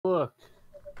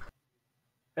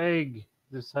egg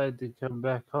decided to come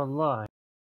back online.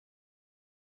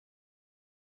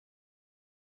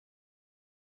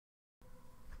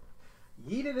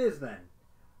 Yeet it is then.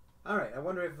 Alright, I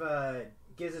wonder if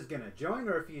Giz is gonna join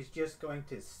or if he's just going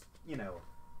to,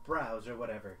 browse or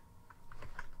whatever.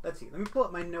 Let's see. Let me pull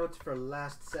up my notes for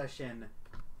last session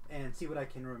and see what I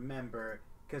can remember.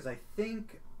 Because I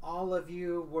think all of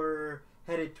you were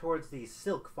headed towards the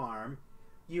silk farm.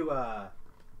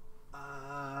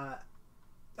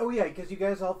 Oh yeah, because you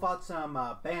guys all fought some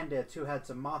bandits who had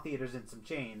some moth eaters and some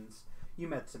chains. You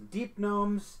met some deep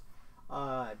gnomes.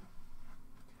 And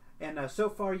so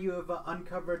far you have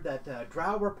uncovered that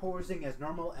drow were posing as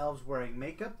normal elves wearing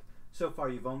makeup. So far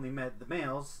you've only met the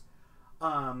males.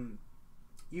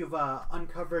 You've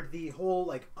uncovered the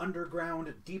whole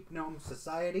underground deep gnome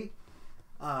society,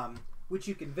 which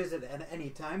you can visit at any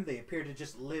time. They appear to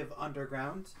just live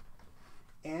underground.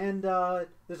 And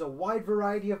there's a wide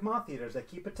variety of moth eaters that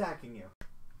keep attacking you.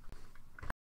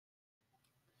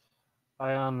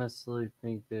 I honestly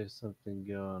think there's something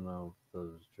going on with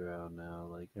those drow now.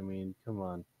 Come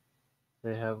on.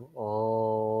 They have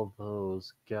all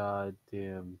those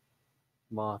goddamn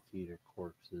moth eater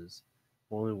corpses.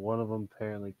 Only one of them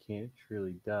apparently can't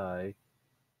truly die.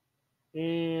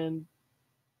 And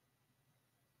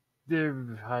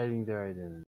they're hiding their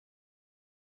identity.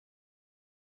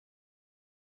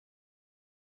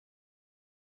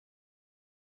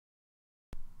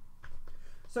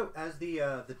 So as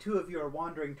the two of you are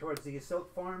wandering towards the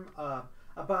silk farm,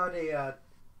 about a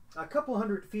couple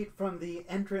hundred feet from the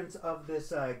entrance of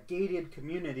this gated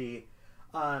community,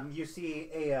 you see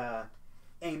a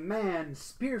man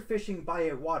spearfishing by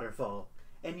a waterfall,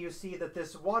 and you see that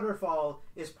this waterfall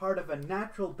is part of a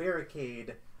natural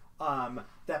barricade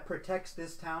that protects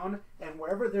this town. And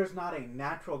wherever there's not a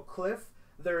natural cliff,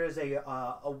 there is a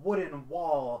wooden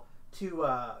wall to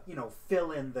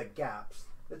fill in the gaps.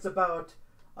 It's about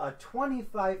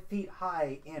 25 feet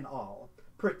high in all,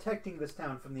 protecting this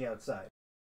town from the outside.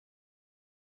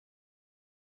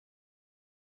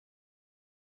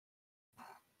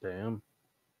 Damn.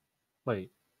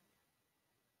 Wait.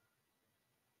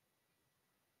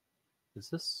 Is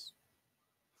this...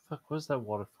 Fuck, what's that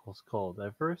waterfall's called?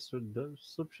 Everest or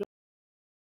some shit?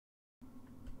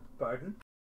 Pardon?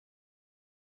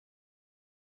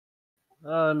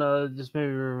 Oh no, it just made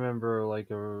me remember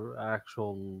a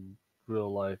actual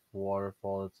real life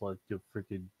waterfall. It's like a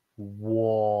freaking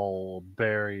wall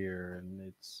barrier, and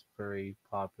it's very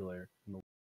popular.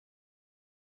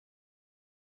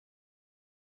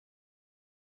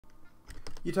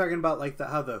 You talking about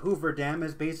how the Hoover Dam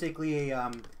is basically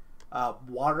a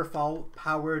waterfall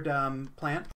powered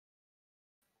plant?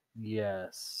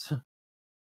 Yes.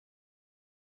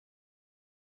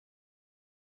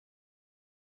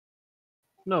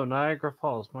 No, Niagara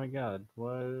Falls. My God,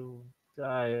 what?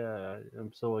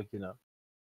 I'm still waking up.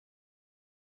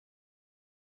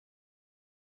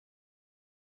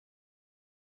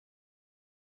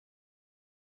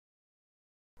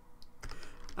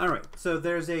 All right, so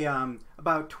there's a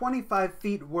about 25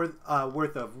 feet worth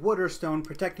of wood or stone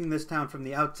protecting this town from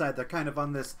the outside. They're kind of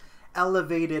on this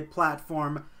elevated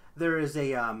platform. There is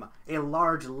a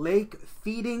large lake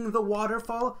feeding the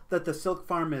waterfall that the silk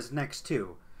farm is next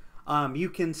to. You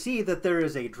can see that there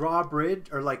is a drawbridge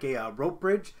or a rope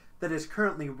bridge that is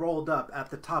currently rolled up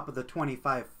at the top of the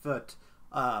 25-foot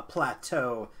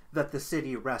plateau that the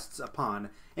city rests upon,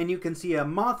 and you can see a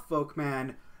moth folk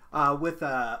man with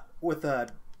a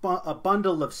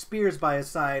bundle of spears by his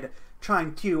side,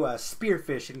 trying to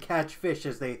spearfish and catch fish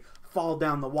as they fall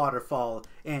down the waterfall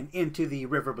and into the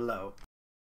river below.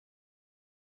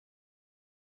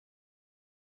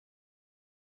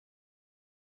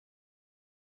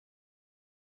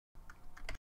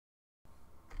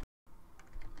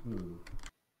 Hmm.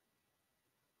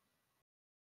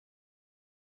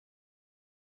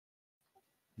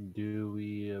 Do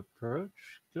we approach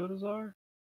Godazar?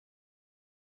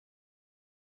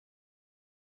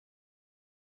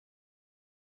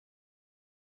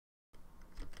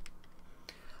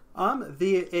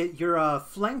 You're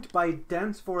flanked by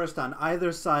dense forest on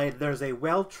either side. There's a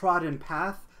well-trodden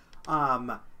path.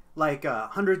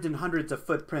 Hundreds and hundreds of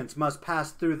footprints must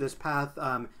pass through this path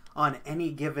on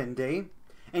any given day.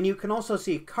 And you can also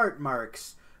see cart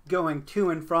marks going to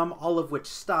and from, all of which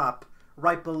stop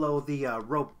right below the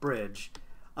rope bridge.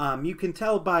 You can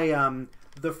tell by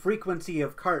the frequency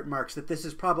of cart marks that this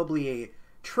is probably a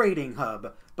trading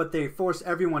hub, but they force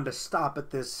everyone to stop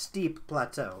at this steep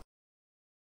plateau.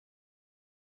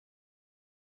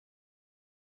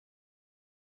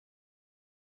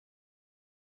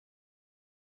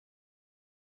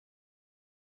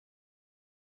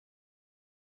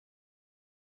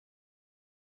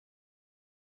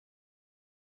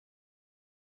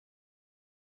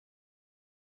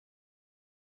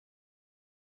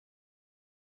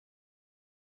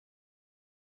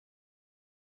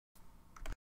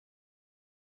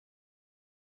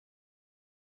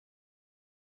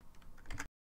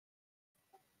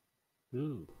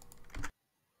 Ooh,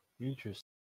 interesting.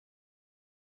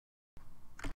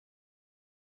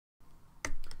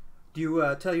 Do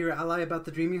you tell your ally about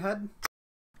the dream you had?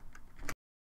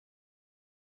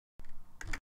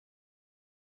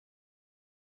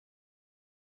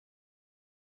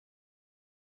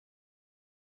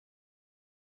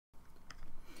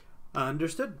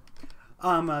 Understood.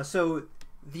 So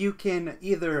you can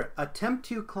either attempt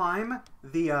to climb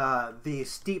the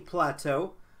steep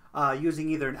plateau using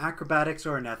either an acrobatics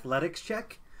or an athletics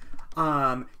check.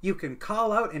 You can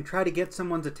call out and try to get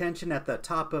someone's attention at the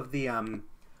top of the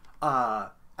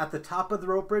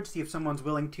rope bridge, see if someone's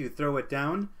willing to throw it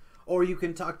down, or you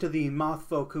can talk to the moth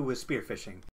folk who was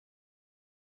spearfishing.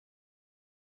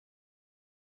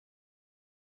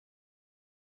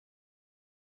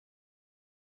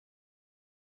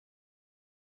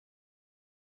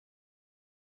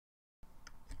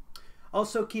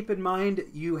 Also, keep in mind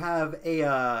you have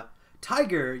a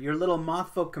tiger. Your little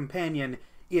moth folk companion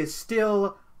is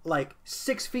still like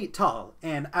 6 feet tall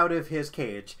and out of his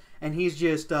cage, and he's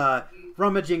just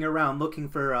rummaging around looking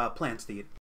for plants to eat.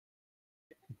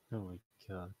 Oh my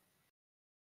god.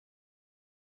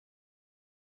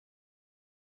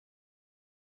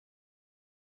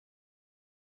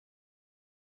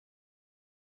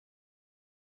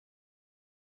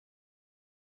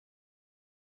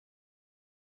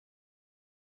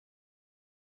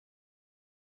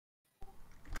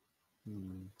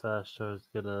 Vastar's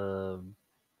gonna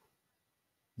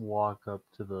walk up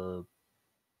to the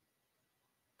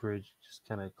bridge, just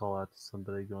kind of call out to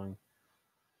somebody, going,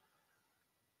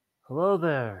 "Hello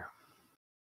there."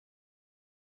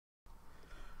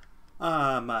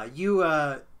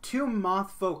 Two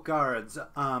mothfolk guards,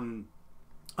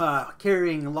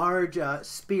 carrying large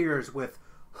spears with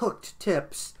hooked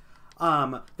tips.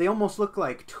 They almost look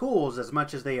like tools as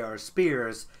much as they are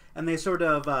spears, and they sort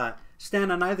of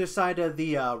stand on either side of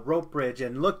the rope bridge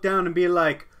and look down and be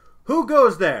like, "Who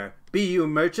goes there? Be you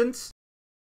merchants?"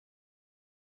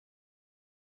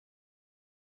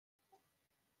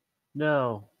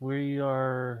 No, we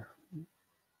are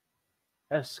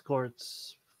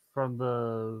escorts from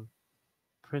the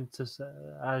Princess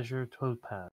Azure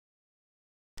Topaz.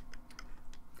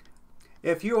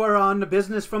 If you are on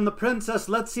business from the princess,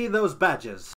 let's see those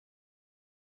badges.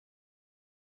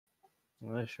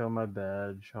 I show my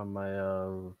badge on my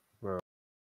robe.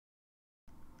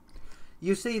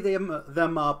 You see them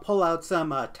pull out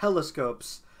some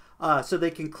telescopes so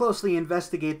they can closely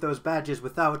investigate those badges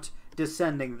without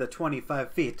descending the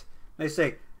 25 feet. They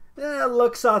say,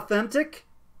 looks authentic.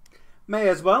 May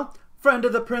as well. Friend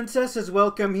of the princess is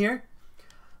welcome here.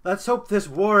 Let's hope this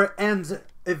war ends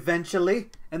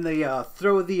eventually. And they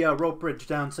throw the rope bridge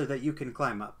down so that you can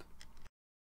climb up.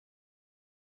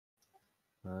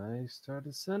 I start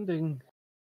ascending.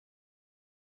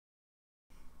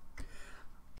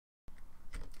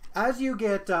 As you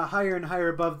get higher and higher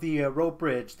above the rope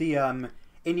bridge, and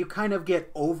you kind of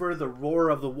get over the roar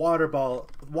of the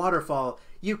waterfall,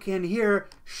 you can hear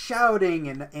shouting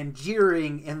and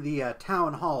jeering in the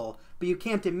town hall, but you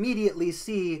can't immediately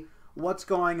see what's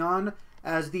going on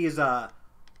as these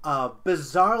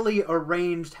bizarrely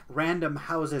arranged random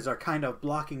houses are kind of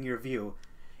blocking your view.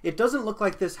 It doesn't look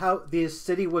like this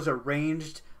city was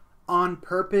arranged on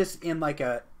purpose in like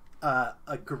a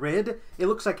grid. It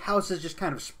looks like houses just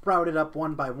kind of sprouted up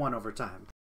one by one over time.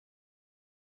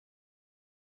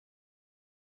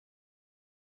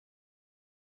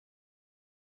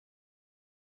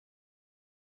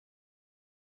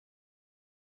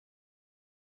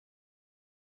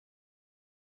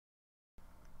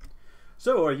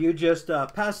 So, are you just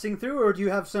passing through, or do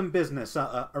you have some business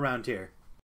around here?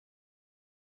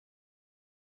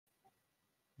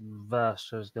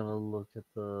 Vastar's gonna look at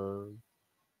the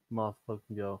mothfolk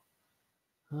and go,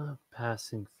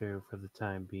 passing through for the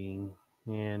time being,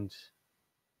 and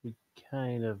we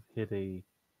kind of hit a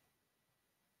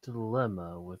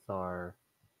dilemma with our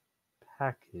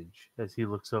package as he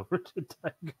looks over to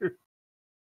Tiger.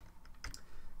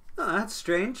 Oh, that's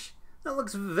strange. That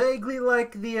looks vaguely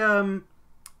like the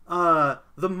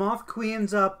Moth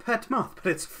Queen's pet moth, but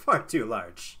it's far too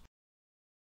large.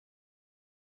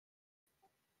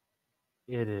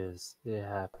 It is. It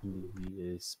happened to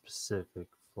be a specific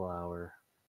flower.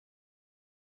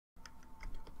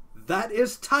 That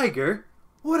is Tiger?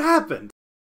 What happened?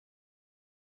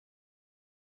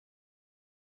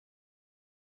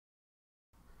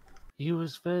 He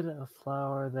was fed a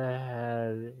flower that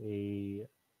had a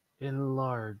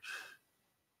enlarge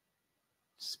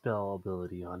spell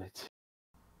ability on it.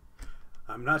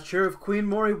 I'm not sure if Queen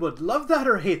Mori would love that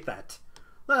or hate that.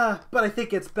 But I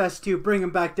think it's best to bring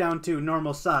him back down to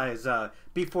normal size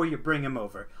before you bring him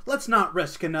over. Let's not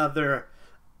risk another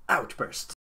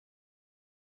outburst.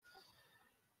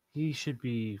 He should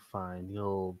be fine.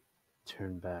 He'll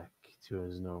turn back to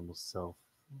his normal self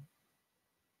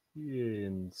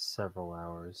in several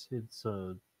hours. It's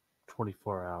a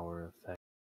 24-hour effect.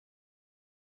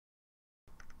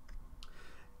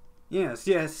 Yes,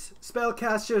 yes.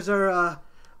 Spellcasters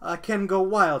can go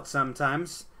wild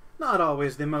sometimes. Not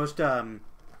always the most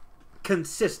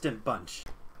consistent bunch.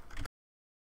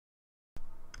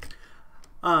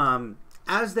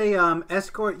 As they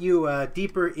escort you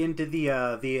deeper into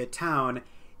the town,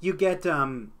 you get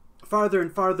farther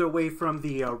and farther away from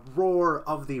the roar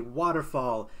of the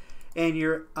waterfall, and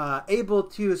you're able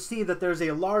to see that there's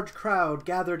a large crowd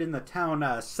gathered in the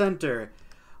town center.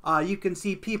 You can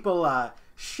see people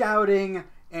shouting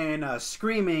and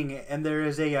screaming, and there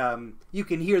is you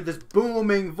can hear this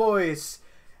booming voice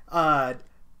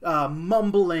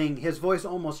mumbling, his voice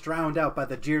almost drowned out by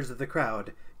the jeers of the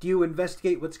crowd. Do you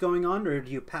investigate what's going on, or do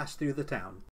you pass through the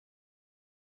town?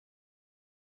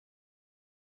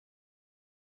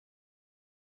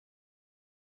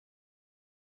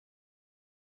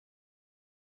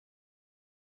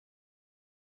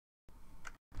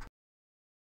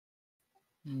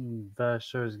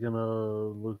 Vashar's gonna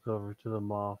look over to the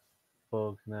Moth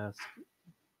folk and ask,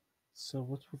 "So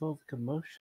what's with all the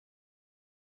commotion?"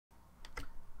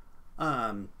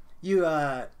 You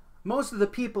most of the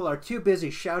people are too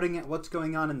busy shouting at what's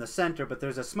going on in the center, but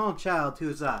there's a small child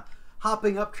who's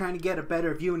hopping up trying to get a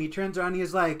better view, and he turns around and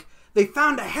he's like, "They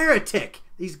found a heretic!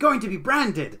 He's going to be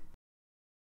branded!"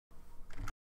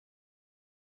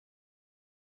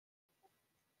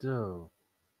 Dope.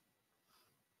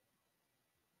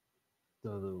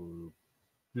 So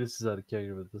this is out of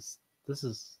character, but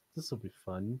this will be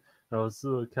fun. I was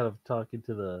kind of talking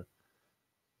to the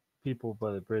people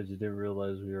by the bridge. I didn't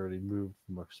realize we already moved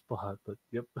from our spot, but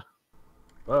yep.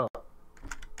 Well,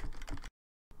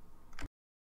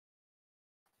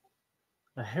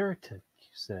 a heretic,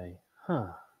 you say?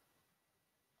 Huh.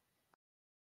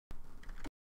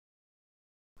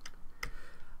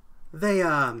 They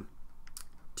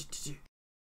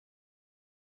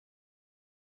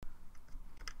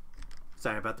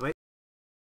sorry about the wait.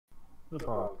 No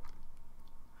problem.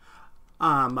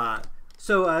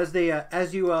 So as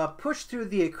you push through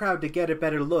the crowd to get a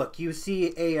better look, you see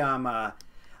there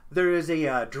is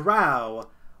a drow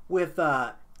with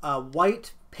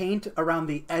white paint around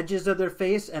the edges of their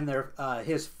face, and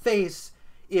his face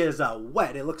is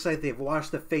wet. It looks like they've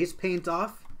washed the face paint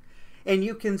off, and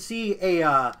you can see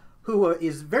who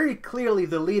is very clearly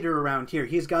the leader around here.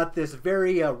 He's got this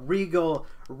very regal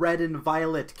red and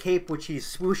violet cape, which he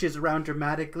swooshes around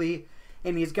dramatically,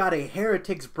 and he's got a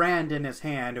heretic's brand in his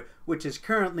hand, which is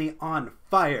currently on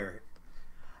fire.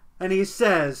 And he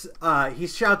says, he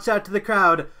shouts out to the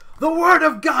crowd, "The word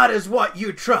of God is what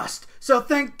you trust, so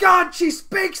thank God she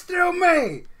speaks through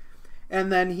me!"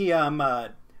 And then he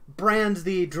brands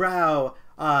the drow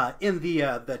in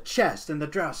the chest, and the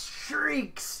drow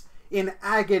shrieks in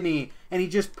agony, and he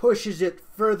just pushes it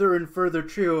further and further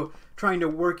through, trying to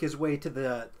work his way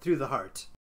to through the heart.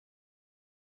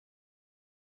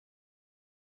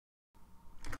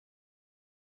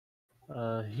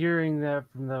 Hearing that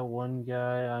from that one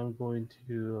guy, I'm going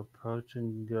to approach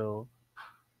and go,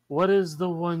 "What is the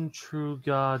one true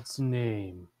God's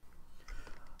name?"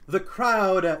 The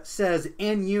crowd says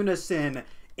in unison,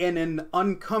 in an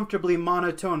uncomfortably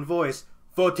monotone voice,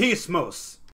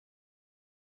 "Photismos."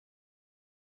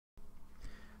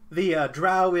 The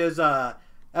drow is,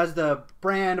 as the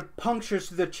brand punctures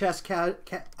through the chest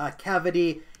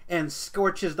cavity and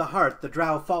scorches the heart, the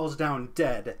drow falls down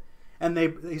dead. And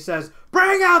he says,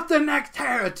 "Bring out the next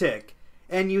heretic!"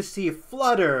 And you see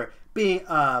Flutter being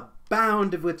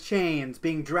bound with chains,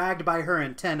 being dragged by her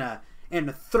antenna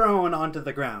and thrown onto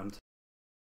the ground.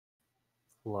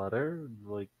 Flutter?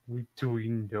 Like, do we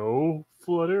know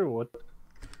Flutter? What?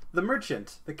 The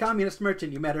merchant, the communist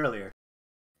merchant you met earlier.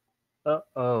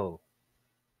 Oh.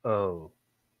 Oh.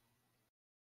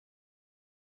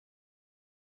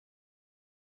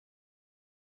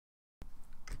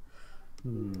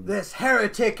 This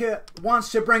heretic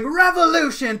wants to bring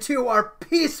revolution to our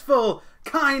peaceful,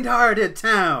 kind-hearted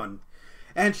town,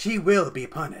 and she will be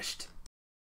punished.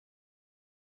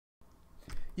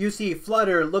 You see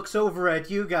Flutter looks over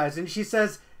at you guys and she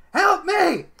says, "Help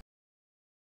me!"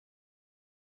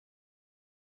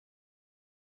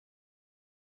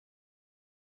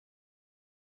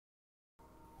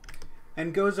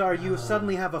 And Gozar, you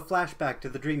suddenly have a flashback to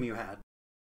the dream you had.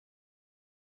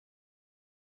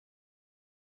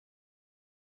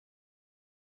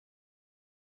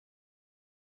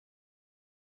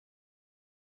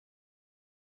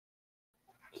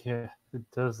 Yeah, it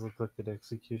does look like an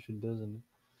execution, doesn't it?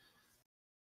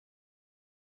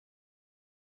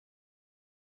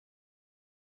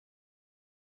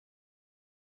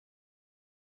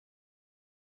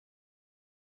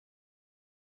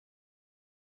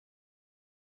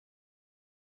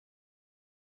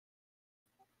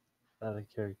 Out of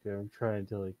character, I'm trying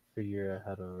to like figure out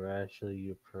how to rationally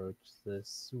approach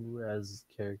this as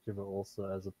a character, but also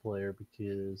as a player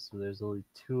because there's only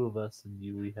two of us and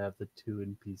we have the two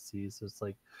NPCs. So it's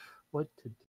like, what to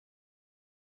do?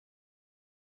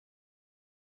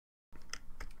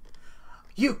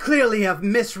 You clearly have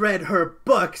misread her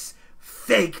books,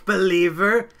 fake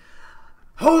believer.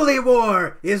 Holy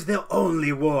war is the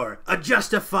only war, a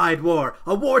justified war,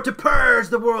 a war to purge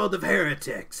the world of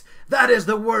heretics. That is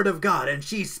the word of God, and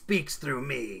she speaks through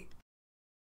me.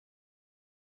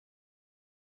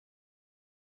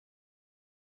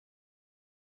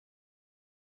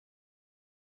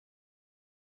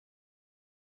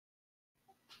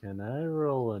 Can I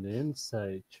roll an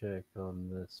insight check on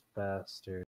this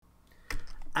bastard?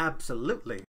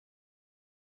 Absolutely.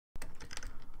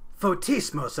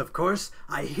 Photismos, of course.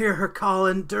 I hear her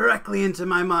calling directly into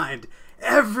my mind.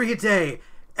 Every day,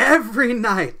 every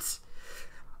night.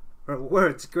 Her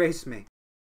words grace me.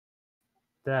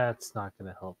 That's not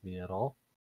going to help me at all.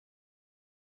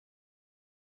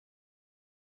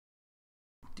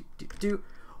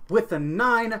 With a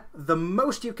 9, the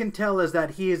most you can tell is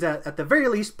that he is at the very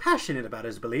least passionate about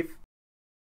his belief.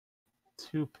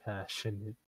 Too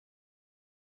passionate.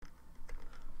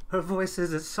 Her voice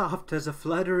is as soft as a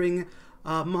fluttering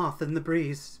moth in the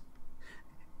breeze.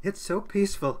 It's so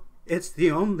peaceful. It's the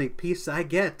only peace I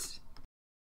get.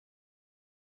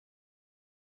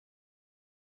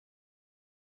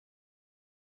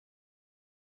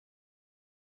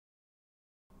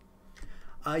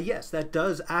 Yes, that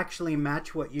does actually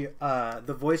match what you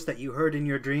the voice that you heard in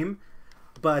your dream.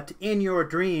 But in your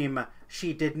dream,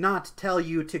 she did not tell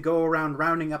you to go around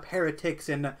rounding up heretics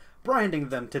and branding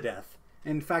them to death.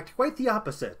 In fact, quite the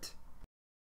opposite.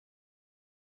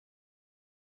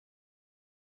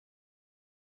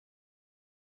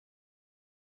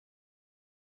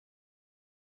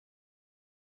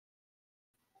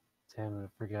 Damn it, I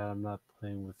forgot I'm not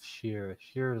playing with Shira.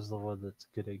 Shira's the one that's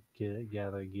good at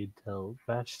gathering intel.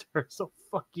 Bashtar's a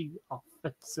fucking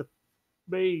offensive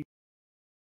main.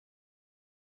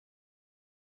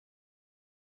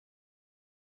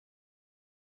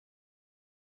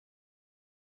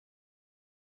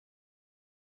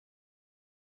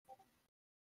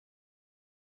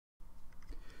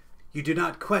 You do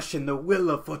not question the will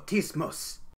of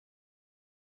Photismos.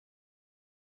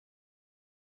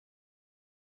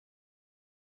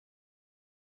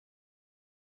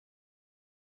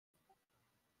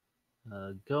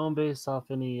 Going based off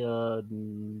any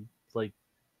like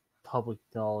public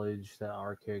knowledge that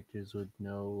our characters would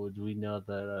know, would we know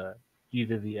that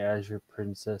either the Azure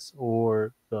Princess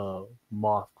or the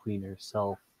Moth Queen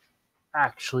herself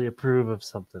actually approve of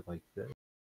something like this?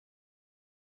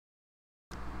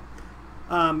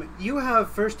 You have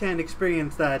firsthand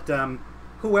experience that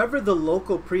whoever the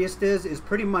local priest is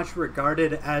pretty much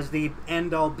regarded as the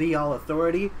end-all be-all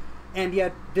authority, and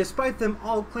yet, despite them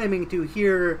all claiming to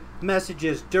hear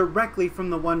messages directly from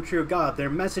the one true God, their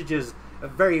messages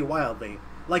vary wildly.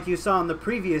 Like you saw in the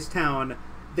previous town,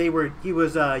 he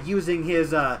was using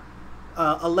his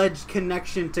alleged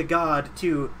connection to God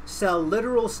to sell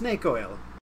literal snake oil.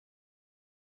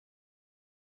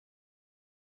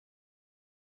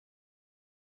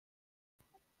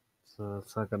 So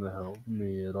that's not going to help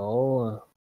me at all.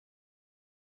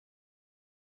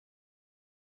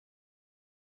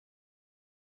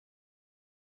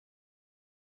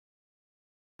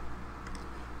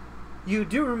 You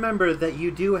do remember that you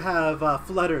do have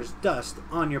Flutter's dust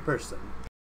on your person.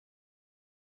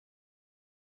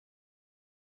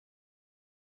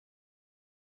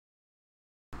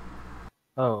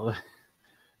 Oh,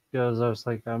 because I was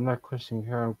like, I'm not questioning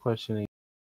her, I'm questioning.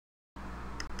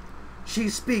 She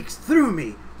speaks through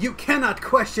me. You cannot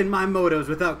question my motives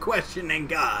without questioning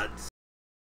God's.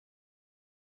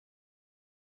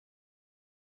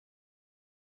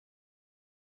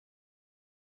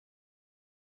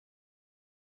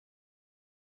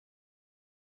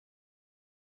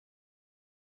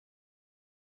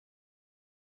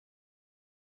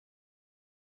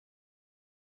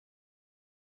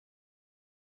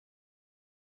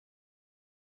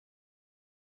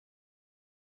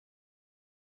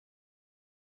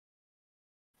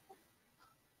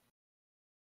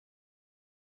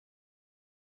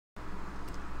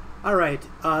 All right.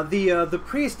 The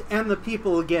priest and the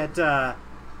people get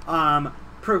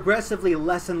progressively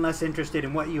less and less interested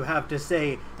in what you have to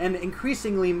say, and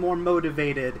increasingly more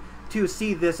motivated to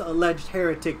see this alleged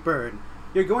heretic burn.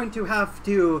 You're going to have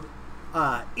to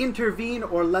intervene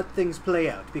or let things play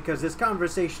out, because this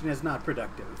conversation is not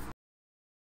productive.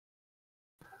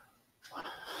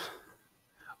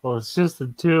 Well, it's just the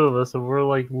two of us, and we're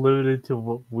like limited to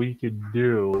what we can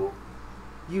do.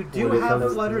 You do When it have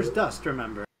comes Flutter's to- dust,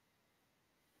 remember.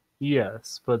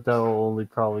 Yes, but that will only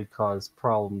probably cause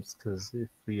problems because if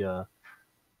we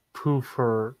poof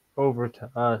her over to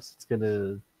us, it's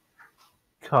gonna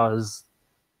cause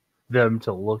them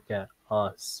to look at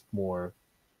us more.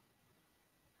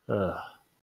 Ugh.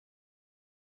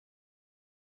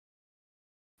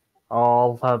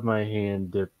 I'll have my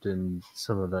hand dipped in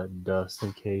some of that dust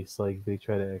in case like they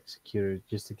try to execute her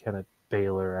just to kind of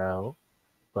bail her out.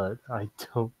 But I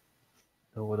don't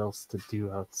know what else to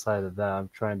do outside of that. I'm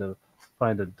trying to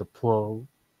find a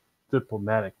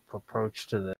diplomatic approach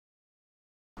to this.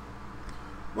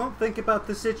 Well, think about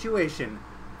the situation.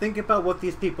 Think about what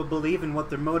these people believe and what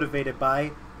they're motivated by.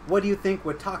 What do you think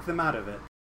would talk them out of it?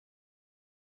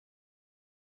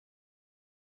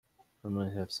 I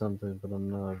might have something, but I'm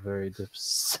not a very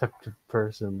deceptive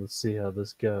person. Let's see how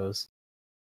this goes.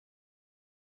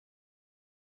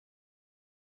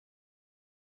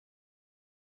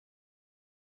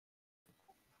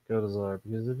 Go to Czar,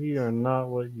 because if you are not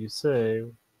what you say,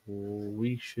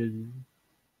 we should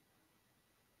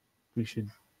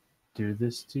do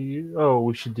this to you. Oh,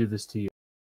 we should do this to you.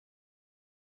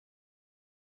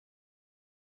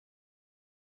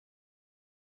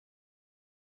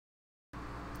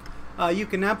 You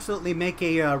can absolutely make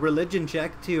a religion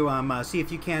check to see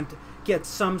if you can't get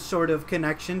some sort of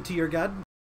connection to your god.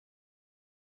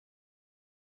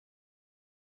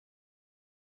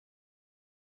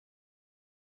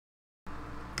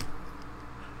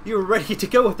 You're ready to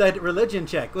go with that religion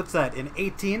check. What's that, an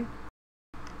 18?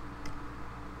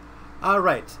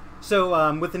 Alright,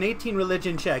 so with an 18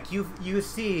 religion check, you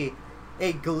see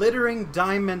a glittering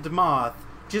diamond moth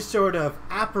just sort of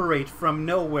apparate from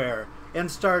nowhere and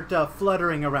start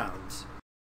fluttering around.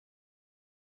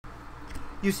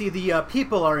 You see the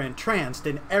people are entranced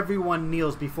and everyone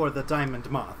kneels before the diamond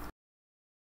moth.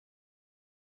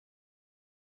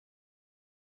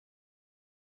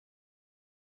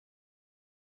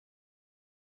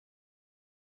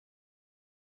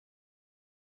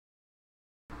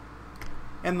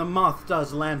 And the moth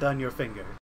does land on your finger.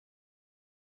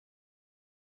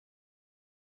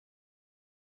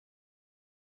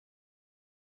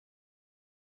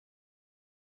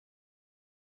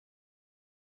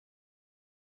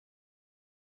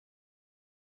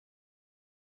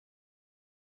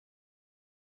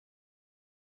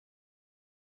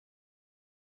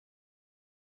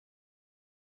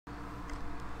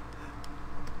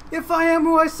 If I am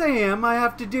who I say I am, I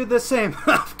have to do the same.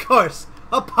 Of course,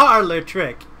 a parlor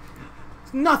trick.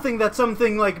 It's nothing that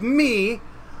something like me,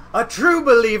 a true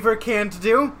believer, can't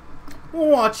do.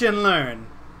 Watch and learn.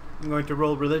 I'm going to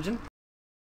roll religion.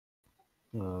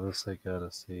 Oh, this I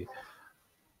gotta see.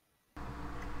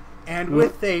 And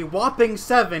with a whopping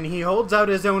 7, he holds out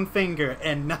his own finger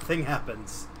and nothing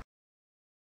happens.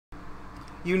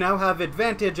 You now have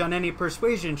advantage on any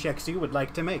persuasion checks you would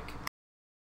like to make.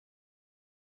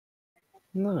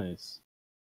 Nice.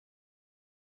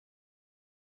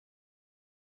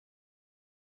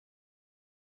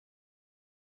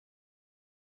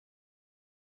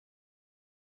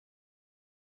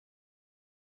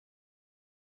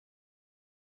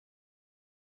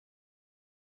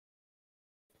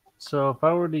 So if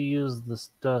I were to use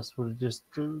this dust, would it just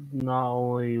not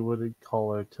only would it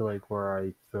call her to like where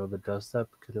I throw the dust at,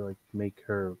 but could it like make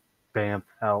her bamf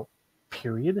out,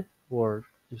 period? Or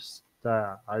just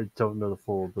I don't know the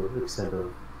full extent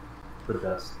of the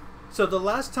dust. So the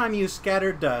last time you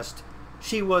scattered dust,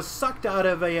 she was sucked out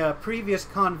of a previous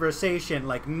conversation,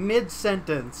 like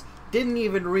mid-sentence, didn't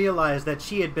even realize that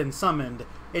she had been summoned,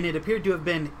 and it appeared to have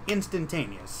been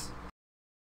instantaneous.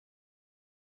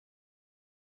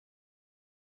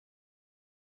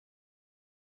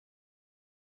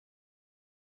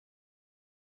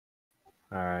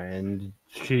 Alright, and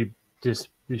she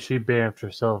bamfed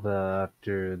herself out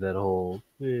after that whole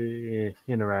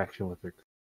interaction with her.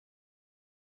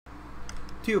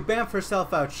 To bamf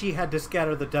herself out, she had to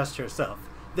scatter the dust herself.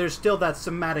 There's still that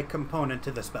somatic component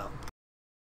to the spell.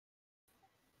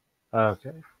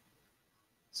 Okay.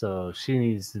 So she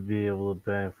needs to be able to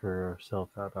bamf herself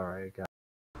out. Alright, got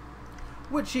it.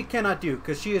 Which she cannot do,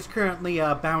 because she is currently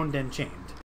bound and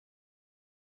chained.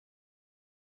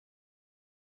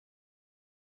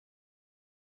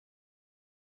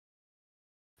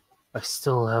 I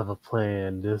still have a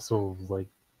plan. This will like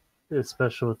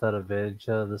especially with that advantage,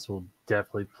 this will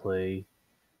definitely play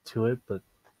to it. But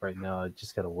right now, I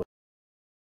just gotta wait.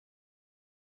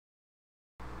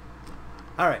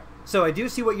 All right. So I do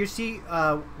see what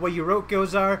what you wrote,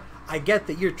 Gozar. I get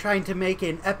that you're trying to make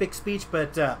an epic speech,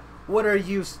 but what are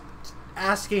you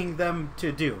asking them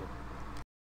to do?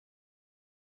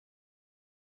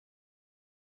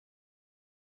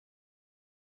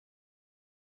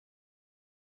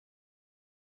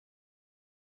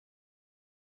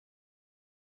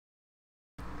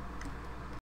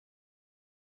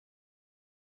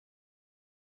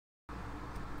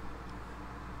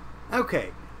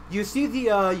 Okay. You see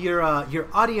your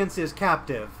audience is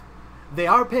captive. They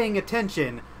are paying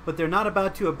attention, but they're not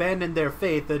about to abandon their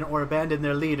faith or abandon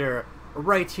their leader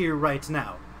right here, right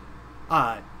now.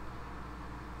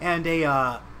 And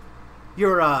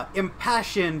your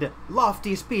impassioned,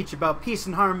 lofty speech about peace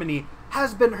and harmony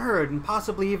has been heard and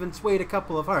possibly even swayed a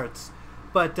couple of hearts.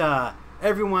 But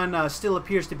everyone still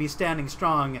appears to be standing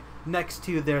strong next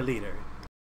to their leader.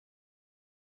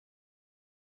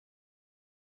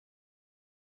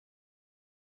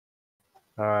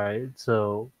 Alright,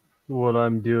 so what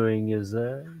I'm doing is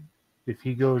if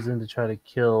he goes in to try to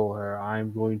kill her,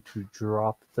 I'm going to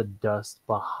drop the dust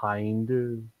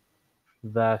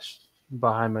Vash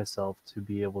behind myself to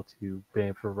be able to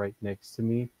bamf her right next to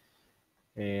me,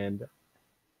 and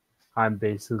I'm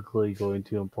basically going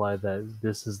to imply that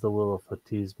this is the will of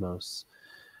Fatismos.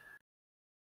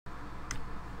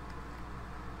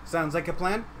 Sounds like a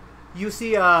plan. You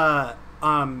see,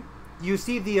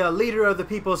 the leader of the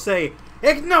people say,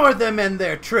 "Ignore them and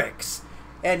their tricks,"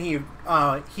 and he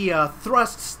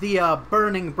thrusts the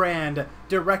burning brand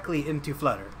directly into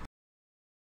Flutter.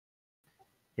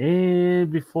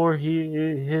 And before he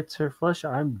hits her flesh,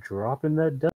 I'm dropping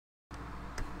that dust.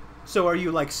 So are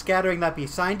you like scattering that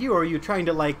behind you, or are you trying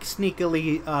to like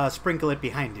sneakily sprinkle it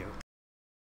behind you?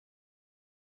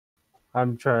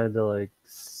 I'm trying to like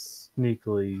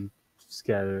sneakily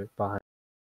scatter it behind.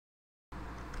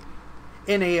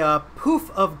 In a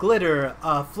poof of glitter,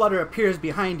 Flutter appears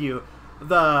behind you.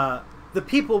 The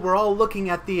people were all looking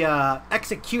at the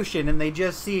execution, and they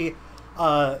just see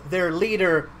their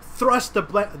leader thrust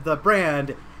the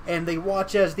brand, and they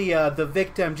watch as the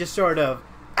victim just sort of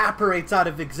apparates out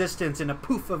of existence in a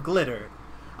poof of glitter.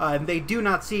 And they do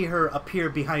not see her appear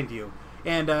behind you.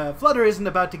 And Flutter isn't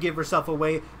about to give herself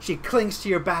away. She clings to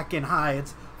your back and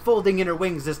hides, folding in her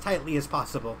wings as tightly as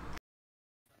possible.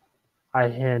 I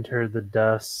hand her the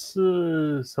dust,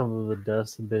 some of the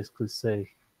dust, and basically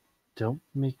say, "Don't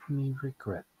make me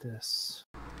regret this."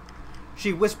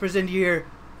 She whispers into your ear,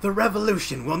 "The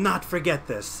revolution will not forget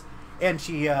this." And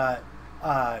she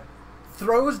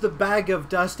throws the bag of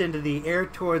dust into the air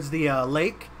towards the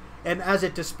lake. And as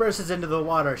it disperses into the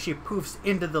water, she poofs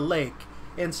into the lake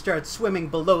and starts swimming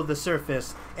below the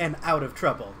surface and out of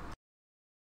trouble.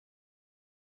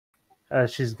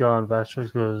 As she's gone,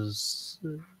 Vashos goes,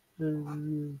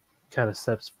 kind of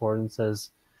steps forward and says,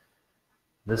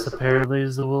 "This apparently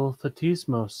is the will of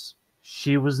Fatismos.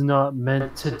 She was not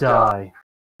meant to die."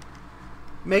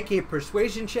 Make a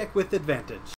persuasion check with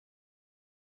advantage.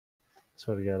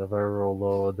 Swear to God, if I roll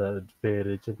low with that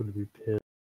advantage, I'm going to be pissed.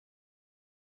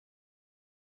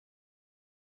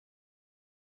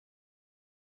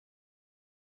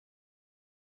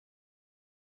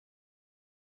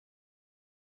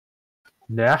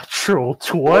 Natural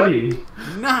 20!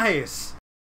 Nice!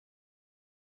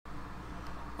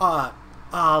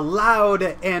 Loud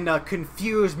and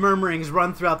confused murmurings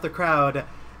run throughout the crowd.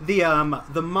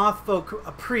 The Moth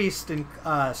folk priest and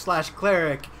slash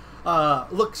cleric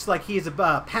looks like he's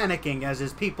panicking as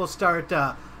his people start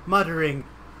muttering.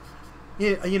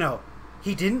 You know,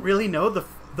 he didn't really know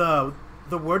the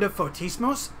word of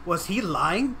Photismos. Was he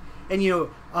lying? And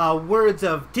words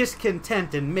of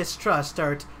discontent and mistrust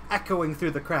start echoing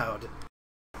through the crowd.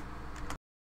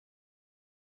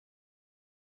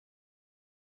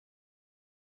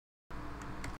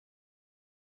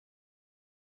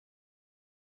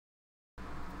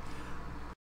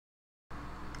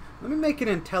 Let me make an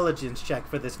intelligence check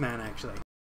for this man, actually.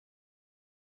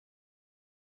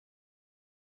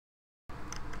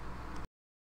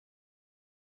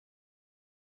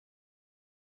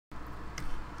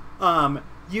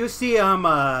 You see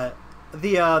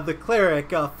the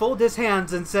cleric fold his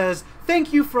hands and says,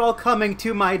 "Thank you for all coming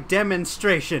to my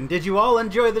demonstration. Did you all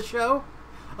enjoy the show?"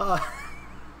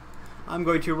 I'm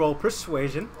going to roll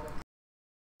persuasion.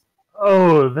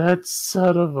 Oh, that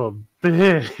son of a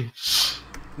bitch.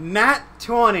 Nat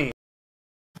 20.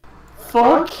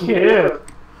 Fuck him.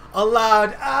 A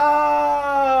loud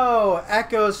 "oh"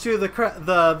 echoes through the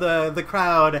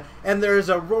crowd, and there's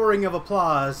a roaring of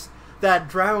applause. that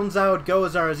drowns out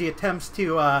Gozar as he attempts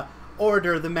to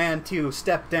order the man to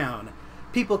step down.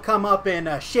 People come up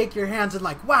and shake your hands and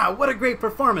like, wow, what a great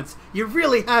performance. You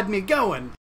really had me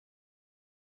going.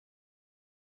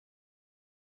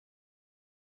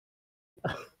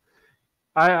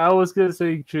 I was gonna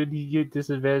say, should he get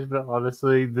disadvantage, but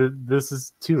honestly, this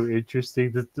is too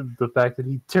interesting. The fact that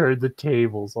he turned the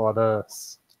tables on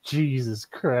us. Jesus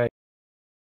Christ.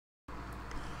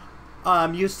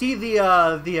 You see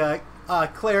the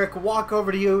cleric walk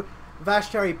over to you.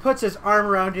 Vashtar, puts his arm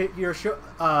around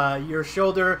your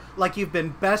shoulder like you've been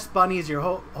best bunnies your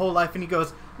whole life, and he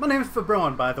goes, "My name's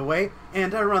Fabroan, by the way,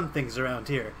 and I run things around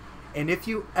here. And if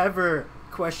you ever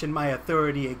question my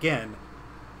authority again,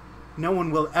 no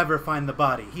one will ever find the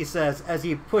body," he says as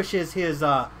he pushes his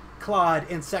clawed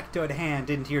insectoid hand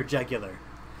into your jugular.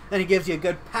 Then he gives you a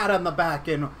good pat on the back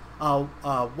and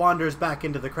wanders back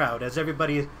into the crowd as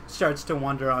everybody starts to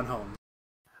wander on home.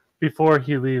 Before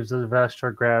he leaves,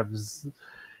 Vashtar grabs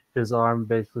his arm,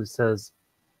 basically says,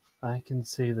 "I can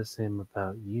say the same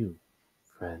about you,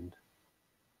 friend.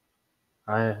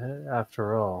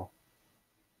 After all,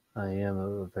 I am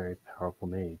a very powerful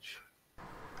mage.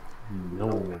 No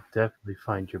one will definitely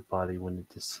find your body when it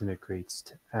disintegrates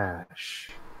to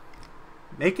ash."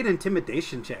 Make an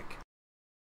intimidation check.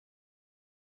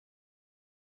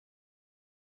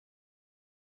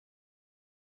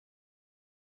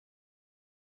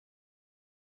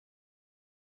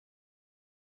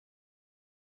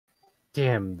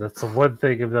 Damn, that's the one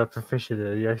thing I'm not proficient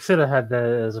in. I should have had that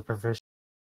as a proficient.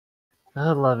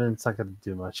 11, it's not going to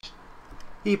do much.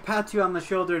 He pats you on the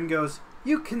shoulder and goes,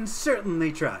 "You can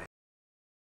certainly try."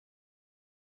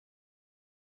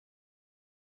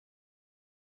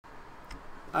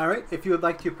 Alright, if you would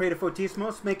like to pray to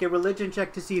Fotismos, make a religion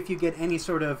check to see if you get any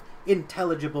sort of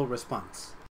intelligible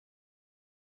response.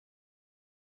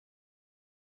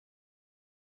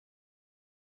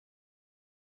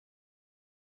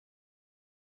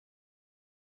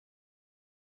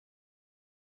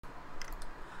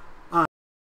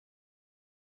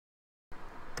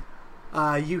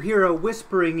 You hear a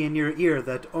whispering in your ear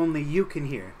that only you can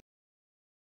hear.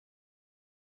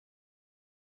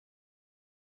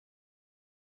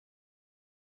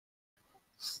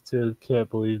 Still can't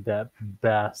believe that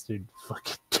bastard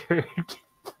fucking turned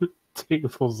the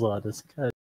tables on us.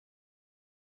 God.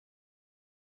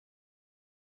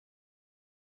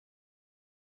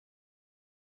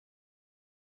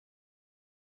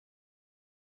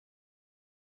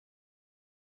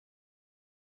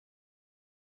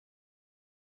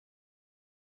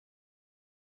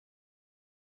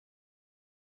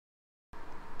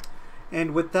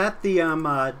 And with that,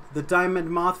 the diamond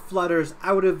moth flutters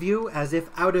out of view as if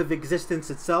out of existence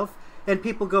itself, and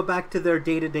people go back to their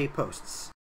day-to-day posts.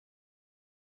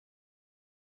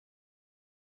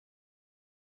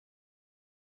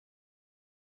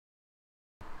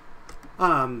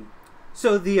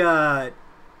 So the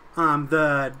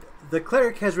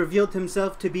cleric has revealed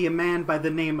himself to be a man by the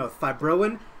name of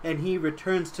Fabroan, and he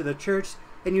returns to the church.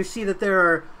 And you see that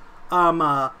there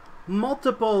are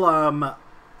multiple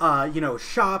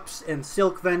shops and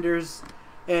silk vendors.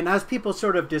 And as people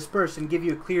sort of disperse and give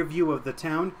you a clear view of the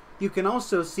town, you can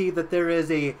also see that there is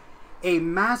a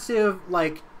massive,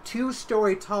 like,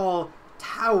 2-story tall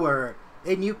tower,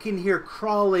 and you can hear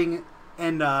crawling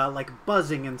and like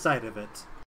buzzing inside of it.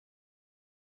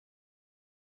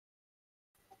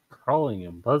 Crawling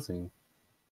and buzzing.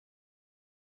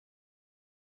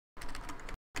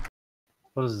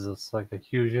 What is this, like a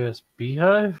huge ass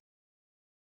beehive?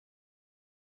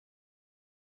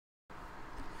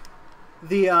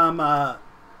 The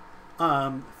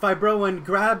Fibroan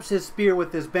grabs his spear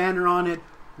with his banner on it,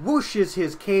 whooshes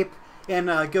his cape, and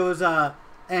goes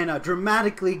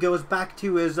dramatically goes back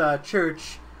to his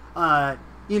church,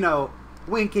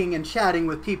 winking and chatting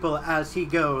with people as he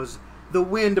goes, the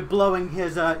wind blowing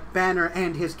his banner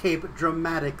and his cape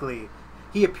dramatically.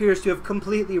 He appears to have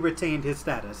completely retained his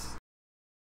status.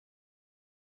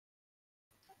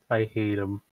 I hate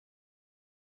him.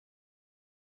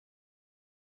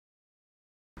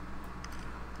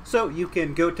 So you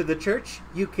can go to the church,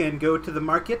 you can go to the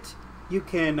market, you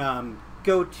can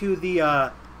go to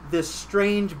the this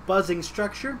strange buzzing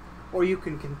structure, or you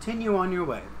can continue on your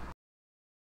way.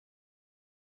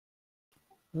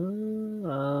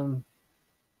 I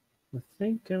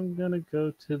think I'm gonna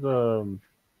go to the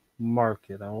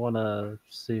market. I want to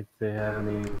see if they have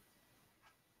any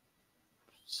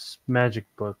magic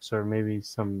books or maybe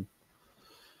something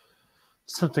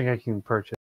I can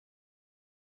purchase.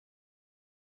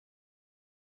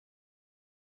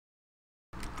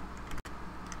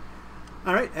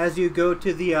 All right, as you go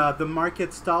to the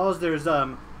market stalls, there's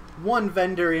one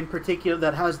vendor in particular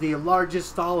that has the largest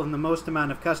stall and the most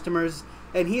amount of customers,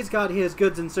 and he's got his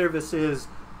goods and services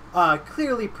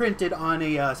clearly printed on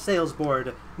a sales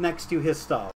board next to his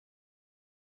stall.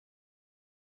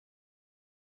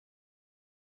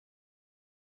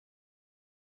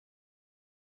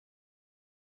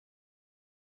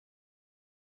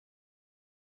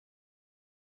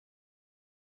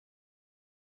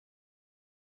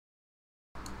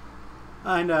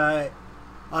 And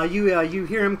you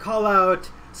hear him call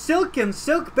out, "Silk and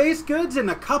silk-based goods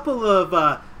and a couple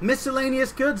of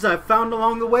miscellaneous goods I've found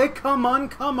along the way. Come on,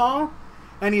 come on!"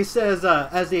 And he says,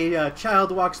 as a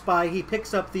child walks by, he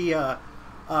picks up the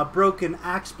broken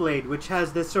axe blade, which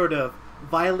has this sort of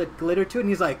violet glitter to it, and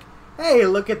he's like, "Hey,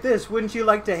 look at this! Wouldn't you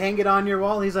like to hang it on your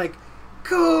wall?" He's like,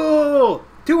 "Cool!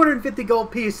 250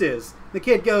 gold pieces." The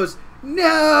kid goes,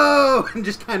 "No!" and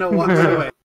just kind of walks away.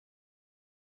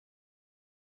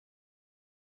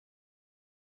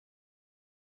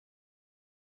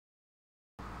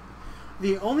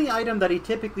 The only item that he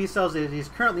typically sells that he's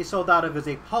currently sold out of is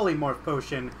a polymorph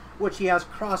potion, which he has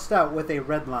crossed out with a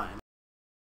red line.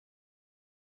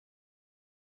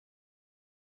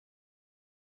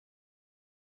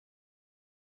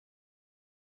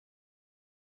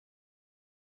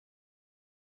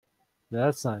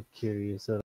 That's not curious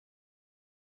at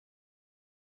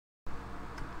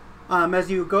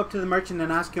As you go up to the merchant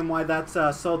and ask him why that's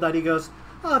sold out, he goes,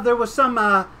 "Oh, there was some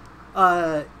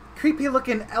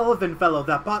creepy-looking elven fellow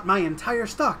that bought my entire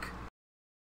stock.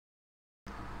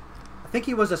 I think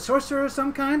he was a sorcerer of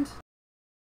some kind.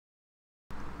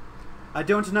 I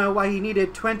don't know why he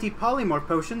needed 20 polymorph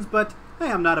potions, but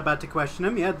hey, I'm not about to question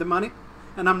him. He had the money,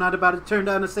 and I'm not about to turn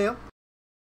down a sale."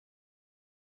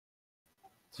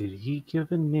 Did he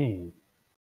give a name?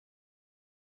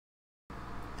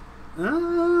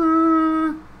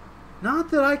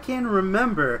 Not that I can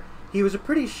remember. He was a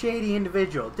pretty shady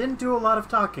individual. Didn't do a lot of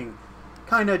talking.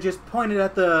 Kinda just pointed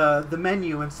at the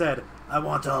menu and said, "I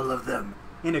want all of them,"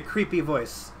 in a creepy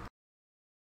voice.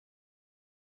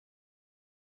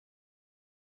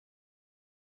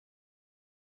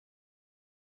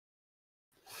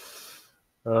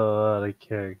 Oh, out of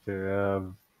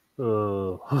character.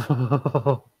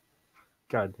 Oh.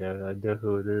 God damn it, I know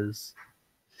who it is.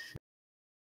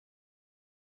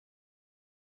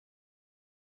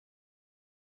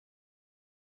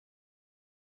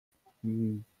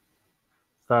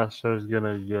 Sasha's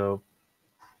gonna go.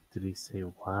 Did he say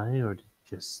why, or did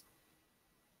he just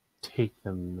take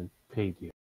them and pay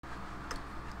you?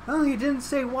 Well, he didn't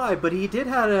say why, but he did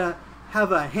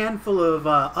have a handful of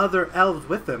other elves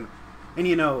with him. And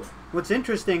you know, what's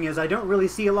interesting is I don't really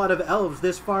see a lot of elves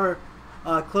this far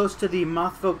close to the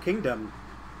Mothfolk Kingdom.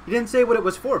 He didn't say what it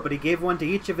was for, but he gave one to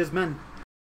each of his men.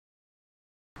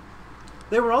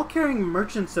 They were all carrying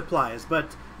merchant supplies,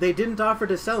 but they didn't offer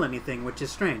to sell anything, which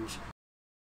is strange.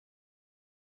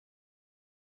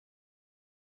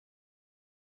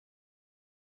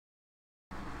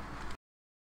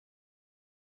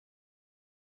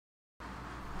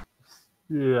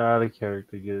 Yeah, out of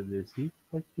character again. Is he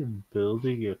fucking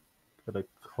building a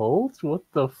cult? What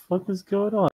the fuck is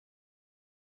going on?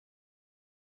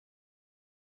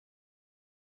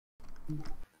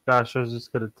 Gosh, I was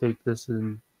just gonna take this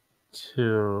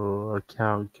into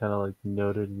account, kind of like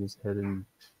note it in his head, and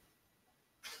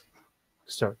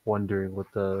start wondering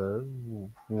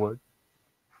what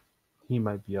he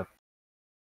might be up.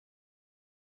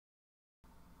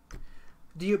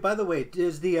 Do you, by the way,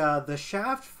 is the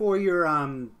shaft for your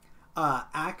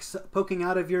axe poking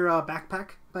out of your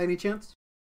backpack by any chance?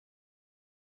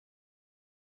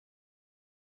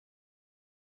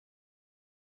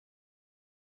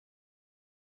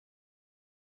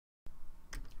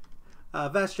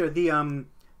 Vesture,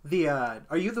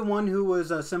 are you the one who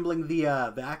was assembling the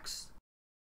axe?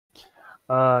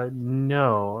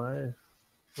 No,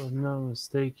 if I'm not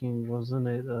mistaken, wasn't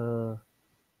it?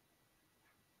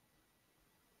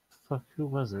 Fuck, who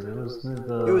was it? It was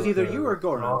It was either you or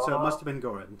Goran, so it must have been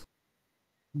Goran.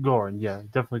 Goran. Yeah,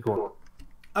 definitely Goran.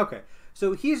 Okay,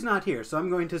 so he's not here, so I'm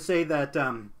going to say that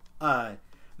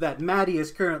that Maddie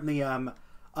is currently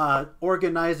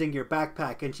organizing your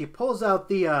backpack, and she pulls out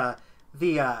the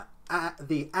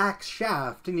axe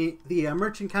shaft, and the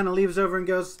merchant kind of leaves over and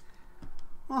goes,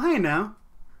 "Well, hey now,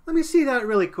 let me see that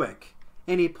really quick."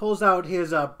 And he pulls out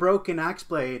his broken axe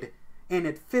blade, and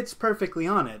it fits perfectly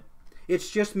on it.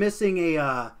 It's just missing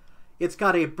it's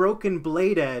got a broken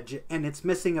blade edge, and it's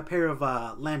missing a pair of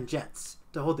langettes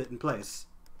to hold it in place.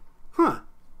 Huh.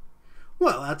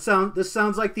 Well, this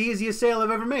sounds like the easiest sale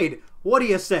I've ever made. What do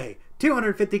you say?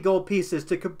 250 gold pieces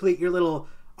to complete your little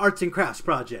arts and crafts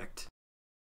project.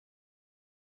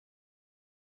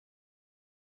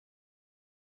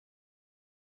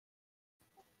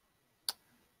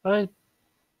 I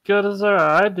got to say,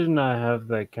 I do not have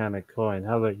that kind of coin.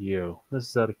 How about you? This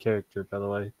is out of character, by the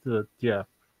way. Yeah,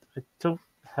 I don't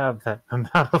have that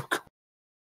amount of coin.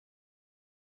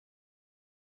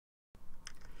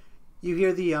 You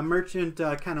hear the merchant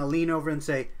kind of lean over and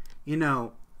say, "You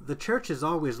know, the church is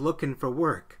always looking for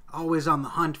work, always on the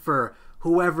hunt for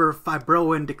whoever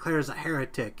Fibroan declares a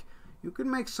heretic. You can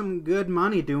make some good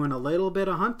money doing a little bit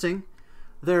of hunting.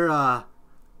 They're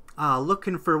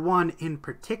looking for one in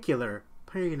particular,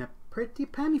 paying a pretty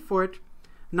penny for it.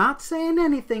 Not saying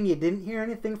anything, you didn't hear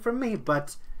anything from me,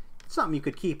 but something you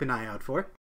could keep an eye out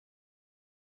for."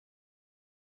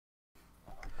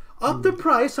 Up the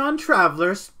price on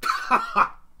travelers?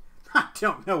 I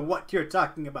don't know what you're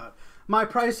talking about. My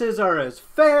prices are as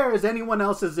fair as anyone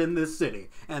else's in this city,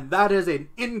 and that is an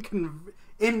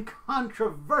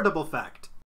incontrovertible fact.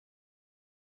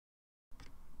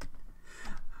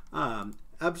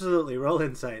 Absolutely. Roll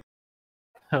insight.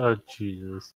 Oh,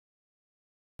 Jesus.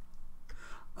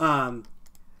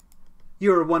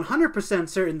 You're 100%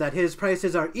 certain that his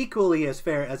prices are equally as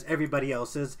fair as everybody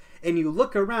else's, and you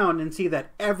look around and see that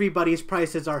everybody's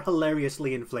prices are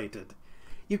hilariously inflated.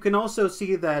 You can also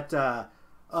see that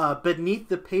beneath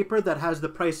the paper that has the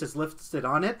prices listed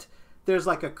on it, there's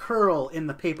like a curl in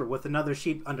the paper with another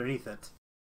sheet underneath it.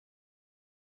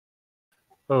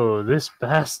 Oh, this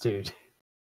bastard.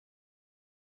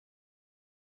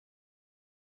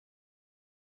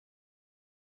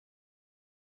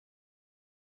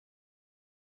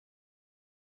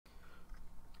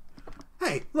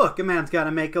 Hey, look, a man's got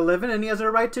to make a living, and he has a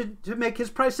right to make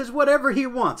his prices whatever he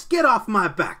wants. Get off my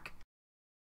back!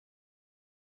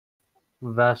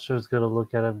 Vastro's gonna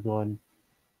look at him going,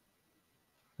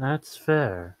 that's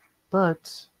fair,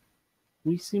 but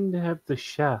we seem to have the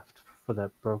shaft for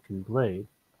that broken blade,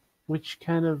 which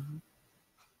kind of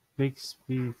makes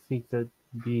me think that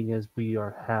being as we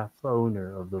are half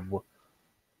owner of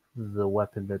the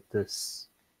weapon that this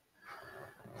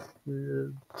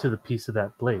to the piece of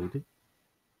that blade,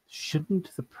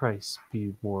 shouldn't the price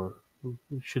be more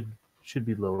should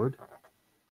be lowered?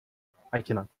 I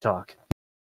cannot talk.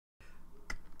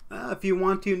 If you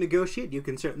want to negotiate, you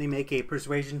can certainly make a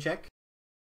persuasion check.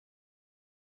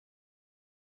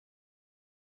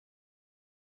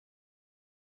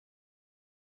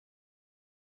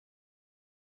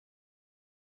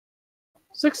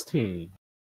 $16.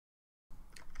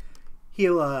 He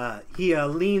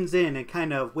leans in and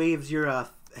kind of waves your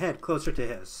head closer to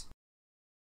his.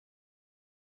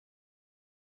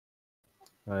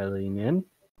 I lean in.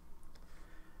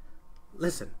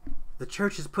 Listen, the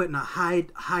church is putting a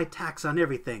high tax on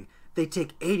everything. They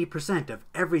take 80% of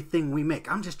everything we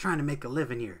make. I'm just trying to make a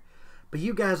living here. But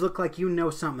you guys look like you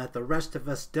know something that the rest of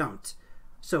us don't.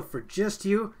 So for just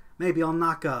you, maybe I'll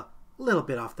knock a little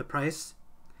bit off the price.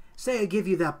 Say I give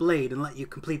you that blade and let you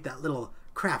complete that little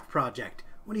craft project.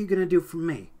 What are you going to do for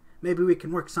me? Maybe we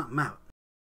can work something out.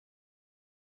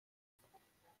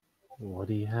 What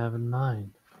do you have in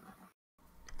mind?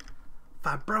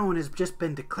 Fibroan has just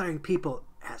been declaring people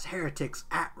as heretics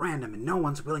at random and no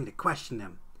one's willing to question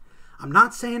him. I'm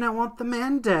not saying I want the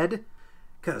man dead,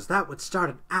 because that would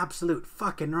start an absolute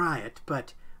fucking riot,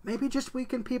 but maybe just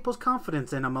weaken people's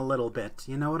confidence in him a little bit,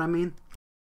 you know what I mean?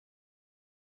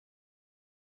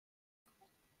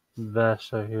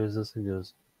 Vasha hears this and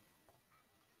goes,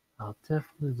 I'll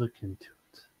definitely look into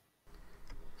it.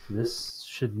 This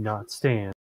should not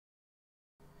stand.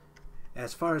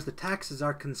 As far as the taxes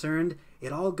are concerned,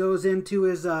 it all goes into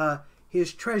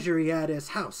his treasury at his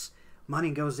house.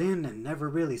 Money goes in and never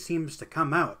really seems to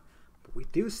come out. But we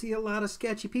do see a lot of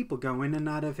sketchy people go in and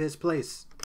out of his place.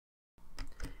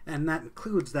 And that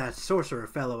includes that sorcerer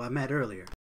fellow I met earlier.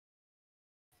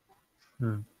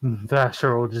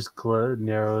 Vasher will just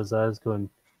narrow his eyes, going,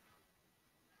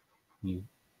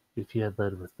 if you had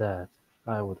led with that,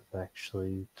 I would have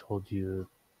actually told you it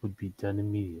would be done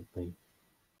immediately.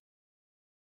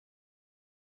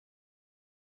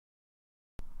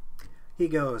 He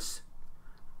goes,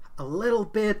 a little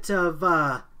bit of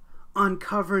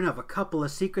uncovering of a couple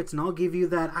of secrets, and I'll give you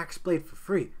that axe blade for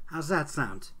free. How's that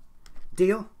sound?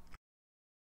 Deal?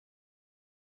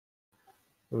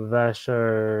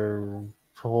 Vasher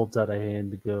holds out a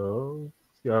hand to go.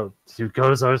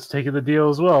 Gozar's taking the deal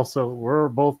as well, so we're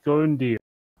both going deal.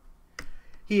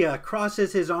 He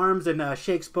crosses his arms and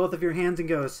shakes both of your hands and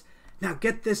goes, now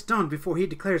get this done before he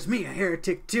declares me a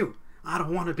heretic too. I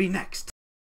don't want to be next.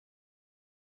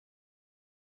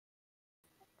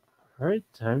 Alright,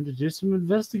 time to do some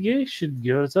investigation,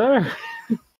 Gozar.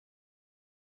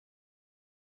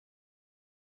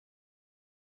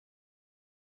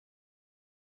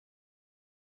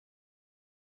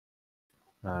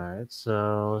 Alright,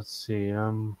 so let's see.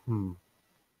 I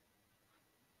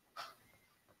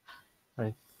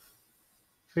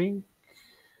think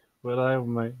what I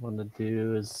might want to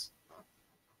do is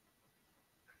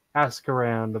ask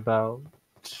around about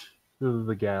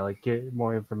the guy, like get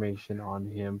more information on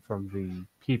him from the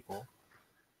people,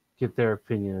 get their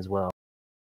opinion as well.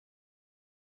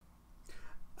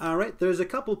 All right, there's a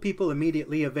couple people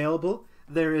immediately available.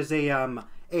 There is a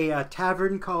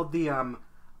tavern called the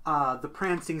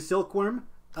Prancing Silkworm.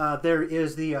 There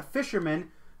is the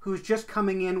fisherman who's just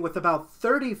coming in with about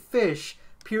 30 fish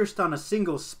pierced on a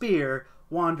single spear,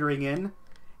 wandering in,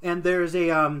 and there's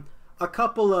a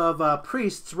couple of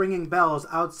priests ringing bells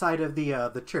outside of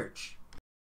the church.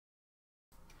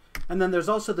 And then there's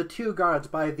also the two guards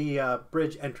by the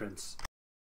bridge entrance.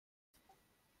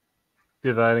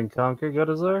 Divide and conquer, go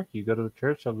to Zar. You go to the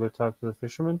church. I'll go talk to the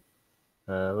fisherman.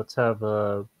 Let's have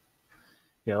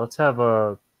let's have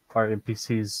our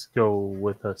NPCs go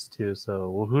with us too. So,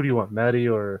 well, who do you want, Maddie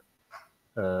or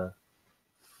uh,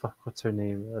 fuck, what's her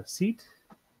name? Seat?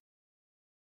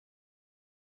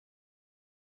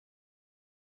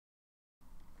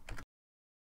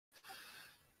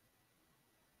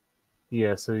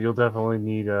 Yeah, so you'll definitely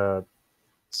need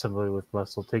somebody with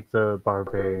muscle. Take the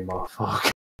barbarian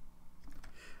motherfucker.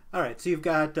 All right, so you've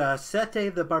got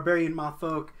Sete, the barbarian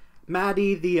mothfolk,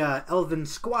 Maddie, the elven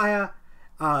squire,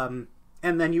 and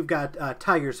then you've got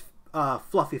Tiger's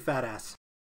fluffy fat ass.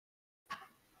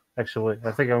 Actually,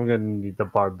 I think I'm gonna need the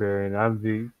barbarian. I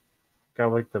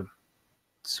like the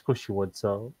squishy one,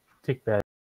 so take that.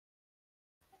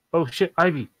 Oh shit,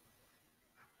 Ivy!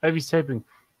 Ivy's typing.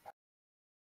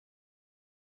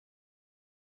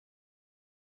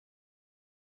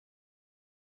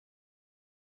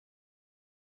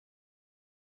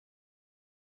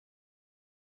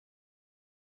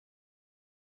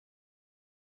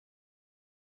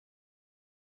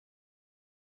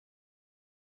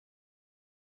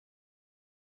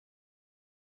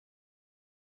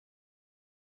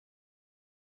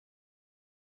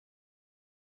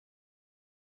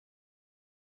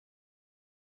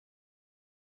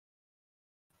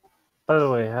 By the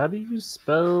way, how do you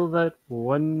spell that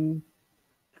one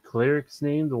cleric's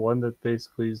name? The one that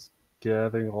basically is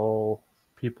gathering all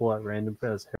people at random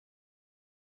as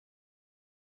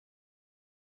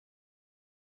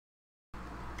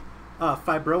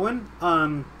Fibroin,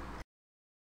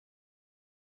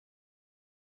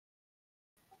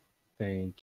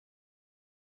 Thank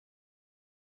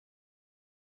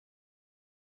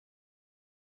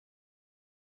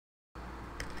you.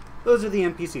 those are the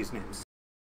NPCs' names.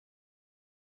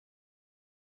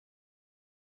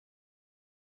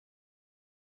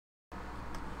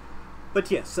 But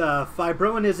yes,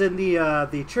 Fibroin is in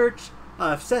the church.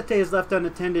 If Sete is left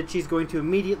unattended, she's going to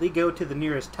immediately go to the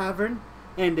nearest tavern.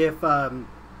 And if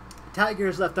Tiger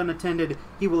is left unattended,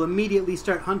 he will immediately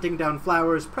start hunting down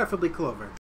flowers, preferably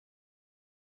clover.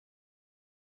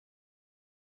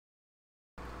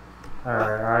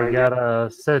 Alright, I got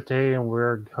a Sete and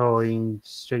we're going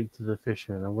straight to the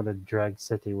fisherman. I'm gonna drag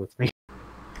Sete with me.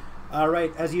 All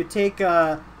right, as you take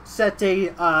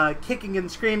Sete kicking and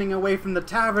screaming away from the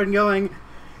tavern, going,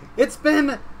 It's been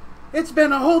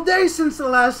a whole day since the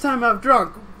last time I've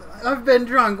been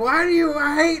drunk. Why do you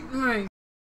hate me?"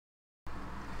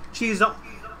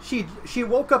 She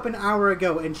woke up an hour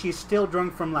ago and she's still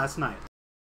drunk from last night.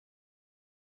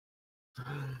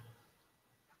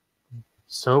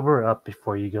 Sober up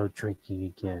before you go drinking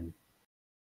again.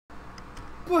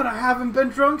 But I haven't been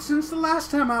drunk since the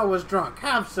last time I was drunk.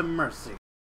 Have some mercy.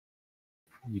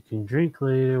 You can drink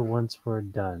later once we're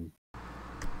done.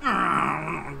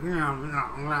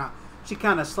 She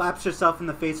kind of slaps herself in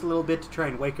the face a little bit to try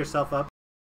and wake herself up.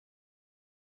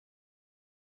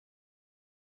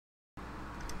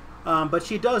 But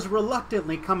she does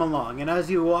reluctantly come along, and as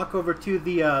you walk over to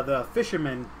the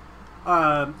fisherman,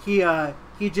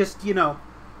 he just,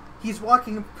 he's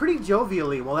walking pretty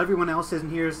jovially while everyone else in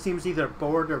here seems either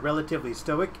bored or relatively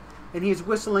stoic, and he's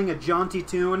whistling a jaunty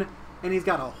tune, and he's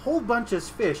got a whole bunch of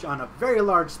fish on a very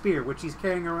large spear, which he's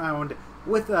carrying around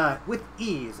with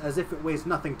ease, as if it weighs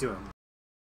nothing to him.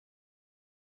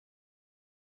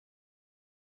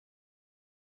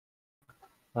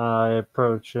 I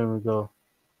approach him and go,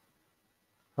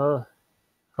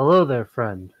 hello there,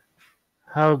 friend.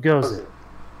 How goes it?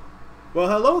 Well,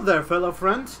 hello there, fellow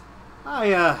friend.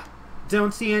 I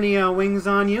don't see any wings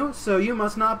on you, so you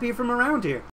must not be from around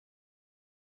here.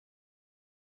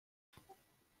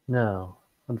 No,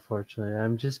 unfortunately,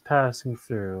 I'm just passing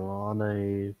through on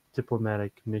a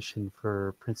diplomatic mission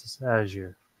for Princess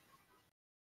Azure.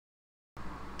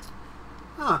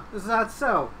 Huh, is that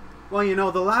so? Well, you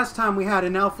know, the last time we had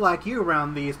an elf like you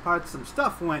around these parts, some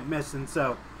stuff went missing,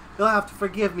 so you'll have to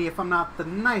forgive me if I'm not the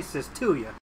nicest to you.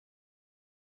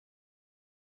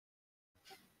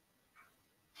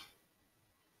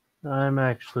 I'm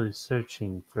actually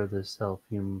searching for this elf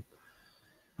to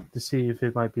see if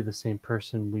it might be the same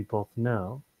person we both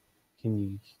know. Can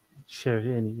you share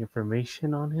any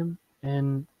information on him?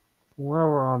 And while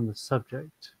we're on the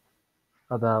subject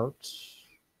about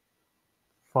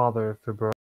Father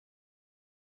Fibro,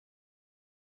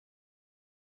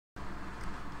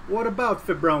 What about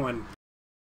Fibroin?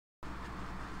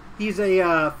 He's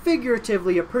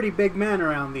figuratively a pretty big man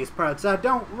around these parts. I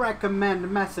don't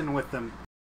recommend messing with him.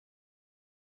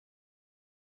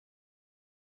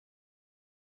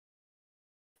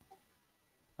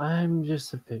 I'm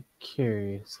just a bit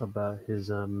curious about his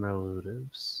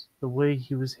motives. The way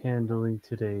he was handling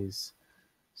today's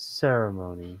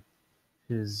ceremony,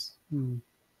 the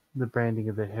branding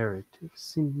of the heretics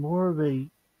seemed more of a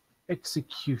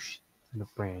execution than a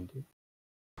branding.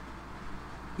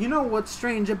 You know what's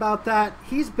strange about that?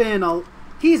 He's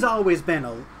always been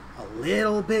a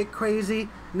little bit crazy,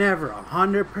 never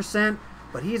 100%,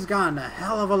 but he's gotten a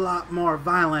hell of a lot more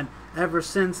violent ever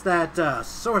since that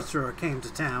sorcerer came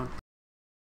to town.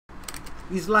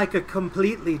 He's like a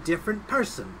completely different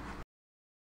person.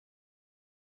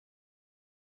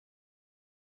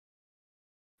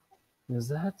 Is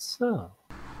that so?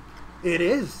 It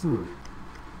is.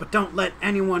 But don't let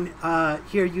anyone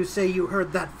hear you say you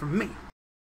heard that from me.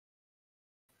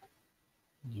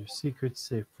 Your secret's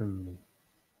safe from me.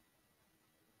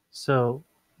 So,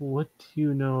 what do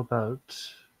you know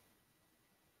about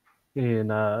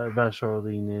Vashar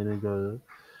lean in and go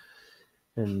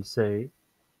and say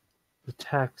the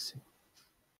taxing?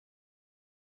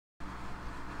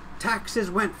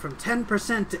 Taxes went from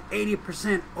 10% to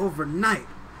 80% overnight.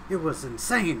 It was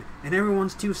insane, and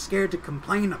everyone's too scared to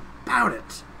complain about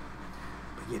it.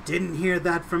 But you didn't hear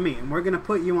that from me, and we're gonna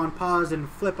put you on pause and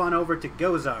flip on over to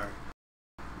Gozar.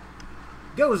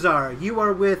 Gozar, you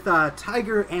are with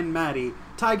Tiger and Maddie.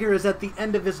 Tiger is at the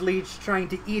end of his leash trying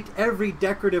to eat every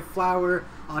decorative flower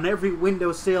on every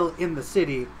windowsill in the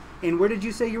city. And where did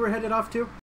you say you were headed off to?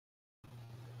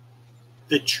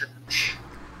 The church.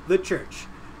 The church.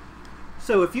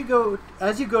 So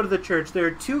as you go to the church, there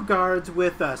are two guards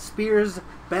with spears,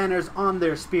 banners on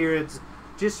their spears,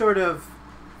 just sort of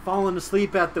falling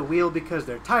asleep at the wheel because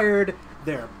they're tired,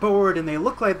 they're bored, and they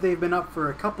look like they've been up for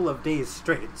a couple of days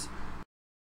straight.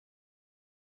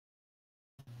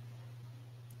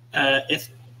 If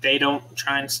they don't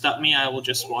try and stop me, I will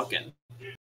just walk in.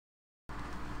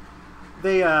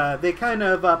 They kind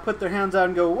of put their hands out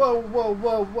and go, whoa, whoa,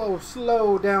 whoa, whoa,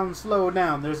 slow down, slow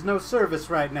down. There's no service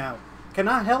right now. Can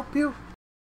I help you?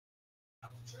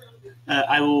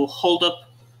 I will hold up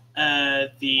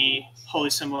the holy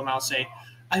symbol and I'll say,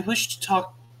 I wish to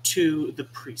talk to the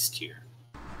priest here.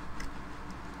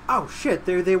 Oh shit,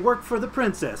 they work for the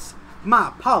princess. My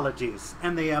apologies.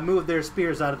 And they move their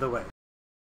spears out of the way.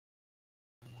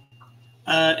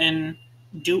 And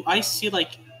do I see,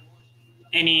 like,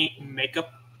 any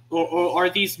makeup? Or are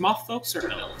these moth folks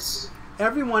or elves?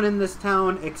 Everyone in this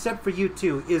town, except for you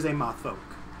two, is a moth folk.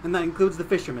 And that includes the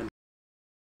fishermen.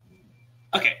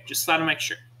 Okay, just thought to make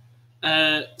sure.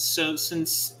 So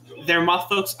since they're moth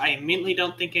folks, I immediately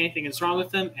don't think anything is wrong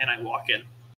with them, and I walk in.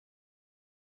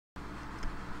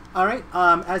 Alright,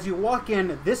 as you walk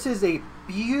in, this is a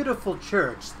beautiful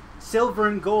church. Silver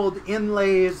and gold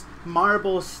inlays,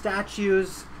 marble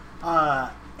statues,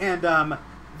 and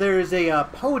there's a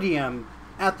podium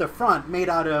at the front made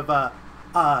out of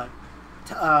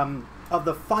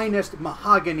the finest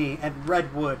mahogany and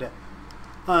redwood.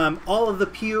 All of the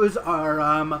pews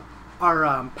are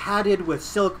padded with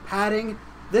silk padding.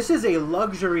 This is a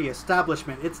luxury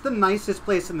establishment. It's the nicest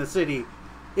place in the city.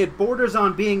 It borders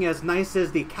on being as nice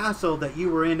as the castle that you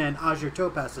were in Azure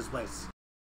Topaz's place.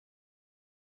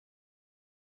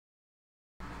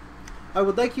 I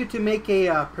would like you to make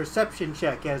a perception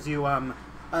check as you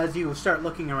start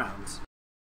looking around.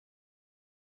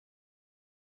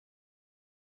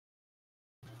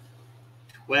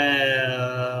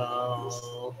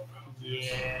 Well,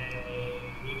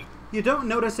 yay. You don't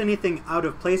notice anything out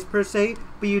of place per se,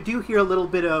 but you do hear a little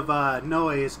bit of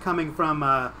noise coming from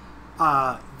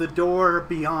the door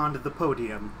beyond the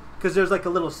podium. Because there's like a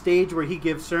little stage where he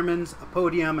gives sermons, a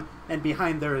podium, and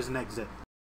behind there is an exit.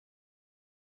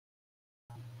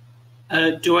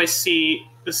 Do I see,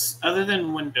 this, other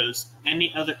than windows,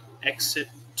 any other exit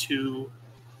to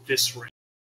this ring?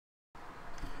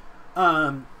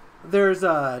 There's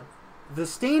the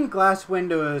stained glass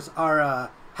windows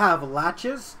have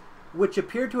latches, which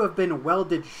appear to have been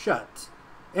welded shut.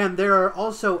 And there are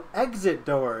also exit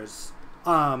doors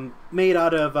made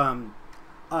out of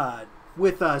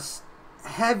with us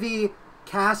heavy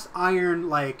cast iron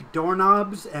like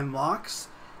doorknobs and locks,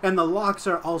 and the locks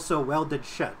are also welded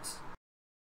shut.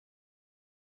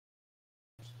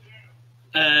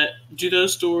 Do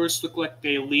those doors look like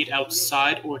they lead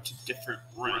outside or to different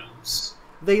rooms?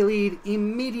 They lead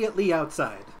immediately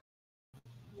outside.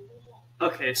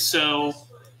 Okay, so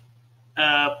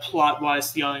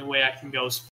plot-wise, the only way I can go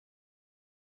is...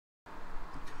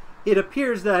 It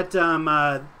appears that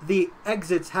the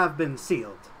exits have been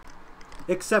sealed,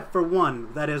 except for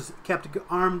one that is kept with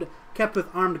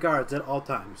armed guards at all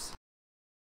times.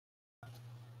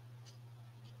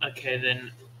 Okay,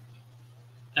 then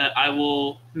I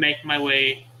will make my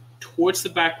way towards the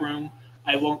back room.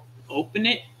 I won't open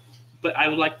it, but I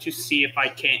would like to see if I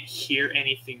can't hear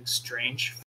anything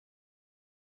strange.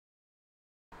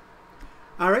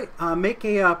 All right, make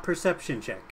a perception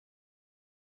check.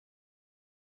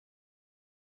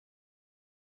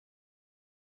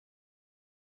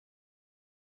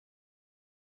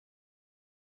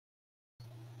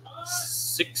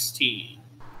 $16.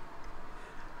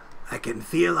 I can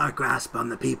feel our grasp on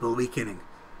the people weakening.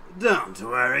 Don't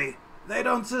worry. They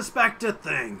don't suspect a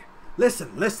thing.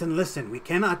 Listen, listen, listen. We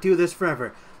cannot do this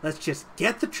forever. Let's just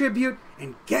get the tribute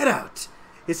and get out.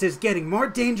 This is getting more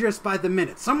dangerous by the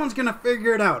minute. Someone's gonna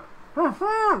figure it out.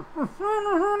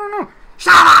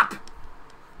 Shut up!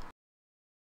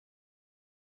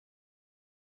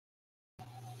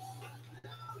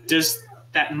 Does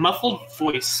that muffled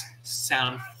voice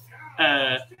sound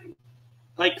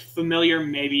like familiar?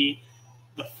 Maybe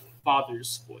the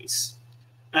father's voice.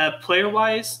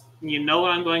 Player-wise, you know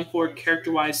what I'm going for.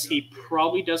 Character-wise, he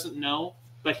probably doesn't know,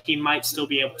 but he might still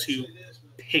be able to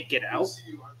pick it out,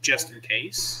 just in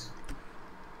case.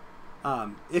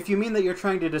 If you mean that you're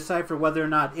trying to decipher whether or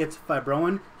not it's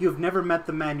Fibroan, you've never met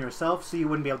the man yourself, so you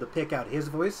wouldn't be able to pick out his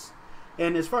voice.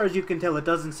 And as far as you can tell, it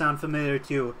doesn't sound familiar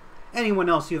to anyone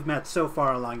else you've met so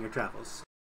far along your travels.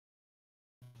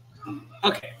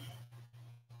 Okay.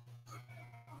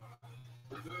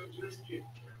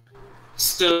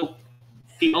 So,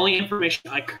 the only information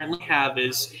I currently have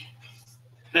is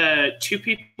two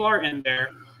people are in there.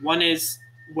 One is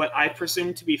what I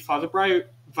presume to be Father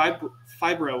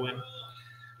Fibroan,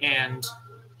 and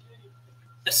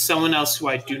someone else who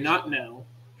I do not know,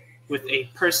 with a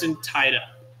person tied up,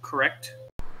 correct?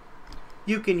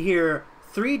 You can hear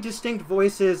three distinct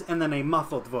voices and then a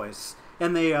muffled voice.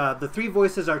 And the three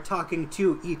voices are talking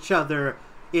to each other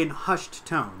in hushed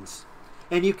tones.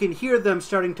 And you can hear them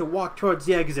starting to walk towards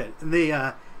the exit. And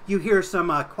you hear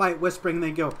some quiet whispering, and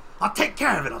they go, "I'll take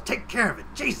care of it, I'll take care of it,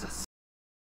 Jesus!"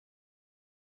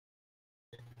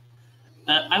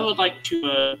 I would like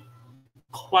to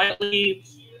quietly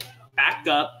back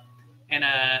up and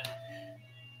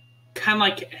kind of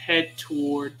like head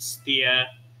towards the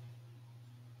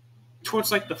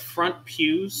like the front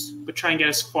pews, but try and get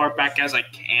as far back as I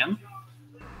can,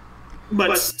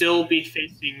 but still be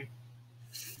facing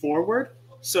forward.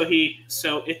 So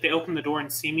if they open the door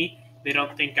and see me, they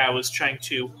don't think I was trying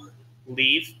to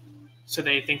leave. So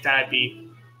they think that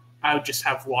I would just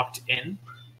have walked in.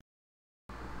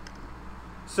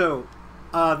 So,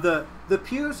 the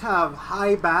pews have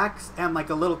high backs and like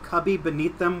a little cubby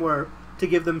beneath them to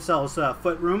give themselves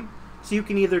foot room. So you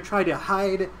can either try to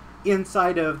hide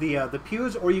inside of the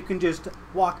pews, or you can just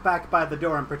walk back by the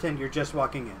door and pretend you're just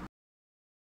walking in.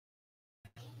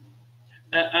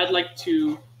 I'd like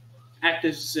to act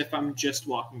as if I'm just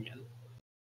walking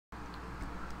in.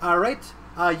 All right.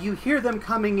 You hear them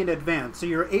coming in advance, so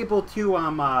you're able to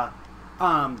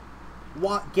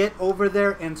get over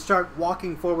there and start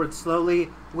walking forward slowly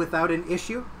without an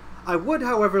issue. I would,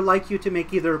 however, like you to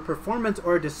make either a performance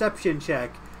or a deception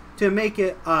check to make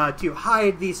it to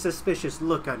hide the suspicious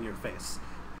look on your face.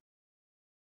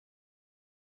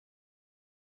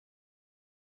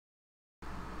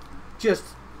 Just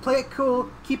play it cool,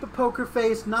 keep a poker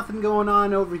face, nothing going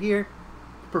on over here.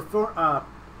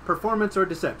 Performance or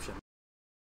deception.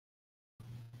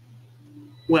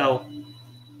 Well,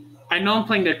 I know I'm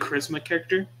playing the charisma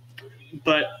character,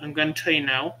 but I'm going to tell you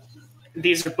now,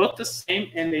 these are both the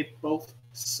same and they both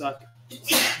suck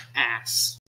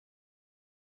ass.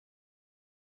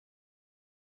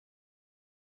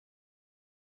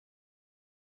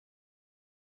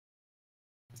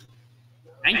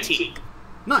 $19.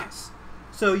 Nice.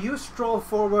 So you stroll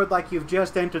forward like you've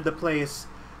just entered the place.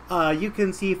 You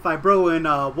can see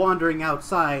Fibroan wandering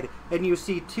outside, and you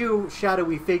see two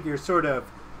shadowy figures sort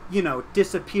of,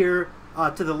 disappear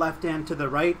to the left and to the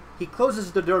right. He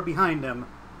closes the door behind him,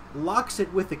 locks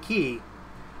it with a key,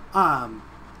 and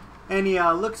And he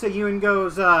looks at you and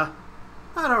goes, I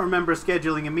don't remember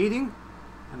scheduling a meeting.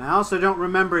 And I also don't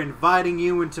remember inviting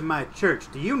you into my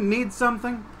church. Do you need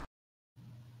something?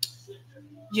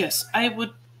 Yes, I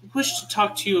would wish to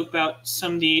talk to you about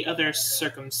some of the other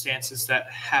circumstances that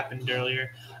happened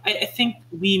earlier. I think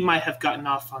we might have gotten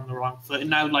off on the wrong foot,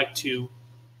 and I would like to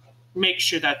make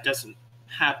sure that doesn't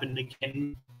happen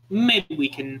again. Maybe we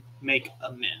can make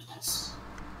amends.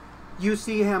 You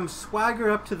see him swagger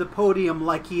up to the podium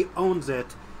like he owns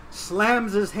it,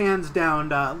 slams his hands down,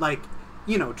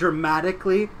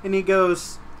 dramatically, and he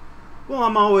goes, "Well,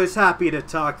 I'm always happy to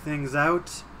talk things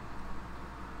out.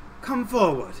 Come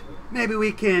forward. Maybe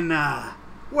we can,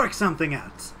 work something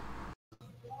out."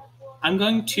 I'm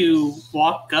going to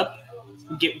walk up,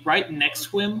 get right next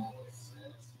to him,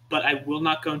 but I will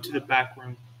not go into the back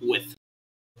room with him.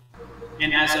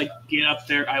 And as I get up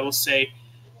there, I will say,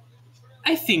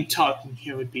 I think talking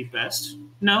here would be best.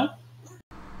 No?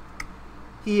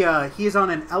 He's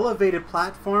on an elevated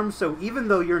platform, so even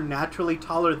though you're naturally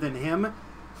taller than him,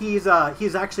 he's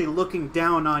actually looking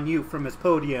down on you from his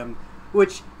podium,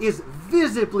 which is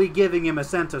visibly giving him a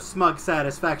sense of smug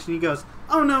satisfaction. He goes,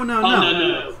 "Oh, no. No.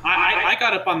 I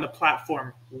got up on the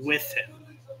platform with him.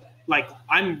 Like,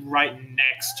 I'm right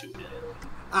next to him.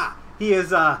 He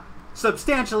is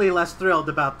substantially less thrilled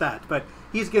about that, but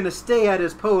he's going to stay at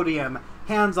his podium,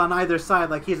 hands on either side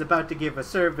like he's about to give a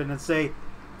sermon and say,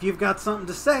 "If you've got something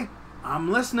to say, I'm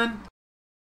listening."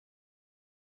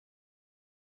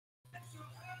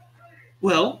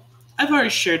 Well, I've already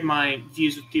shared my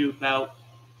views with you about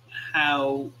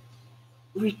how,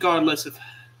 regardless of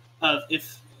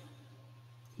if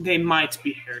they might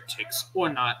be heretics or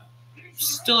not,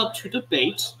 still up to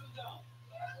debate.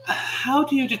 How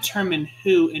do you determine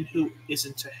who and who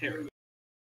isn't a heretic?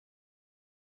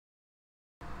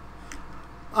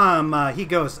 He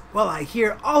goes, "Well, I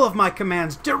hear all of my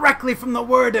commands directly from the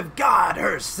word of God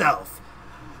herself.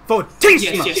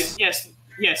 Fortismus!"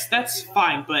 Yes, that's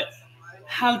fine, but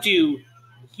how do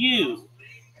you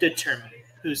determine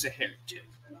who's a heretic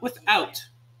without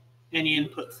any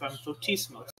input from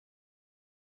Fortismus?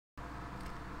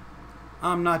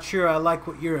 I'm not sure I like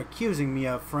what you're accusing me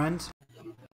of, friend.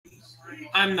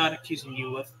 I'm not accusing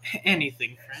you of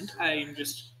anything, friend. I'm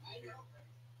just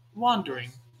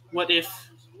wondering, what if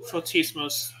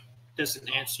Fortismus doesn't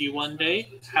answer you one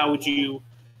day? How would you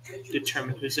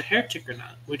determine who's a heretic or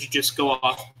not? Would you just go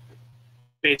off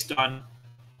based on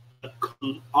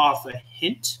a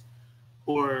hint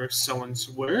or someone's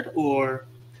word, or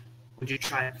would you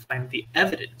try and find the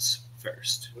evidence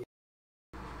first?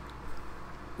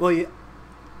 Well,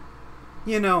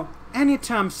 you know,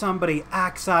 anytime somebody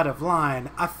acts out of line,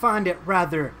 I find it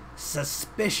rather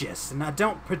suspicious, and I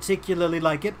don't particularly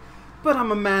like it, but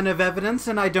I'm a man of evidence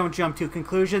and I don't jump to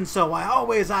conclusions, so I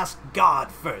always ask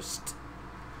God first.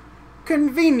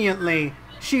 Conveniently,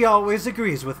 she always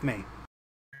agrees with me.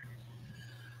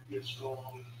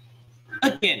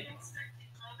 Again,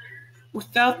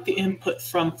 without the input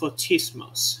from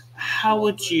Fortismus, how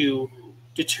would you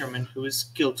determine who is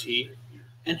guilty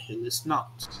and who is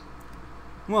not?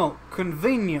 Well,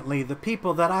 conveniently, the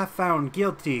people that I found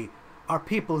guilty are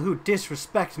people who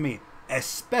disrespect me,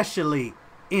 especially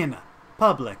in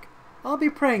public. I'll be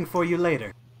praying for you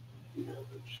later.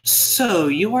 So,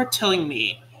 you are telling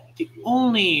me the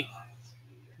only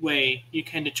way you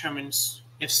can determine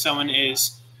if someone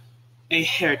is a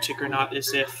heretic or not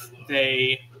is if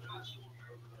they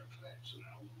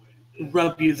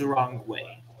rub you the wrong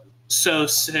way. So,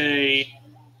 say,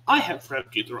 I have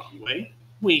rubbed you the wrong way.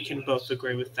 We can both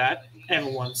agree with that.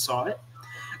 Everyone saw it.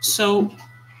 So,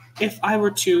 if I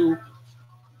were to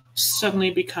suddenly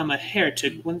become a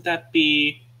heretic, wouldn't that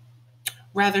be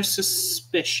rather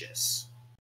suspicious?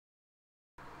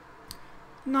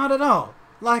 Not at all.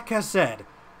 Like I said,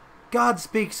 God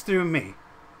speaks through me.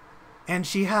 And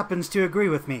she happens to agree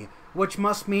with me, which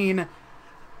must mean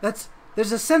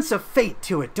there's a sense of fate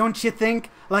to it, don't you think?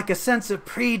 Like a sense of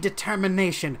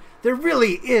predetermination. There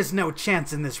really is no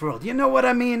chance in this world. You know what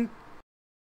I mean?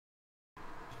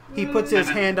 He puts his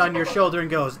hand on your shoulder and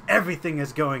goes, "Everything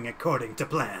is going according to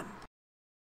plan."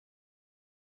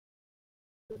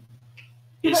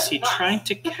 Is he trying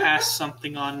to cast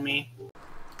something on me?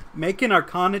 Make an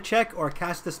Arcana check or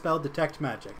cast the spell Detect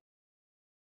Magic.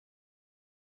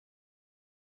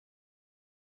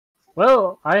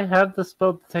 Well, I have the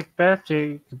spell Detect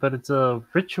Magic, but it's a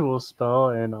ritual spell,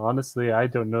 and honestly, I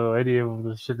don't know any of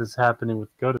the shit that's happening with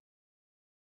Goda.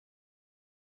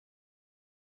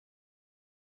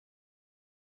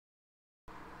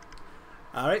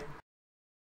 Alright.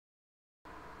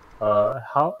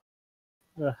 How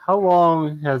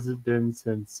long has it been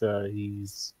since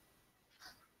he's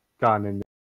gone in?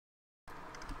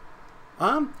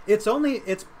 It's only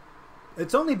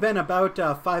been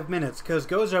about 5 minutes because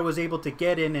Gozar was able to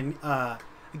get in and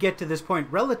get to this point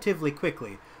relatively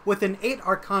quickly. With an 8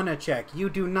 Arcana check, you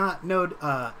do not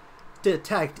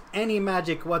detect any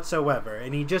magic whatsoever,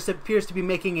 and he just appears to be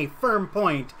making a firm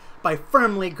point by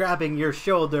firmly grabbing your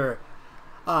shoulder.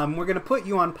 We're going to put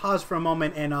you on pause for a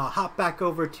moment and hop back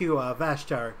over to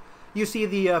Vashtar. You see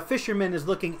the fisherman is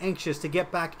looking anxious to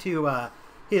get back to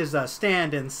his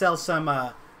stand and sell some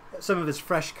of his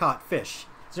fresh caught fish.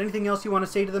 Is there anything else you want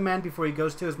to say to the man before he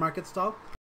goes to his market stall?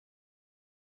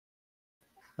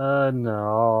 No,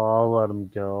 I'll let him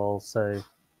go. I'll say,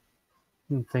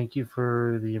 thank you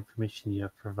for the information you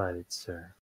have provided,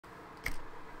 sir.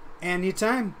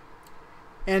 Anytime.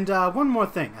 And one more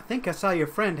thing. I think I saw your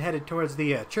friend headed towards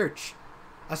the church.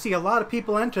 I see a lot of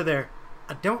people enter there.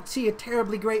 I don't see a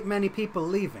terribly great many people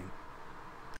leaving.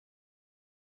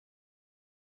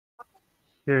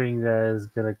 Hearing that is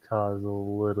going to cause a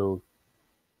little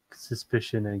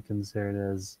suspicion and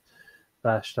concern as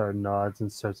Vashtar nods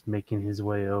and starts making his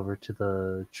way over to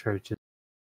the church.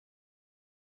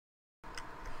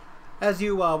 As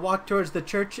you walk towards the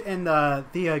church, and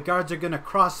the guards are going to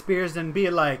cross spears and be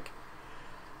like,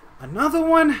 "Another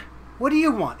one? What do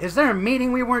you want? Is there a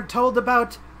meeting we weren't told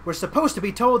about? We're supposed to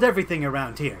be told everything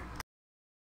around here."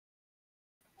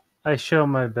 I show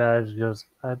my badge, goes,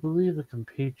 I believe a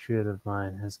compatriot of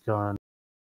mine has gone.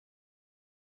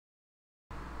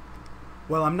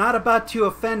 Well, I'm not about to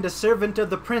offend a servant of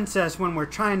the princess when we're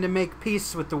trying to make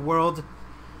peace with the world.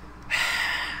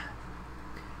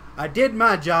 I did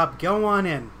my job. Go on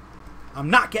in. I'm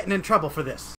not getting in trouble for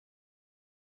this.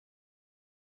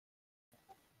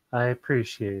 I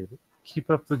appreciate it.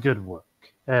 Keep up the good work.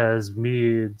 As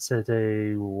me and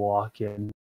Sete walk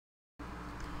in.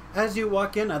 As you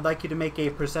walk in, I'd like you to make a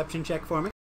perception check for me.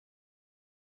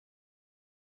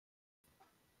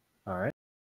 Alright.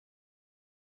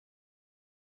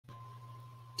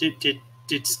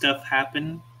 Did stuff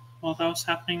happen while that was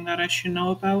happening that I should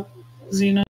know about,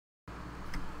 Xena?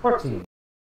 14.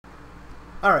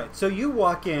 Alright, so you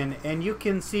walk in and you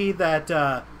can see that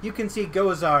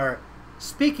Gozar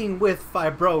speaking with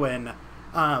Fibroan.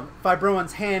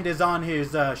 Fibroan's hand is on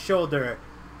his shoulder,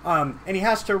 and he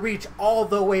has to reach all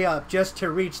the way up just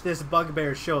to reach this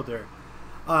bugbear's shoulder.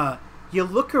 You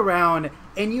look around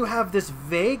and you have this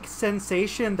vague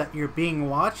sensation that you're being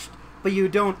watched, but you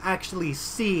don't actually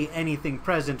see anything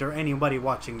present or anybody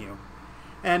watching you.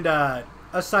 And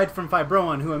aside from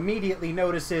Fibroan, who immediately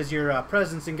notices your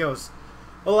presence and goes,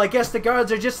 "Well, I guess the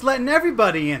guards are just letting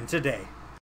everybody in today."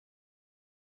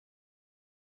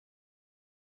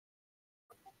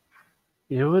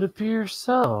 It would appear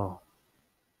so.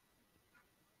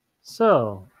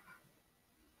 So,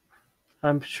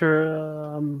 I'm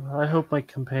sure, I hope my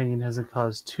companion hasn't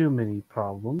caused too many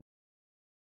problems.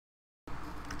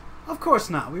 Of course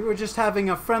not. We were just having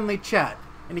a friendly chat.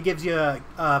 And he gives you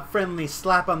a friendly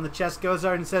slap on the chest,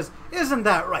 Gozar, and says, "Isn't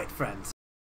that right, friends?"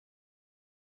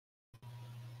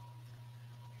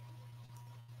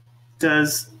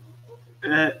 Am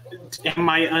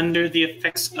I under the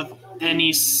effects of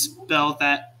any spell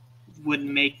that would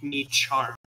make me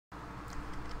charm?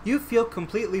 You feel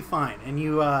completely fine, and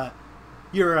your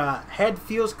head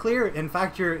feels clear. In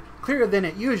fact, you're clearer than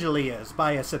it usually is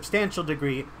by a substantial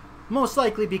degree, most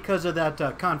likely because of that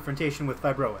confrontation with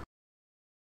Fibroan.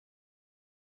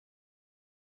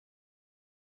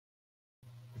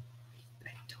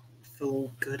 I don't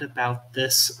feel good about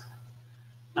this.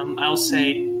 I'll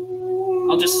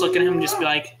just look at him and just be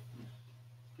like,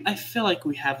 I feel like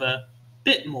we have a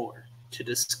bit more to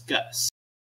discuss.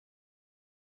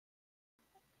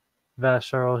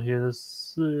 Vashtar will hear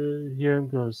this, hear him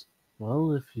goes,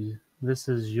 well, this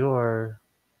is your,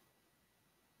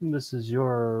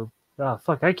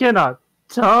 fuck, I cannot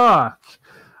talk!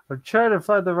 I'm trying to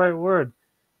find the right word.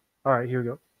 Alright, here we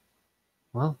go.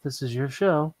 Well, this is your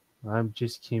show. I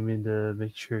just came in to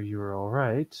make sure you were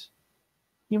alright.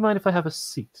 You mind if I have a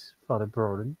seat, Father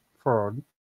Broden?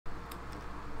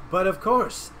 But of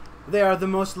course, they are the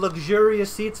most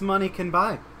luxurious seats money can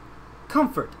buy.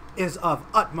 Comfort is of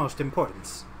utmost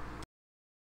importance.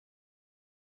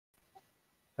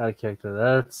 Okay,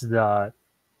 that's not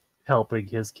helping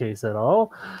his case at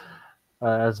all.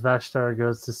 As Vashtar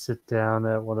goes to sit down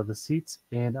at one of the seats,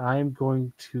 and I'm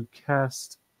going to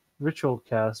cast Ritual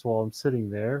Cast while I'm sitting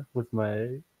there with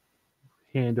my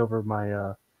hand over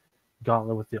my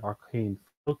gauntlet with the arcane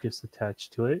focus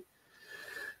attached to it.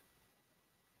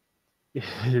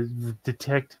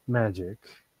 Detect magic,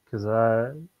 because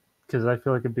I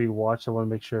feel like I'm being watched. I want to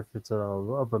make sure if it's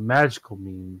of a magical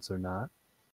means or not.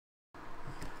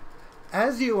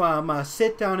 As you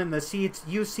sit down in the seats,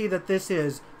 you see that this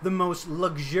is the most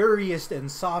luxurious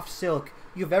and soft silk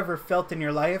you've ever felt in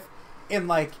your life. And,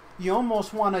 like, you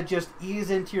almost want to just ease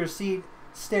into your seat,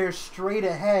 stare straight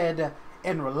ahead,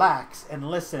 and relax and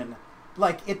listen.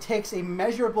 Like, it takes a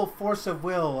measurable force of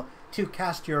will to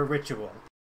cast your ritual.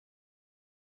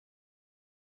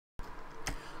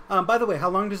 By the way, how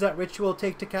long does that ritual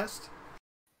take to cast?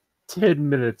 10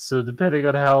 minutes, so depending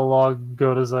on how long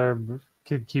Goda's arm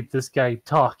can keep this guy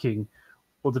talking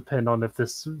will depend on if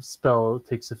this spell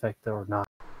takes effect or not.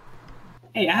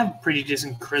 Hey, I have pretty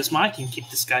decent charisma. I can keep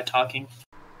this guy talking.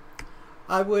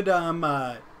 I would,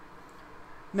 now,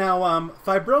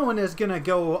 Fibroan is gonna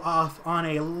go off on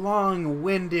a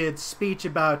long-winded speech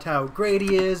about how great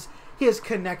he is, his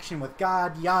connection with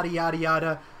God, yada yada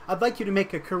yada. I'd like you to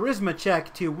make a charisma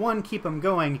check to, 1, keep him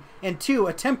going, and 2,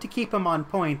 attempt to keep him on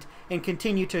point and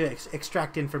continue to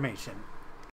extract information.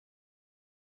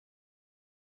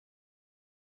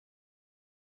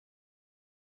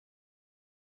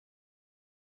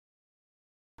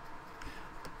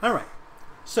 Alright,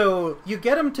 so you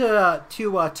get him to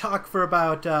talk for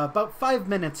about 5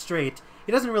 minutes straight.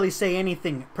 He doesn't really say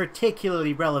anything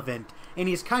particularly relevant, and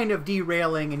he's kind of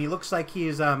derailing, and he looks like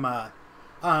he's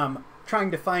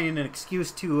trying to find an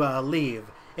excuse to leave,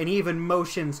 and he even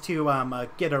motions to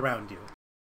get around you.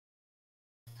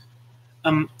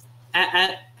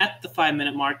 At the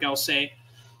 5-minute mark, I'll say,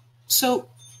 so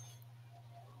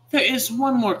there is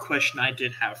one more question I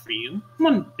did have for you.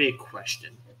 One big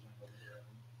question.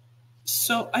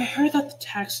 So I heard that the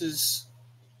taxes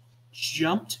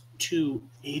jumped to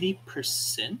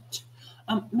 80%.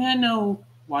 May I know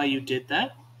why you did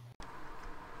that?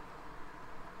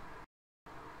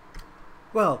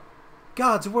 Well,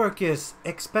 God's work is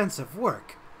expensive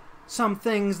work. Some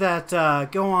things that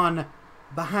go on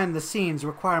behind the scenes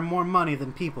require more money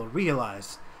than people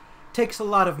realize. Takes a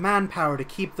lot of manpower to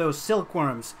keep those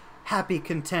silkworms happy,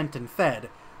 content, and fed.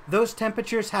 Those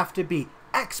temperatures have to be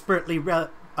expertly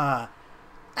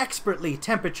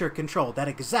temperature controlled at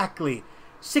exactly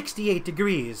 68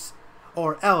 degrees,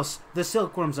 or else the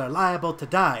silkworms are liable to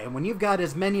die. And when you've got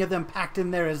as many of them packed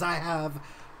in there as I have,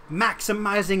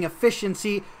 maximizing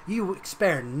efficiency, you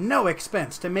spare no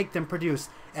expense to make them produce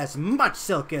as much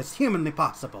silk as humanly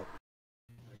possible.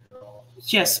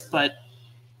 Yes, but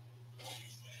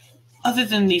other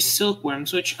than these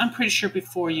silkworms, which I'm pretty sure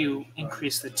before you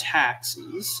increased the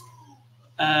taxes,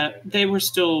 they were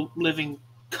still living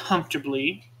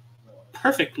comfortably,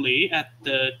 perfectly at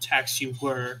the tax you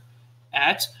were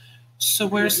at. So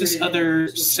where's this other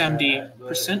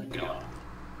 70% going?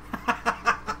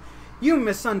 You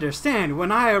misunderstand.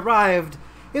 When I arrived,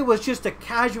 it was just a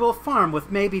casual farm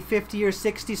with maybe 50 or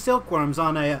 60 silkworms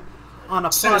on a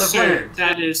plot of land.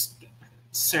 That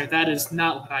is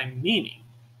not what I'm meaning.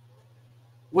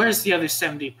 Where's the other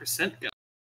 70% going?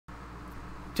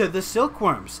 To the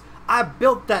silkworms. I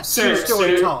built that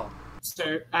 2-story tall.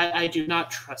 Sir, I do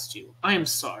not trust you. I am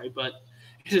sorry, but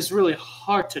it is really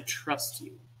hard to trust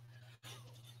you.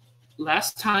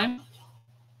 Last time,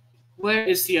 where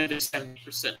is the other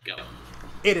 70% going?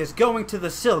 It is going to the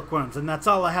silkworms, and that's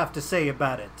all I have to say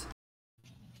about it.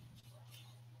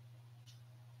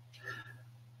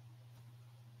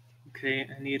 Okay,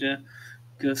 I need to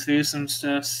go through some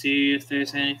stuff, see if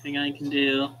there's anything I can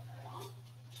do.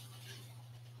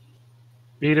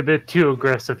 Being a bit too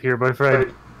aggressive here, my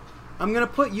friend. I'm gonna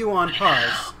put you on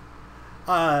pause.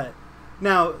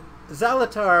 Now,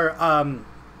 Zalatar,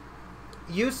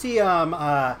 you see,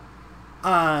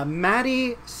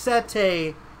 Maddie,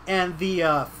 Sete, and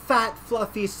the fat,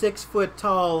 fluffy,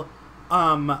 6-foot-tall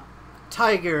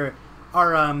tiger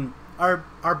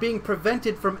are being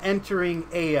prevented from entering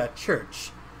a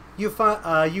church. You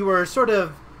were sort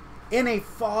of in a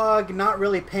fog, not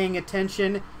really paying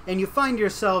attention, and you find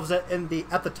yourselves at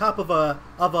the top of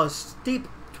a steep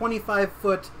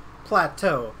 25-foot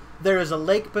plateau. There is a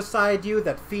lake beside you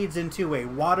that feeds into a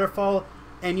waterfall,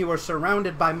 and you are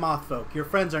surrounded by moth folk. Your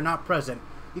friends are not present.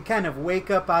 You kind of wake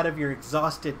up out of your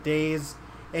exhausted days,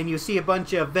 and you see a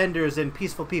bunch of vendors and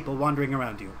peaceful people wandering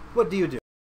around you. What do you do?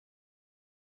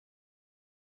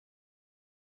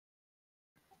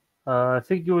 I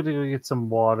think you went to go get some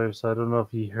water, so I don't know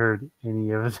if he heard any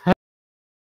of that.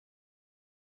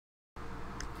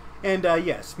 And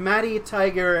yes, Maddie,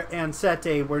 Tiger, and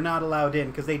Sete were not allowed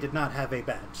in because they did not have a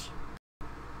badge.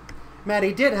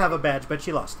 Maddie did have a badge, but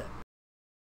she lost it.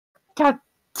 God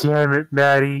damn it,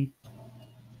 Maddie.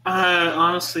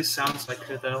 Honestly sounds like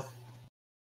her, though.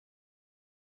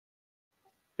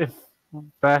 If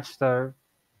Bashtar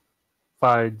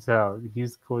finds out,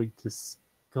 he's going to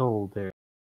scold her.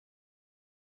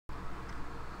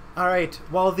 All right.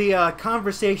 While the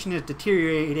conversation is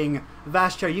deteriorating,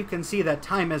 Vashtar, you can see that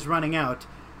time is running out.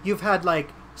 You've had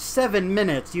like 7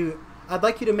 minutes. I'd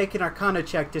like you to make an Arcana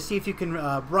check to see if you can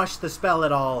rush the spell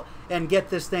at all and get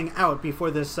this thing out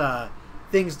before this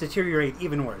things deteriorate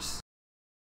even worse.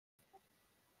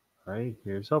 All right,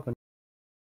 here's hoping.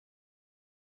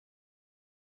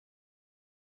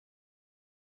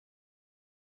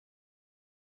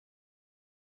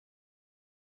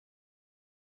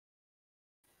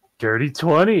 Dirty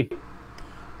 20.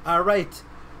 All right.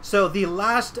 So the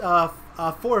last 4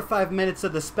 or 5 minutes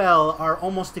of the spell are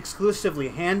almost exclusively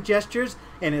hand gestures,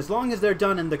 and as long as they're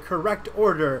done in the correct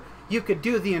order, you could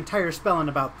do the entire spell in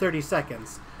about 30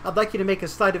 seconds. I'd like you to make a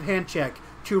sleight of hand check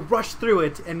to rush through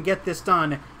it and get this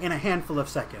done in a handful of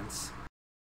seconds.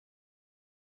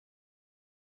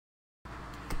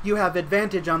 You have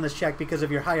advantage on this check because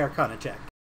of your high Arcana check.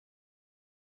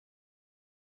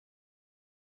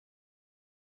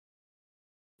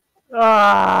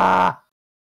 Ah!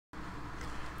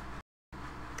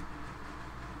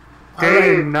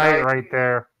 Day and night right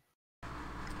there.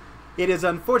 It is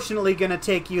unfortunately going to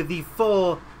take you the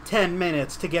full 10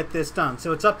 minutes to get this done,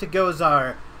 so it's up to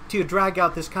Gozar to drag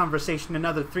out this conversation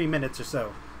another 3 minutes or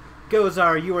so.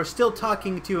 Gozar, you are still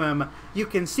talking to him. You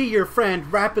can see your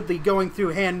friend rapidly going through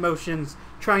hand motions,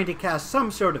 trying to cast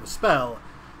some sort of spell,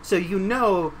 so you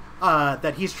know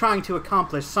that he's trying to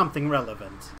accomplish something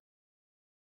relevant.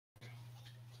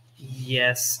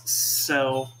 Yes,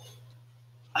 so...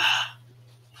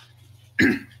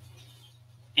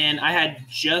 and I had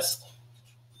just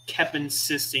kept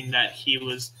insisting that he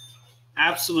was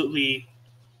absolutely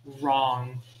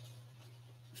wrong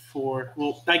for...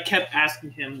 Well, I kept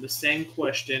asking him the same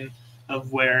question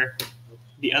of where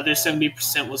the other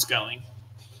 70% was going.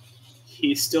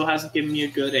 He still hasn't given me a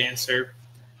good answer.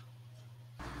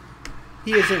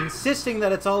 He is insisting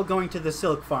that it's all going to the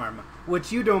Silk Farm,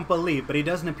 which you don't believe, but he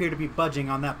doesn't appear to be budging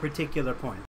on that particular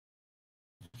point.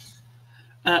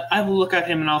 I will look at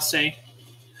him and I'll say,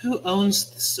 who owns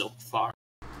the Silk Farm?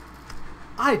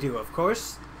 I do, of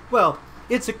course. Well,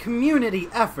 it's a community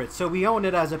effort, so we own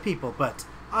it as a people, but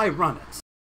I run it.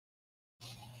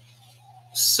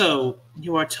 So,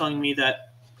 you are telling me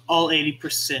that all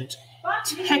 80%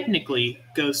 technically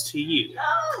goes to you,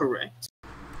 correct?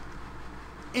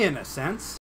 In a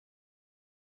sense.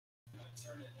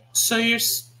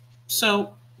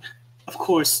 So, of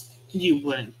course, you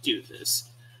wouldn't do this.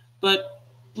 But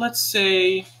let's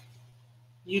say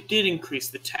you did increase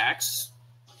the tax.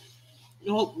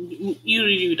 Well,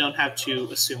 you don't have to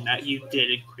assume that you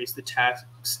did increase the tax,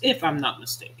 if I'm not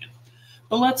mistaken.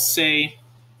 But let's say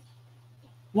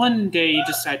one day you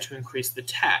decide to increase the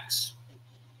tax.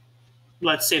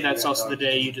 Let's say that's also the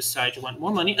day you decide you want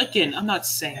more money. Again, I'm not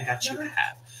saying that you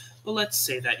have. But let's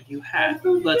say that you have.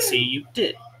 Let's say you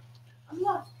did.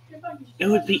 It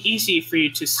would be easy for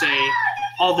you to say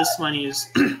all this money is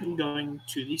going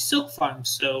to the Silk Farm,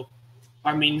 so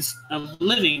our means of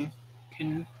living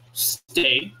can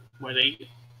stay where they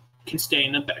can stay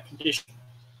in a better condition.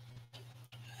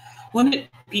 Wouldn't it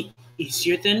be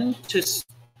easier then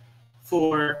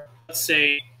for, let's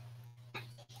say,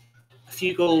 a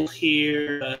few gold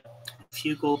here, a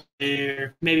few gold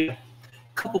there, maybe a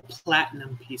couple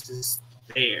platinum pieces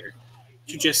there,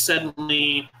 to just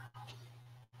suddenly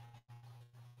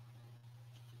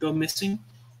go missing?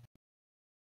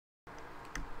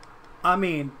 I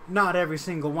mean, not every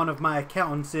single one of my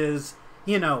accountants is,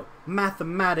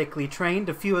 mathematically trained.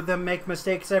 A few of them make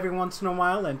mistakes every once in a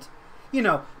while, and,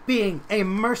 being a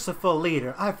merciful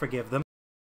leader, I forgive them.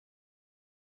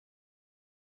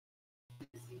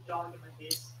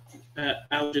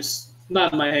 I'll just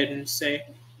nod my head and say,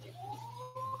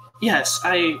 yes,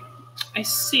 I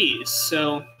see.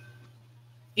 So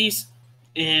these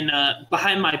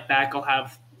behind my back, I'll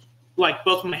have like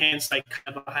both my hands like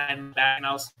kind of behind my back,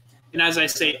 and as I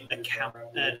say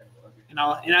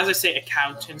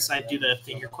accountants, I do the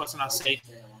finger quotes, and I'll say,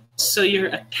 so your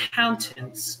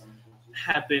accountants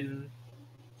have been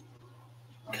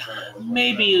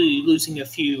maybe losing a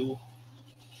few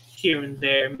here and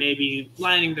there, maybe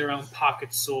lining their own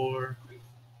pockets, or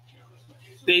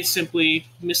they simply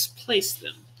misplaced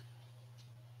them.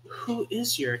 Who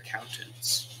is your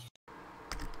accountant?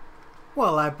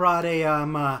 Well, I brought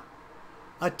a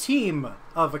team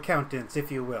of accountants,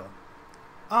 if you will.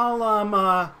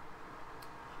 I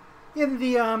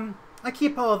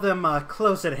keep all of them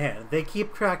close at hand. They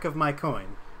keep track of my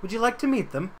coin. Would you like to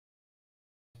meet them?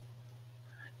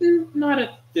 Not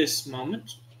at this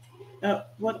moment.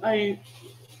 What I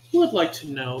would like to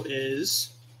know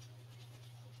is,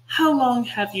 how long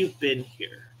have you been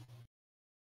here?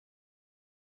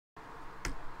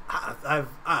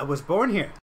 I was born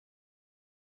here.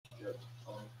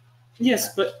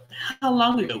 Yes, but how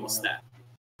long ago was that?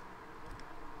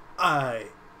 I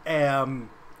am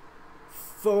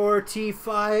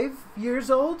 45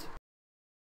 years old.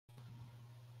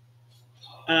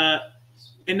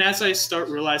 And as I start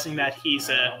realizing that he's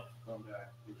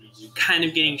kind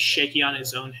of getting shaky on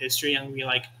his own history, I'm gonna be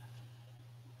like,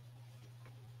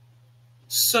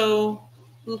 so,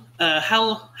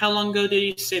 how long ago did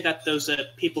you say that those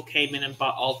people came in and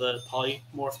bought all the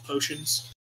polymorph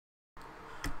potions?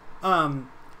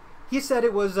 He said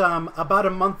it was about a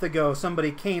month ago.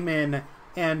 Somebody came in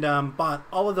and bought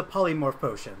all of the polymorph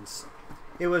potions.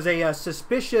 It was a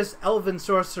suspicious elven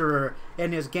sorcerer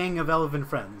and his gang of elven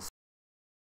friends.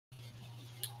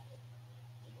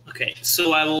 Okay,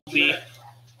 so I will be.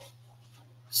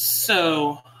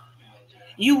 So,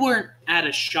 you weren't at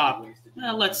a shop,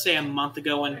 let's say a month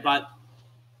ago, and bought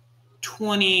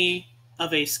 20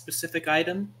 of a specific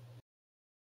item?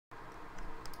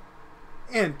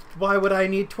 And why would I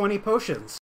need 20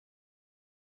 potions?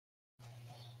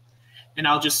 And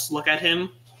I'll just look at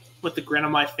him with the grin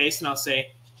on my face and I'll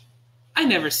say, I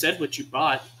never said what you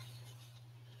bought.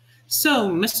 So,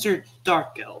 Mr.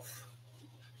 Dark Elf,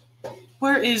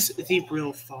 where is the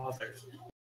real father?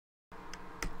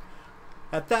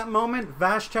 At that moment,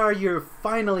 Vashtar, you're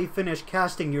finally finished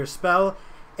casting your spell,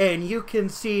 and you can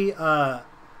see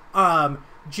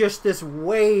just this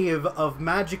wave of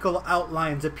magical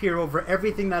outlines appear over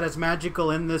everything that is magical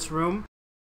in this room.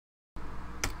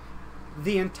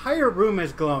 The entire room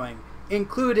is glowing,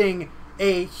 including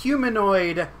a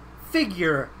humanoid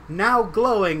figure now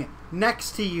glowing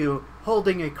next to you,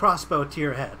 holding a crossbow to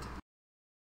your head.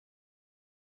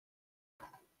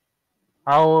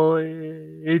 I'll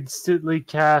instantly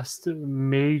cast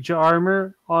Mage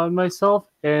Armor on myself,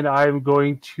 and I'm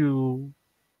going to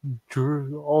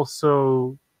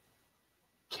also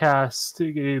cast,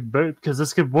 because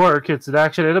this could work, it's an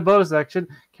action and a bonus action,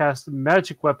 cast a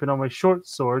magic weapon on my short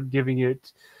sword, giving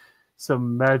it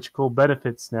some magical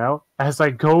benefits now, as I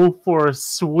go for a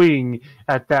swing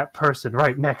at that person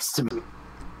right next to me.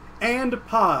 And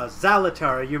pause. Zalatar,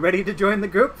 are you ready to join the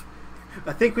group?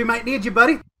 I think we might need you,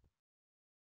 buddy.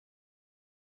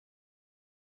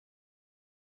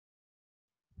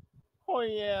 Oh,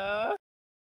 yeah.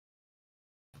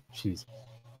 Jeez.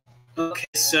 Okay,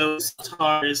 so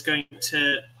Tar is going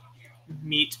to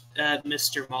meet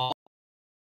Mr. Moth.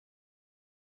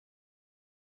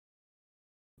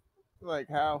 Like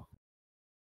how?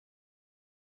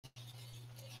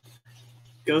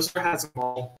 Gozer has a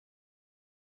ball.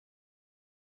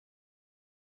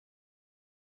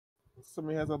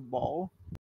 Somebody has a ball.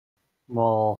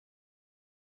 Well,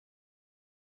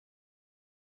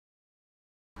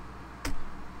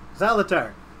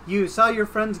 Zalatar, you saw your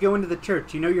friends go into the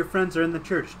church. You know your friends are in the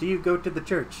church. Do you go to the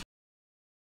church?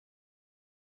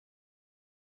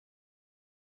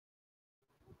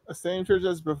 The same church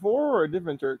as before or a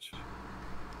different church?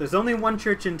 There's only one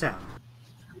church in town.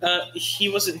 He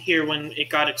wasn't here when it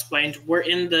got explained. We're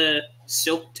in the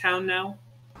Silk Town now,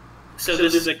 so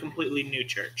this is a completely new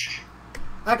church.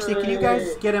 Actually, can you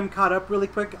guys get him caught up really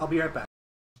quick? I'll be right back.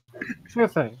 sure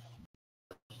thing.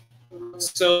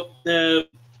 So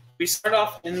we start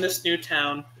off in this new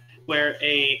town where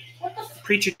a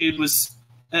preacher dude was,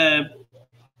 it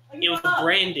was a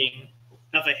branding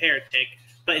of a heretic,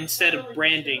 but instead of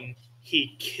branding,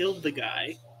 he killed the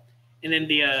guy. And then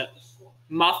the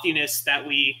Mothiness that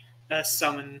we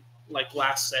summoned like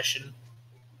last session,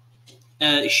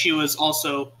 she was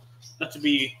also to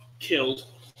be killed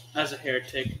as a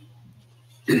heretic.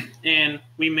 And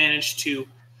I managed to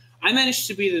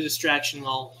be the distraction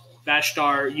while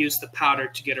Vashtar used the powder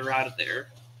to get her out of there.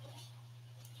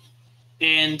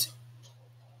 And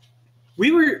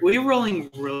we were rolling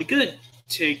really good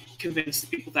to convince the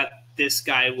people that this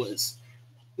guy was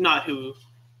not who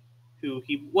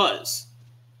he was.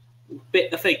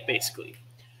 A fake, basically.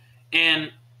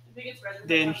 And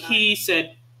then he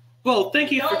said, well,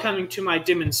 thank you for coming to my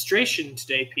demonstration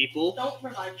today, people.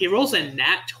 He rolls a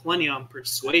nat 20 on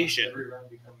persuasion.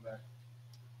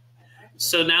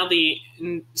 So now the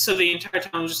entire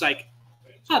town was just like,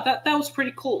 oh, that was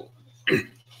pretty cool.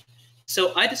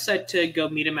 So I decided to go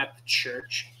meet him at the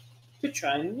church to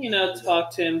try and, talk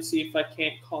to him, see if I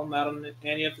can't call him out on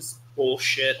any of his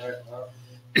bullshit.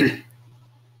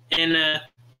 And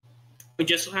we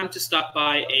just happened to stop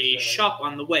by a shop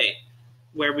on the way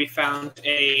where we found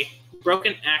a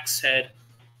broken axe head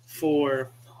for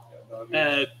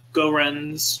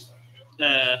Goran's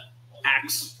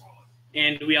axe.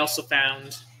 And we also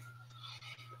found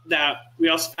out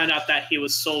that he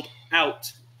was sold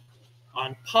out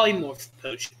on polymorph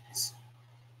potions.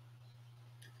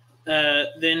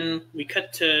 Then we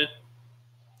cut to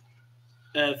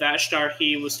Vashtar.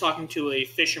 He was talking to a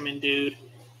fisherman dude,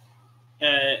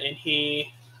 and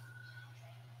he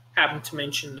happened to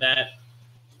mention that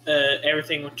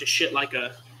everything went to shit like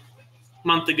a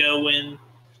month ago when,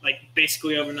 like,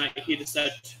 basically overnight,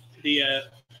 the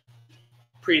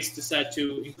priest decided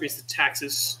to increase the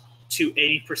taxes to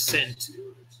 80%,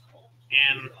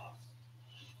 and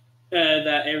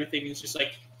that everything is just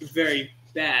like very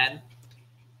bad.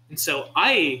 And so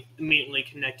I immediately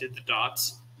connected the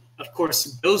dots. Of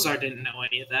course, Gozar didn't know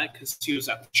any of that because he was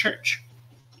at the church.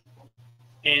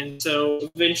 And so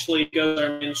eventually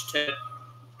Gozar managed to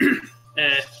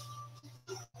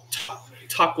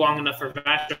talk long enough for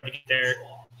Vashtar to get there.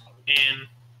 And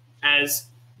as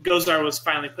Gozar was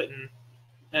finally putting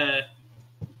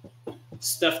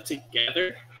stuff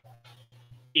together,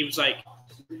 he was like,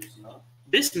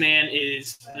 this man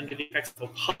is under the effects of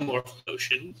a polymorph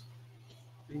potion.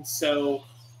 And so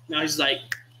now he's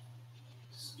like,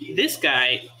 this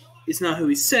guy is not who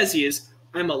he says he is.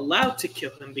 I'm allowed to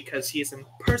kill him because he is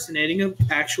impersonating an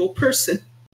actual person.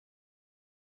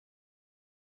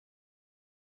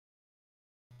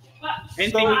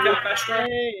 Anything we got, Vashtar?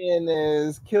 And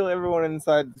is kill everyone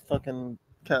inside the fucking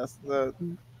cast. No,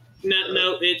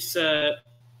 it's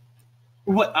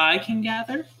what I can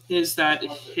gather is that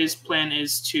his plan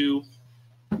is to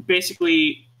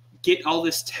basically get all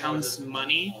this town's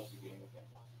money,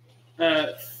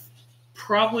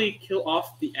 probably kill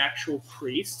off the actual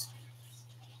priest,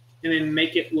 and then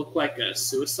make it look like a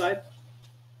suicide.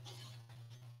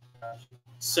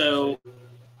 So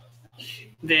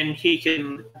then he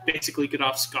can basically get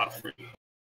off scot-free.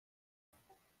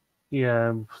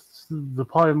 Yeah, the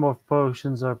polymorph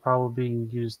potions are probably being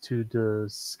used to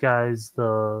disguise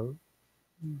the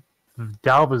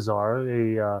Dalbazar,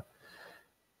 a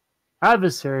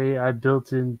adversary I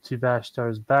built into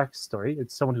Vashtar's backstory.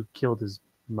 It's someone who killed his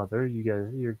mother.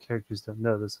 Your characters don't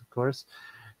know this, of course.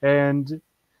 And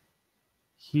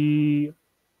he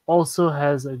also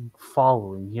has a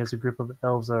following. He has a group of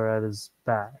elves that are at his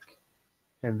back.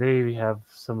 And they have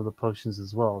some of the potions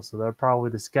as well. So they're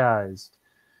probably disguised.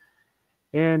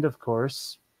 And, of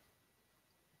course,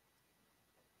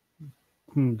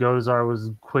 Gozar was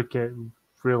quick at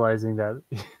realizing that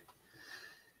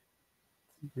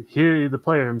the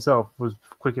player himself was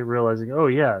quick at realizing, oh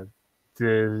yeah,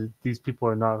 these people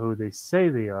are not who they say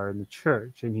they are in the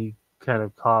church, and he kind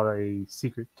of caught a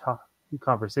secret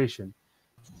conversation.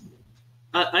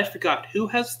 I forgot, who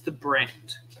has the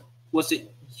brand? Was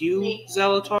it you,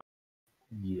 Zalatar?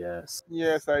 Yes.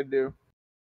 Yes, I do.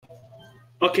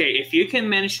 Okay, if you can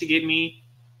manage to get me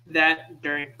that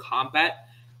during combat,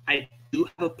 I do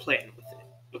have a plan with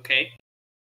it, okay?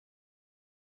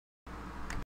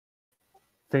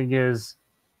 Thing is,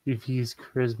 if he's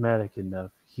charismatic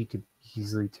enough, he could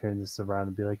easily turn this around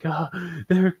and be like, oh,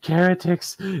 they're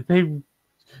heretics.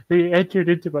 They entered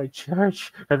into my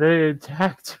church and they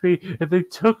attacked me and they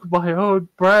took my own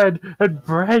bread and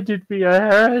branded me a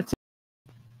heretic.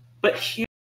 But here,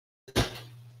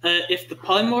 if the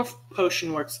polymorph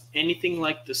potion works anything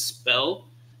like the spell,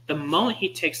 the moment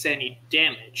he takes any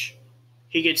damage,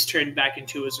 he gets turned back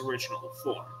into his original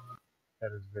form.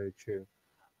 That is very true.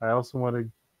 I also want to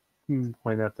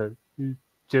point out that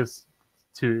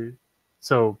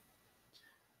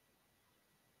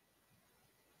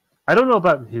I don't know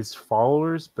about his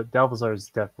followers, but Dalbazar is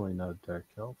definitely not a dark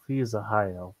elf. He is a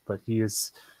high elf, but he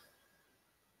is,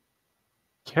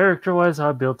 character-wise, how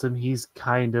I built him, he's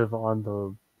kind of on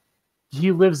the...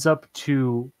 He lives up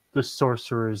to the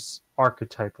sorcerer's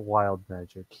archetype of wild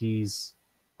magic. He's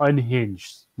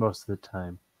unhinged most of the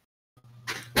time.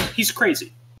 He's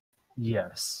crazy.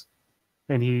 Yes.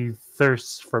 And he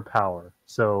thirsts for power.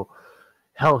 So,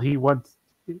 hell, he wants...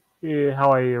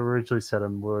 How I originally set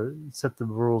him was set the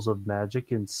rules of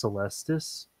magic in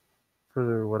Celestis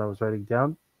for what I was writing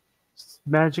down.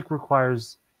 Magic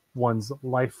requires one's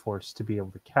life force to be able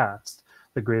to cast.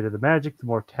 The greater the magic, the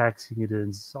more taxing it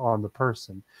is on the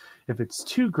person. If it's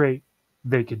too great,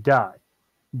 they could die.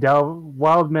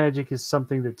 Wild magic is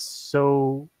something that's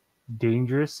so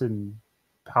dangerous and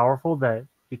powerful that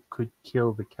it could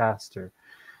kill the caster.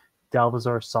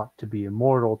 Dalbazar sought to be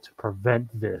immortal to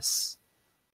prevent this.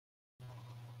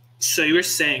 So you were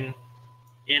saying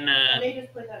in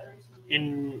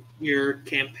your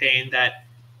campaign that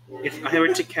if I were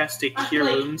to cast a Cure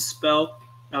Wounds spell,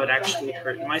 I would actually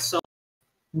hurt myself?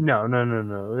 No.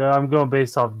 I'm going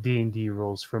based off D&D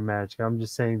rules for magic. I'm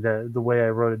just saying that the way I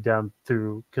wrote it down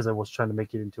through, because I was trying to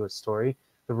make it into a story,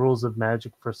 the rules of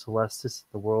magic for Celestis,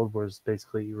 the world, was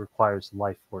basically it requires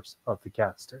life force of the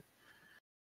caster.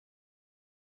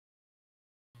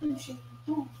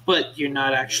 But you're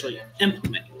not actually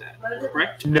implementing that,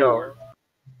 correct? No,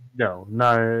 no,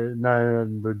 not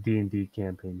in the D&D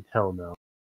campaign. Hell no.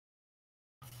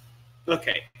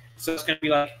 Okay, so it's gonna be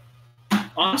like,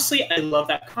 honestly, I love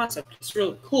that concept. It's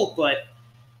really cool, but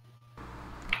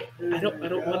I don't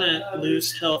want to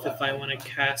lose health if I want to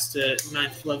cast a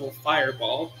 9th level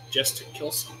fireball just to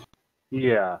kill someone.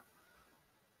 Yeah.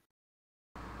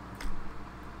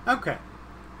 Okay.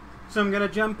 So I'm going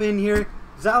to jump in here.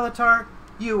 Zalatar,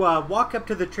 you walk up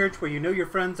to the church where you know your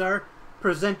friends are,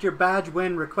 present your badge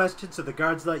when requested so the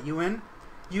guards let you in.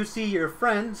 You see your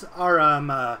friends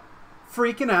are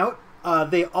freaking out.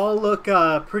 They all look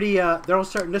pretty, they're all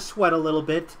starting to sweat a little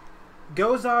bit.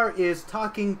 Gozar is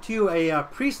talking to a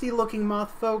priestly-looking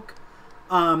moth folk.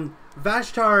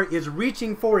 Vashtar is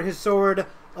reaching for his sword,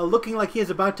 looking like he is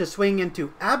about to swing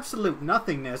into absolute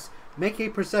nothingness. Make a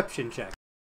perception check.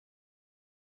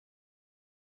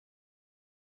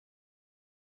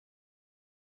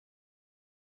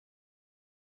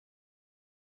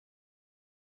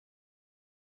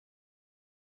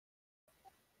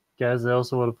 Guys, I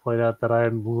also want to point out that I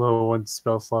am low on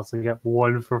spell slots. I got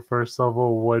 1 for first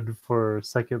level, 1 for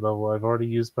second level. I've already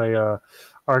used my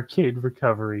arcane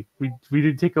recovery. We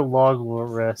didn't take a long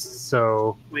rest,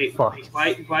 so Wait, fuck.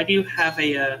 why do you have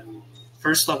a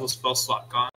first level spell slot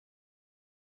gone?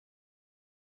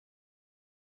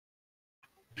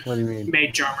 What do you mean?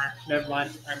 Mage armor. Never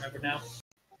mind. I remember now.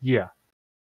 Yeah.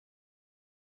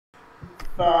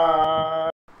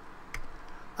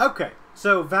 Okay,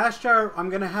 so Vashtar, I'm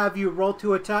going to have you roll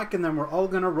to attack, and then we're all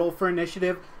going to roll for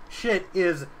initiative. Shit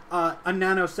is a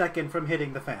nanosecond from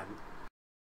hitting the fan.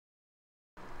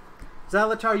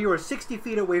 Zalatar, you are 60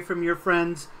 feet away from your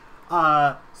friends.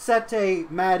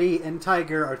 Sete, Maddie, and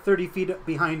Tiger are 30 feet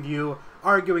behind you,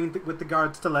 arguing with the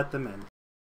guards to let them in.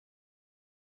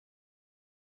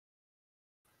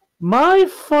 My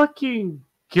fucking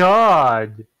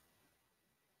god!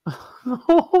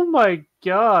 Oh my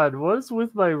god, what's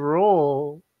with my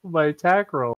roll? My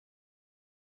attack roll?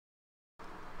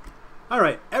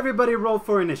 Alright, everybody roll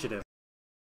for initiative.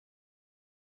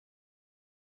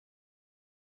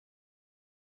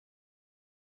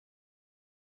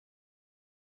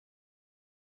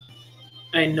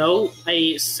 I know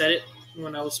I said it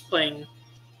when I was playing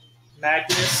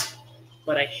Magnus,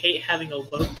 but I hate having a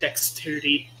low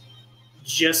dexterity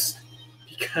just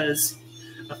because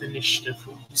of initiative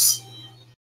rules.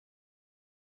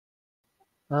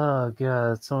 Oh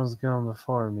god, someone's going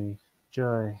before me.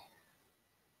 Joy.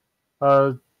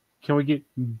 Can we get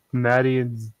Maddie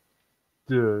and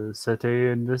Sete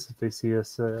in this if they see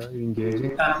us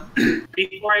engaging?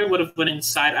 Before I would have went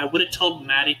inside, I would have told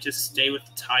Maddie to stay with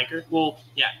Tiger. Well,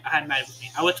 yeah, I had Maddie with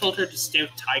me. I would have told her to stay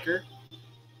with Tiger,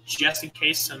 just in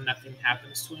case so nothing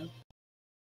happens to him.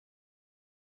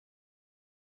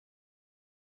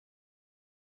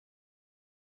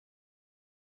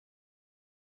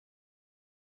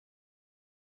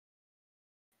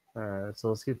 Alright, so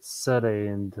let's get Sete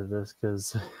into this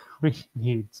because we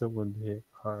need someone to hit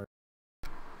hard.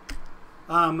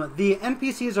 The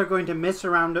NPCs are going to miss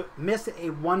a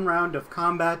 1 round of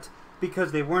combat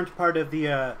because they weren't part of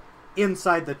the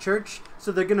inside the church,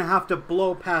 so they're going to have to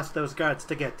blow past those guards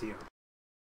to get to you.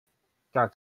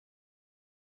 Gotcha.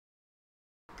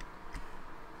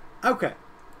 Okay,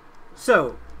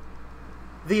 so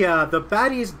the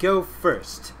baddies go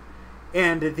first,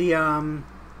 and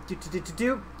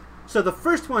so the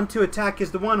first one to attack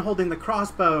is the one holding the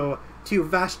crossbow to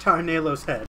Vashtar Nelo's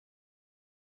head.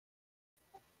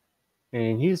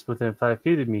 And he's within 5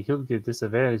 feet of me. He'll get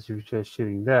disadvantage if you're just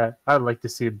shooting that. I'd like to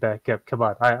see him back up. Come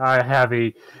on, I have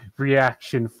a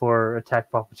reaction for attack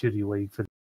of opportunity waiting for.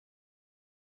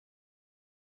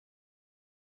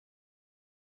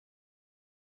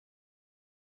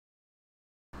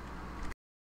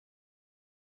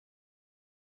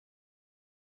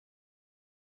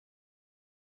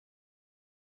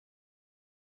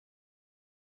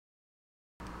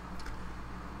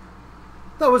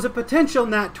 That was a potential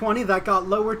nat 20 that got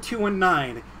lowered to a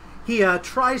 9. He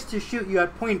tries to shoot you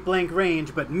at point blank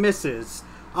range, but misses.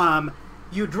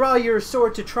 You draw your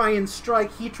sword to try and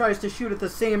strike. He tries to shoot at the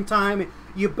same time.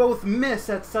 You both miss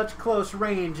at such close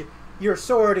range. Your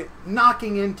sword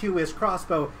knocking into his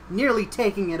crossbow, nearly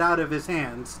taking it out of his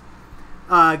hands.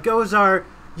 Gozar,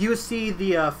 you see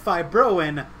the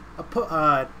Fibroan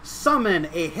summon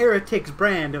a heretic's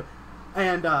brand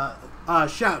and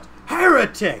shout,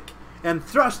 "Heretic!" and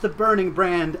thrust the burning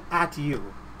brand at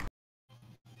you.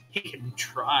 He can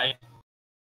try.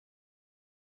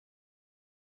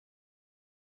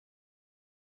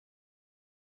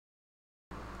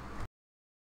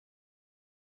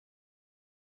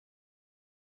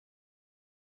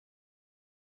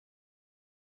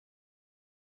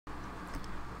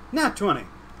 Nat 20.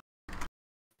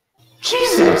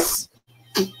 Jesus!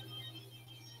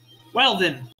 Well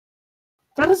then,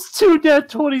 That is 2 nat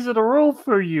 20s in a row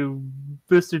for you,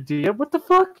 Mr. DM. What the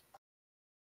fuck?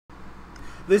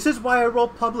 This is why I roll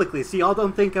publicly, so y'all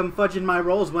don't think I'm fudging my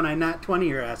rolls when I nat 20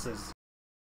 your asses.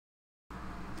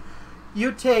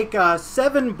 You take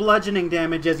 7 bludgeoning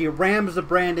damage as he rams the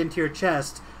brand into your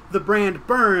chest. The brand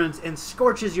burns and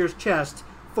scorches your chest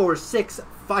for 6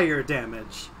 fire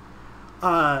damage.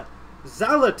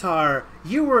 Zalatar,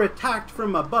 you were attacked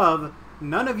from above.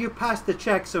 None of you passed the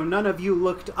check, so none of you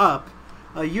looked up.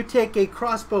 You take a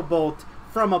crossbow bolt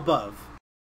from above.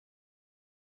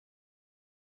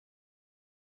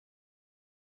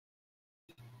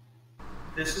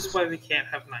 this is why we can't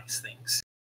have nice things.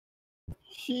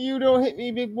 You don't hit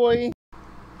me, big boy.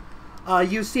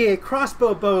 You see a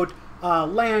crossbow bolt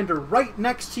land right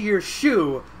next to your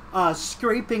shoe,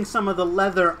 scraping some of the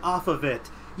leather off of it.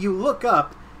 You look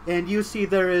up, and you see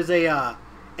there is a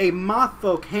moth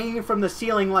folk hanging from the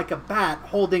ceiling like a bat,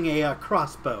 holding a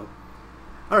crossbow.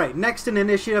 Alright, next in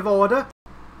initiative order,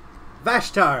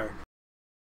 Vashtar.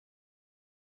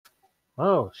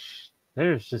 Oh,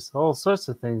 there's just all sorts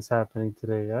of things happening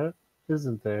today,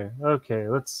 isn't there? Okay,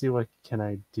 let's see what can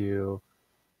I do.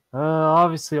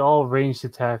 Obviously all ranged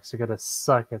attacks are gonna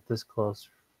suck at this close.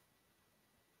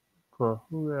 Well,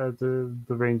 the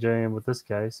range I am with this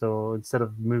guy, so instead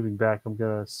of moving back, I'm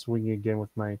gonna swing again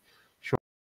with my short.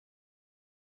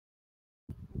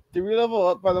 Did we level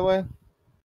up, by the way?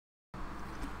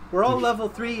 We're all level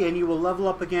 3, and you will level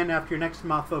up again after your next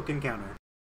moth folk encounter.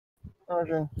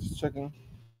 Okay, just checking.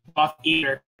 Moth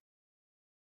Eater.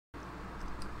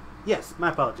 Yes, my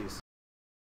apologies.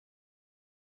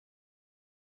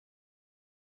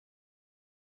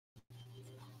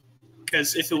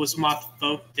 Because if it was Moth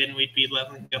Folk, then we'd be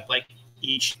leveling up like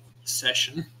each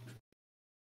session.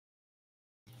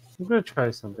 I'm gonna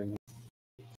try something.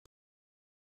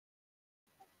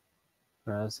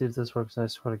 Alright, let's see if this works. I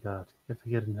swear to God, if I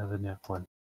get another nat 1.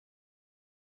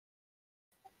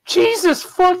 Jesus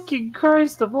fucking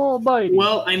Christ of Almighty!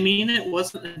 Well, I mean, it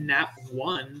wasn't a nat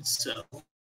 1, so...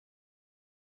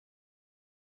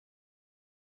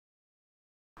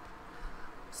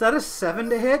 Is that a 7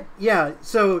 to hit? Yeah,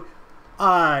 so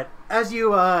as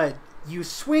you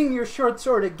swing your short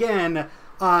sword again,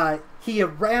 he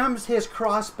rams his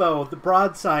crossbow, the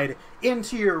broadside,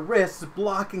 into your wrists,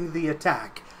 blocking the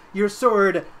attack. Your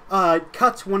sword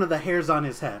cuts one of the hairs on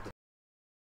his head.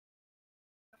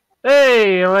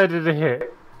 Hey, I landed a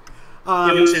hit.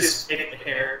 it was just hit the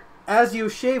hair. As you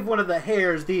shave one of the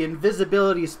hairs, the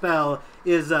invisibility spell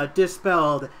is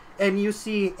dispelled, and you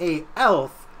see a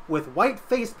elf with white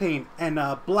face paint and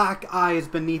black eyes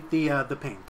beneath the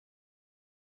paint.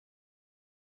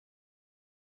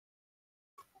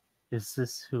 Is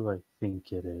this who I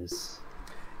think it is?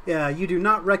 You do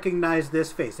not recognize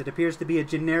this face. It appears to be a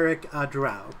generic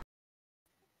drow.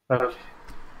 Okay.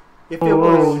 If it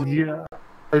was, yeah.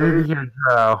 I didn't hear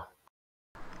drow.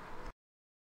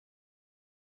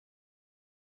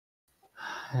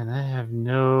 And I have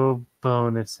no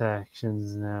bonus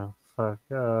actions now. Fuck.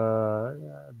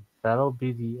 That'll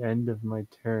be the end of my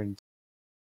turn.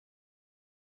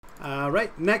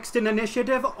 Alright, next in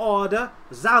initiative order,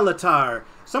 Zalatar.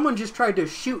 Someone just tried to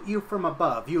shoot you from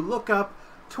above. You look up,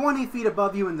 20 feet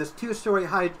above you in this 2-story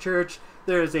high church.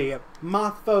 There's a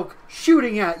moth folk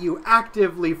shooting at you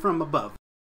actively from above.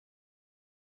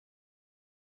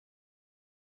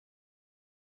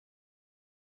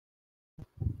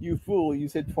 You fool, you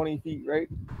said 20 feet, right?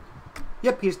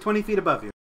 Yep, he's 20 feet above you.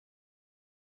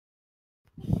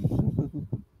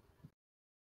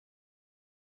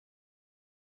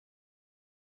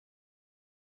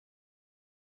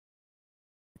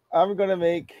 I'm gonna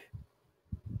make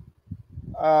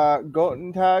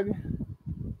Golden Tag.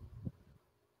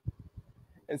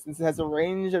 And since it has a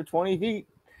range of 20 feet,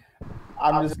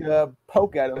 I'm just gonna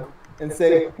poke at him and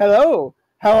say, "Hello,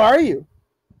 how are you?"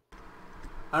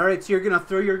 Alright, so you're gonna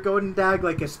throw your golden dag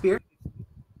like a spear?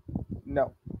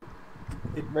 No.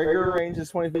 Regular range is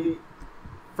 20 feet.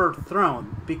 For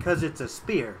thrown, because it's a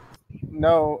spear.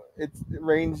 No, its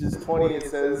range is 20, it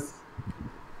says.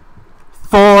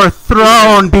 For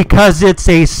thrown, because it's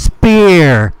a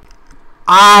spear.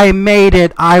 I made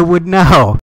it, I would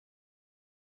know.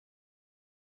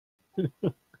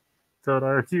 Don't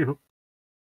argue.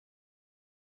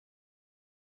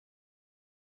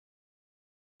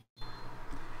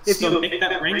 So make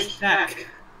that ranged attack.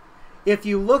 If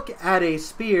you look at a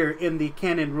spear in the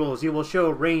canon rules, you will show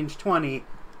range 20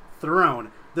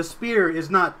 thrown. The spear is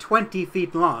not 20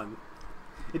 feet long.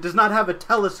 It does not have a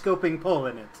telescoping pole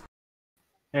in it.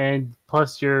 And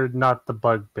plus, you're not the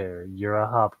bugbear. You're a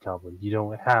hobgoblin. You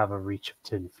don't have a reach of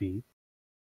 10 feet.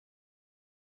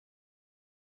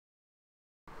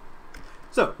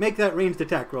 So, make that ranged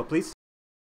attack roll, please.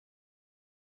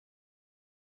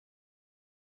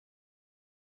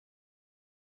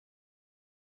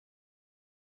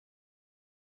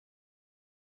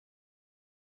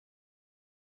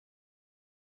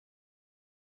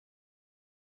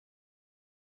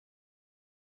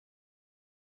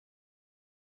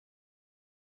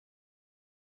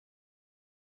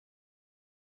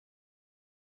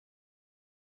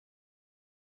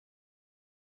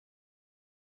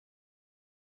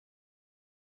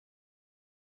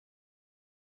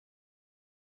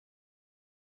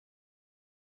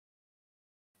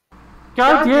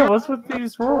 God damn, what's with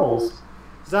these rolls?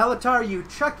 Zalatar, you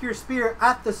chuck your spear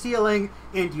at the ceiling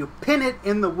and you pin it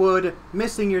in the wood,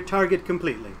 missing your target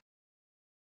completely.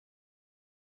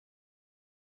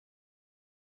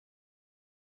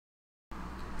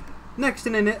 Next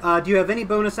in it, do you have any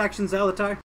bonus actions,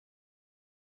 Zalatar?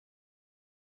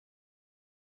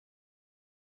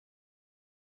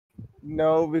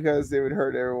 No, because it would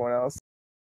hurt everyone else.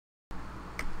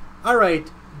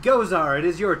 Alright, Gozar, it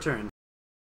is your turn.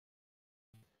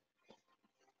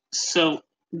 So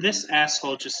this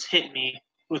asshole just hit me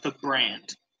with a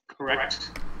brand,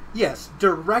 correct? Yes,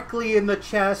 directly in the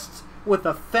chest with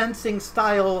a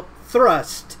fencing-style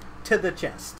thrust to the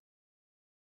chest.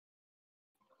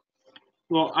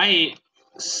 Well, I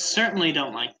certainly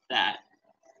don't like that.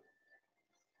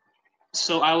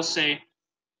 So I will say,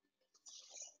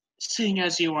 seeing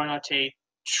as you are not a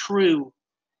true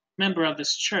member of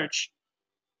this church,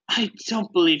 I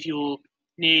don't believe you will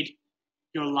need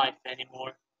your life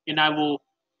anymore. And I will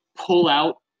pull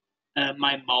out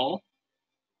my maul,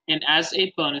 and as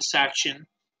a bonus action,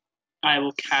 I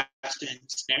will cast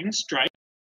Ensnaring Strike,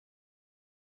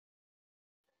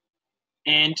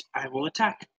 and I will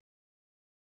attack.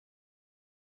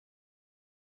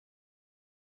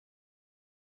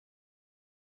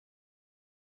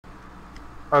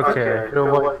 Okay, I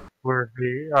feel like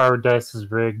our dice is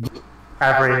rigged.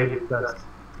 Avery hates us.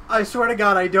 I swear to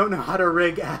God, I don't know how to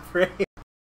rig Afray.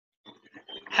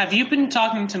 Have you been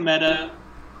talking to Meta?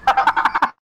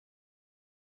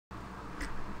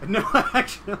 No,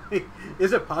 actually.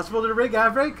 Is it possible to rig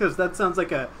Afray? Because that sounds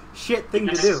like a shit thing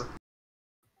to do.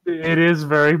 It is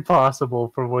very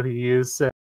possible for what he is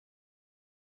saying.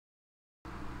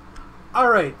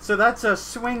 Alright, so that's a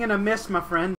swing and a miss, my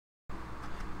friend.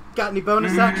 Got any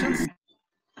bonus actions?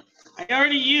 I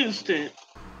already used it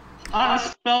on a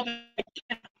spell that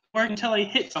can't work until I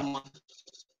hit someone.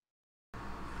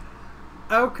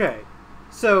 Okay.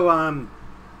 So,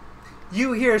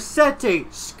 you hear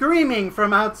Sete screaming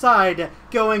from outside,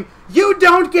 going, "You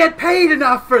don't get paid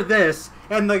enough for this!"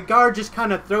 And the guard just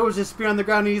kind of throws his spear on the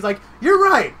ground and he's like, "You're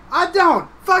right! I don't!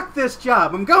 Fuck this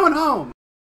job! I'm going home!"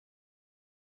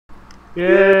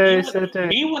 Yay, Sete.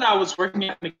 Me when I was working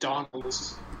at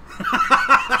McDonald's.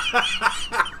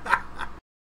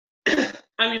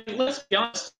 I mean, let's be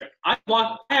honest. I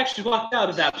actually walked out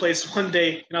of that place one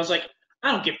day, and I was like,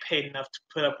 I don't get paid enough to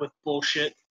put up with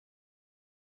bullshit.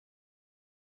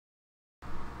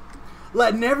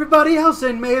 Letting everybody else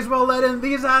in, may as well let in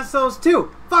these assholes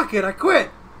too. Fuck it, I quit.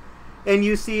 And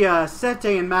you see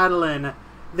Sete and Madeline,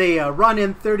 they run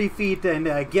in 30 feet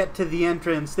and get to the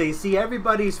entrance. They see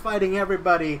everybody's fighting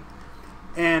everybody.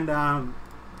 And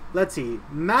let's see,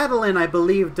 Madeline, I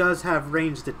believe, does have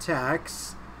ranged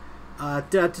attacks. I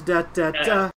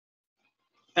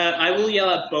will yell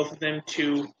at both of them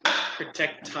to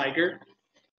protect Tiger.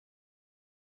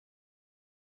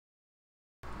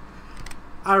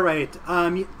 Alright,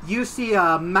 you see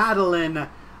Madeline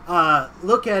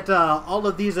look at all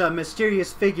of these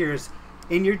mysterious figures,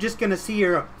 and you're just gonna see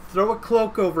her throw a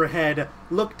cloak overhead,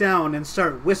 look down, and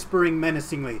start whispering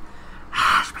menacingly.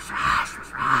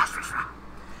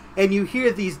 And you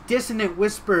hear these dissonant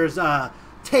whispers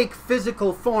take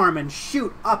physical form and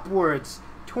shoot upwards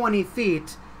 20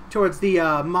 feet towards the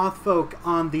moth folk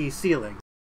on the ceiling.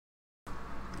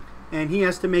 And he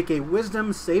has to make a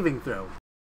wisdom saving throw.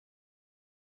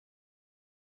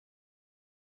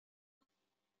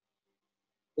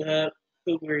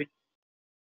 Who worried?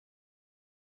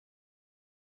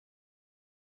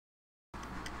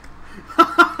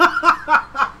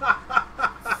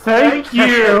 Thank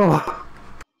you!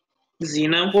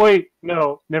 Xeno? Wait,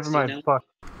 no, never mind. Fuck.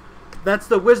 That's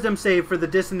the wisdom save for the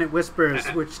dissonant whispers,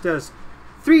 which does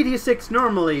 3d6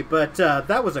 normally, but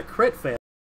that was a crit fail.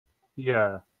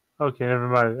 Yeah. Okay, never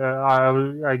mind.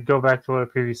 I go back to what I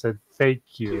previously said. Thank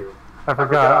you. I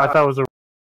forgot. I thought it was a...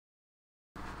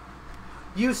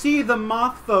 You see the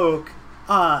moth folk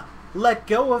let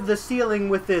go of the ceiling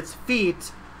with its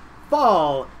feet,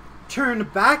 fall, turn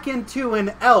back into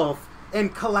an elf,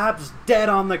 and collapse dead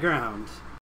on the ground.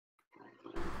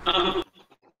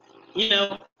 You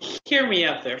know, hear me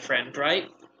out there, friend, right?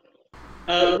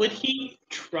 Would he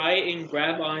try and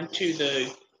grab onto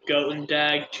the goat and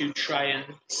dag to try and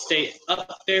stay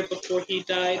up there before he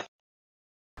died?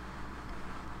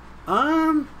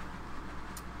 I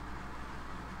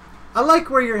like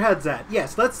where your head's at.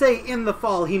 Yes, let's say in the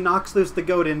fall he knocks loose the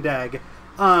goat and dag.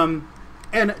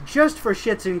 And just for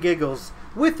shits and giggles,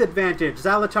 with advantage,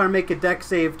 Zalatar make a dex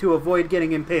save to avoid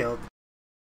getting impaled.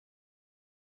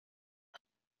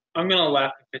 I'm gonna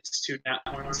laugh if it's 2 nat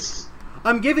ones.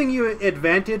 I'm giving you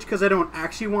advantage because I don't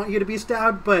actually want you to be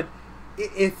stabbed, but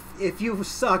if you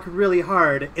suck really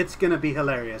hard, it's gonna be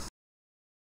hilarious.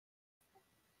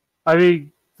 I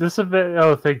mean, this event.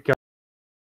 Oh, thank God.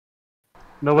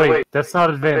 No, wait, that's not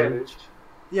advantage.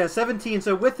 Yeah, 17.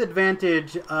 So with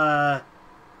advantage, 10. No,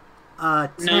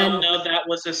 that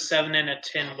was a 7 and a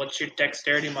 10. What's your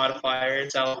dexterity modifier,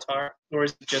 Zalatar? Or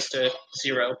is it just a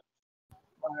 0?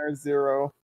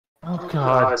 0. Oh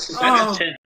God. So that's a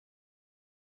 10.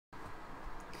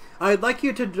 I'd like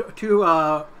you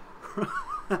to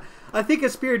I think a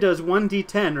spear does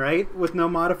 1d10, right? With no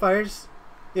modifiers?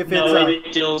 If No, it's,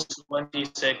 it deals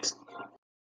 1d6.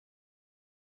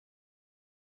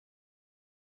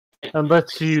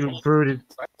 Unless you brewed it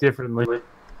differently.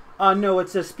 no,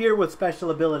 it's a spear with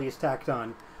special abilities tacked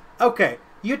on. Okay,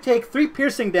 you take 3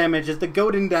 piercing damage as the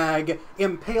golden dag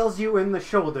impales you in the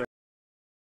shoulder.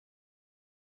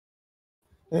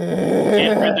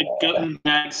 And for the goat and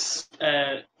dag's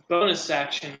bonus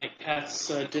action, it casts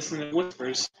Dissonant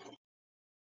Whispers.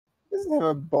 Doesn't have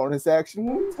a bonus action.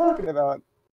 What are you talking about?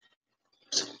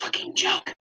 It's a fucking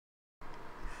joke.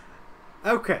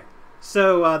 Okay,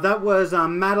 so that was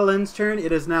Madeline's turn.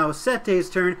 It is now Sete's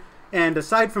turn, and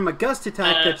aside from a gust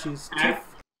attack that she's...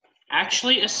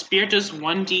 Actually, a spear does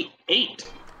 1d8.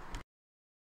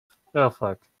 Oh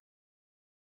fuck.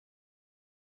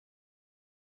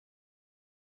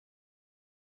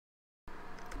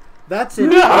 That's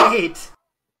an 8.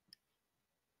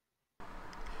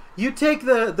 You take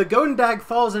the golden dag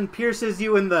falls and pierces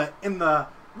you in the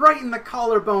right in the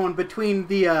collarbone between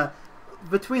the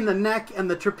neck and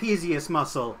the trapezius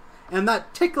muscle, and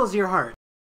that tickles your heart.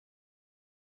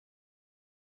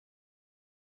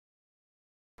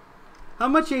 How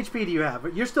much HP do you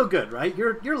have? You're still good, right?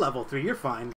 You're level 3. You're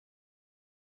fine.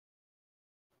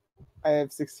 I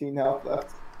have 16 health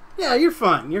left. Yeah, you're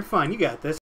fine. You're fine. You got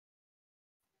this.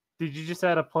 Did you just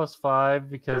add a +5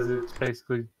 because it's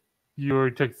basically you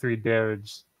already took 3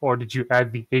 damage, or did you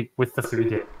add the 8 with the 3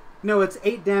 damage? No, it's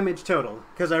 8 damage total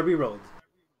because I rerolled.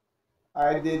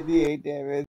 I did the 8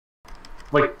 damage.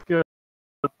 Like,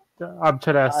 I'm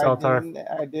trying to ask Saltar.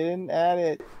 I didn't add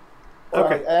it.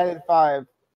 Okay. I added 5.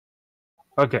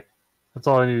 Okay, that's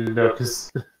all I needed to know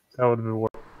because that would have been worse.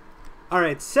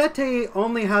 Alright, Sete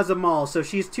only has a maul, so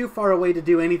she's too far away to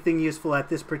do anything useful at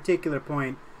this particular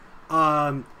point.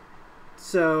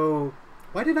 So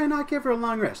why did I not give her a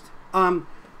long rest?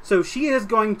 So she is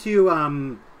going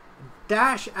to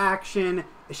dash action.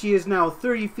 She is now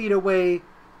 30 feet away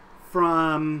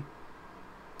from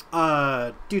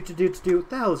what the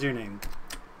hell is your name?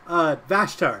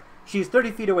 Vashtar. She's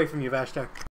 30 feet away from you, Vashtar.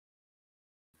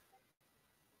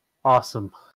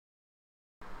 Awesome.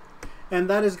 And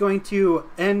that is going to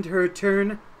end her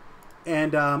turn.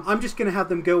 And I'm just going to have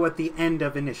them go at the end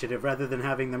of initiative rather than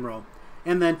having them roll.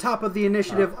 And then top of the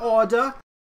initiative order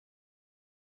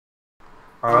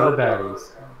are the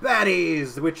baddies.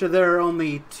 Baddies, which there are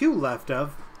only 2 left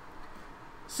of.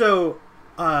 So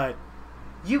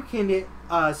you can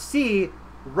see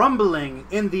rumbling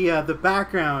in the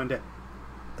background.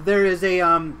 There is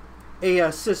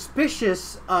a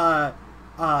suspicious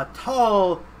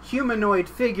tall humanoid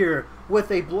figure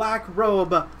with a black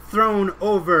robe thrown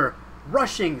over,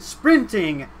 rushing,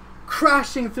 sprinting,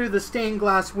 crashing through the stained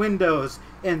glass windows,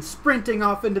 and sprinting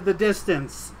off into the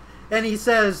distance. And he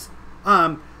says,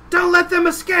 "Don't let them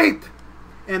escape!"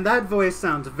 And that voice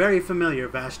sounds very familiar,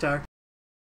 Vashtar.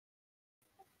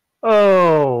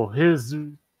 Oh, his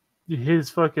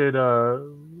fucking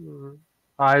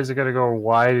eyes are gonna go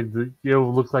wide.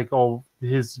 It'll look like all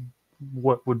his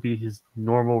what would be his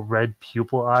normal red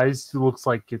pupil eyes. It looks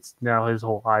like it's now his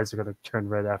whole eyes are gonna turn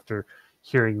red after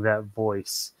hearing that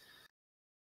voice.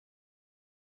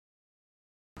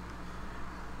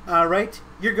 All right,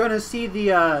 you're gonna see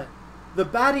the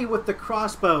baddie with the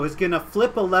crossbow is gonna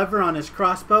flip a lever on his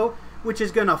crossbow, which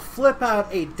is gonna flip out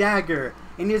a dagger,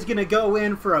 and he's gonna go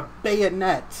in for a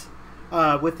bayonet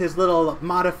with his little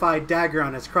modified dagger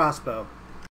on his crossbow.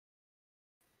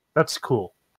 That's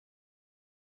cool.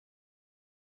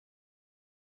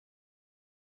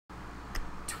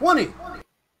 $20.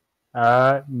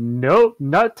 Nope,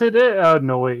 not today. Oh,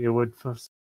 no, wait, it would.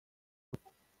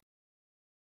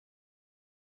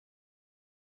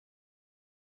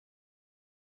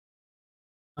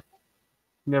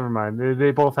 Never mind.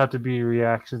 They both have to be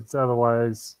reactions,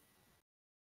 otherwise.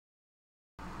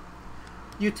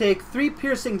 You take 3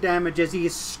 piercing damage as he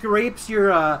scrapes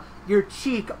your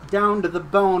cheek down to the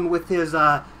bone with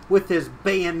his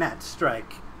bayonet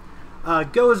strike.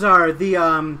 Gozar,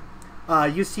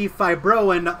 you see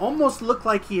Fibroan almost look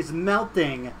like he's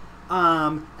melting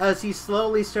as he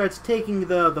slowly starts taking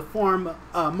the form,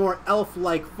 more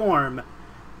elf-like form.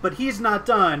 But he's not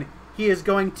done. He is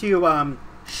going to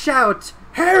shout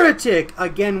 "Heretic"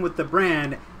 again with the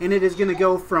brand, and it is going to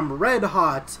go from red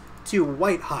hot to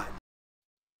white hot.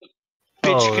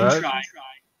 Bitch can try.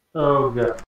 Oh,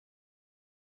 God.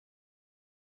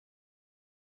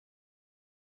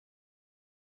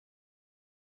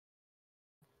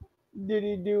 Did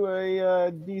he do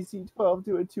a DC 12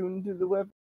 to attune to the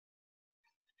weapon?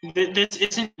 This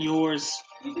isn't yours.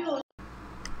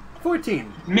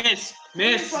 14. Miss.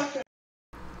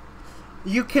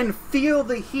 You can feel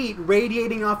the heat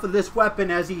radiating off of this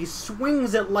weapon as he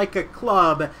swings it like a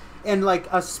club, and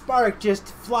like a spark just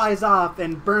flies off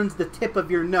and burns the tip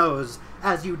of your nose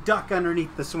as you duck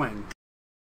underneath the swing.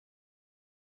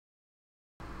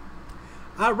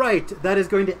 Alright, that is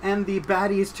going to end the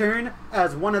baddie's turn,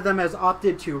 as one of them has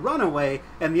opted to run away,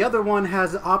 and the other one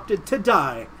has opted to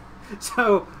die.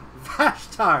 So,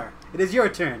 Vashtar, it is your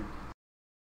turn.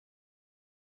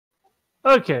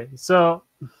 Okay, so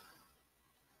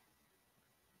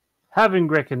having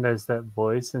recognized that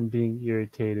voice and being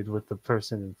irritated with the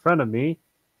person in front of me,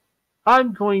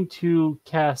 I'm going to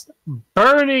cast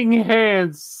Burning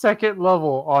Hands 2nd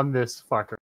level on this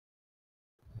fucker.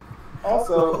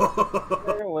 Also,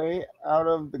 away out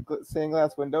of the stained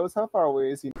glass windows. How far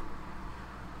away is he?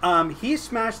 He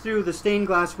smashed through the stained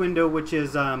glass window, which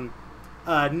is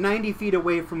 90 feet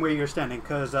away from where you're standing,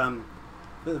 because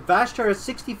Vashtar is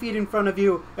 60 feet in front of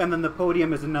you, and then the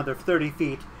podium is another 30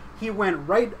 feet. He went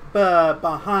right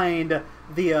behind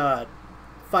the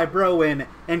Fibroan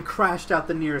and crashed out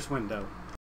the nearest window.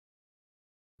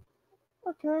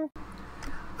 Okay.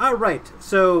 Alright,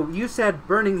 so you said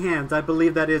Burning Hands. I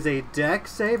believe that is a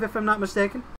dex save, if I'm not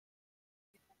mistaken.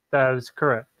 That is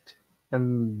correct.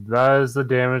 And that is the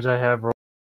damage I have rolled.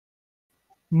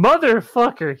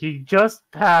 Motherfucker, he just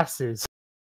passes.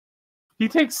 He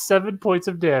takes 7 points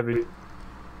of damage.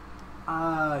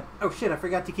 Oh shit, I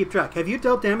forgot to keep track. Have you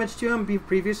dealt damage to him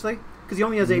previously? Because he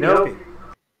only has 8 Nope. HP.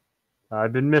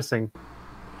 I've been missing.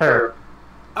 Her.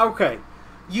 Okay.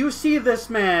 You see this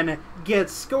man get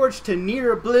scorched to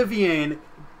near oblivion,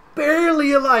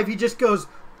 barely alive. He just goes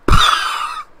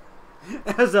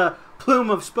as a plume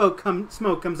of smoke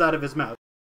comes out of his mouth.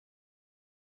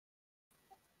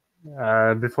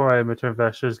 Before I return,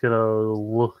 Vasher's gonna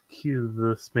look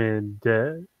this man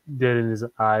dead in his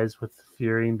eyes with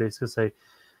fury and basically say,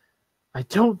 I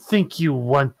don't think you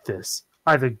want this.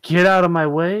 Either get out of my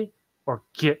way or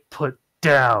get put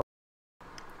down.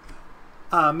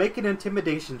 Make an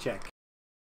intimidation check.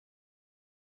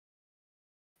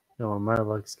 No, my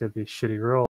luck's gonna be a shitty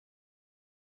roll.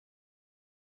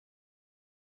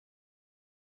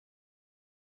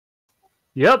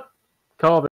 Yep,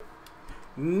 called it.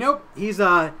 Nope, he's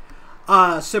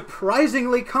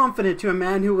surprisingly confident to a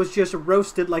man who was just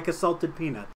roasted like a salted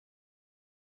peanut.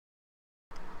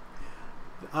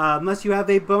 Unless you have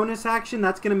a bonus action,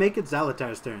 that's going to make it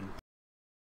Zalatar's turn.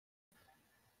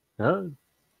 No,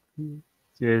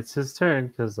 it's his turn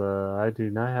because I do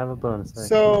not have a bonus action.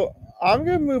 So I'm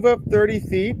gonna move up 30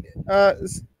 feet.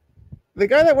 The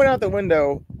guy that went out the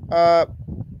window,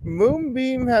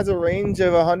 Moonbeam has a range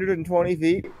of 120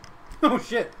 feet. Oh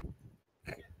shit!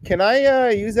 Can I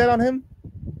use that on him?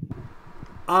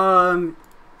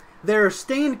 There are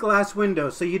stained glass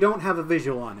windows, so you don't have a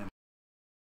visual on him.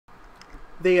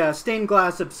 The stained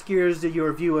glass obscures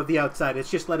your view of the outside.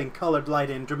 It's just letting colored light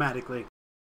in dramatically.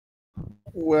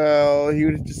 Well, he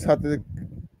would just have to.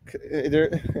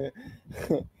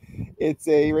 It's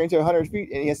a range of 100 feet,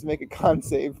 and he has to make a con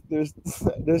save. There's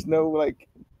no like.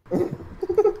 You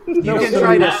can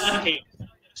try to. Okay,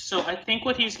 so I think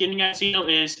what he's getting at, Zeno,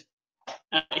 is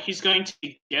he's going to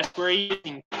guess where he is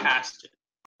and cast it.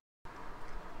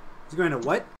 He's going to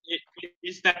what?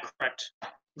 Is that correct,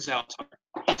 Zaltar?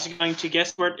 He's going to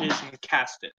guess where it is and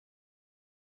cast it.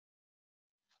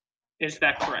 Is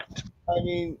that correct? I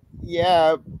mean,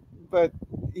 yeah, but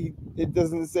it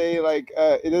doesn't say like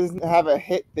it doesn't have a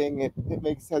hit thing. It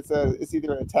makes it's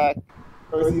either an attack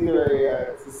Or is either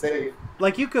it's a safe?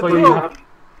 Like you could But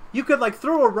you could like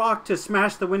throw a rock to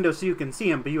smash the window so you can see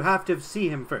him, but you have to see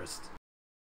him first.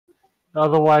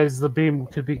 otherwise, the beam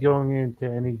could be going into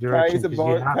any Can I direction. use a 'Cause you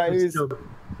bonus? have Can I to use? still...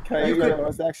 Can I use my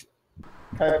bonus action?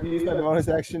 Can I use my bonus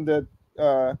action to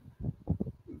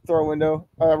throw a window,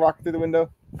 rock through the window?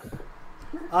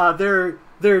 There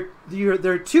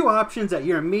are two options at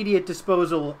your immediate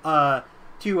disposal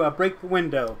to break the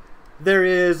window. There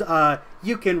is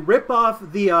you can rip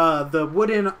off the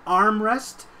wooden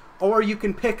armrest, or you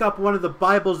can pick up one of the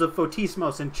Bibles of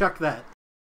Photismos and chuck that.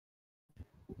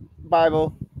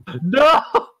 Bible. No!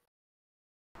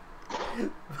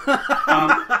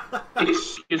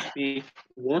 Excuse me.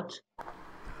 What?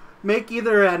 Make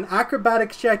either an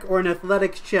acrobatics check or an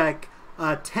athletics check,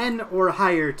 10 or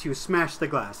higher to smash the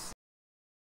glass.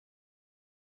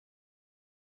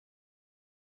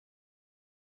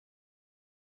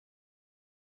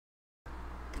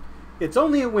 It's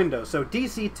only a window, so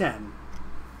DC 10.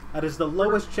 That is the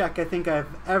lowest check I think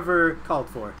I've ever called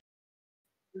for.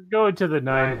 Go into the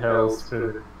nine hells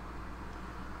for...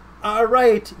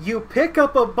 Alright, you pick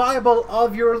up a Bible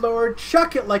of your Lord,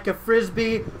 chuck it like a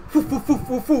frisbee. Foof, foof, foof,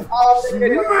 foof, foof.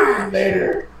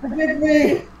 Smash! Forgive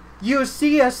me. You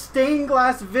see a stained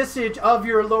glass visage of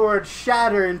your Lord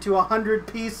shatter into 100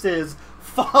 pieces,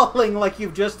 falling like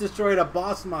you've just destroyed a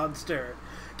boss monster,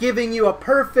 giving you a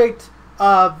perfect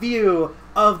view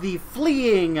of the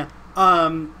fleeing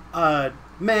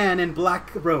man in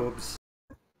black robes.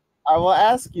 I will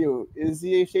ask you: is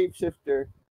he a shapeshifter?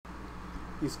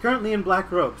 He's currently in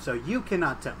black robes, so you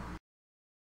cannot tell.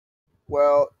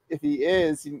 Well, if he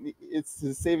is, it's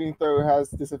his saving throw has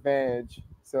disadvantage.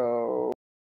 So,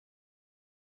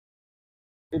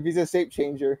 if he's a shape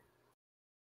changer,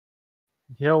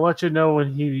 He'll let you know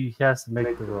when he has to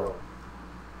make the roll.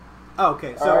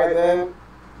 Okay, so all right then.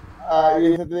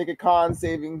 You have to make a con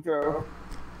saving throw.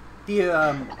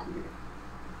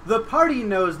 the party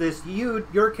knows this.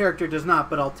 Your character does not,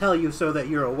 but I'll tell you so that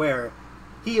you're aware.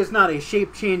 He is not a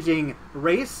shape-changing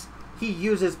race. He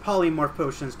uses polymorph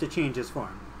potions to change his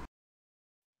form.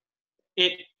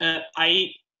 As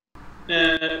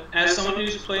someone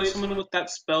who's played someone with that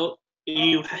spell,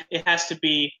 it has to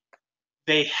be,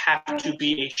 they have to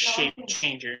be a shape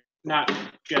changer, not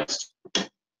just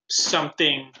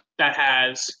something that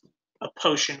has a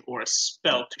potion or a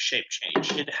spell to shape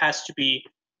change. It has to be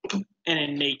an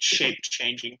innate shape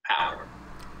changing power.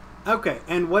 Okay,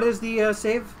 and what is the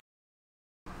save?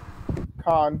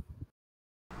 Con.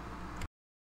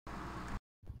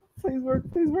 Please work,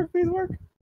 please work, please work.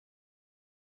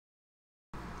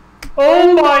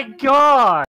 Oh my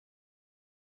god!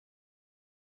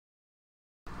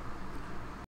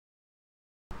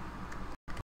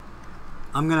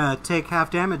 I'm gonna take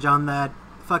half damage on that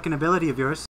fucking ability of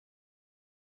yours.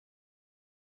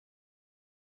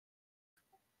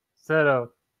 Zeto,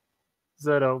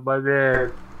 my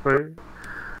man,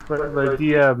 my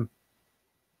DM,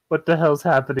 what the hell's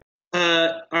happening?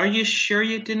 Are you sure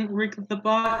you didn't rig the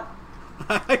bot?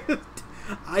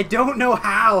 I don't know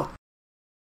how.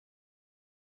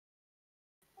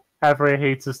 Halfway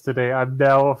hates us today. I'm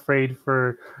now afraid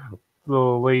for the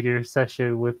later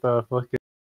session with fucking...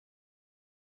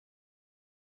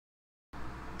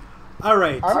 All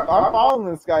right. I'm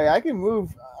following this guy. I can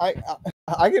move.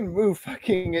 I can move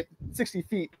fucking at 60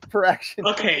 feet per action.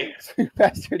 Okay.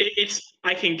 Bastard.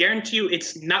 I can guarantee you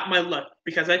it's not my luck,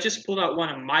 because I just pulled out one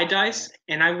of my dice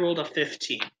and I rolled a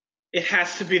 15. It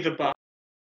has to be the bot.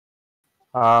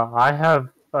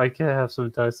 I can have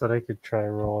some dice that I could try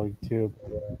rolling too.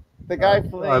 The guy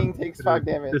fleeing takes 5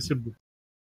 damage.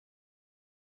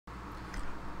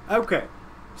 Okay.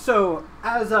 So,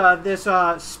 as this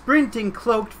sprinting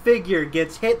cloaked figure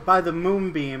gets hit by the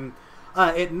moonbeam,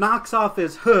 it knocks off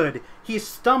his hood. He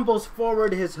stumbles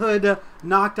forward, his hood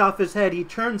knocked off his head. He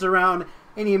turns around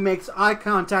and he makes eye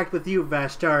contact with you,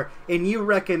 Vashtar, and you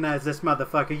recognize this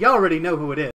motherfucker. You already know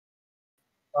who it is.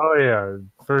 Oh yeah,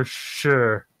 for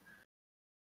sure.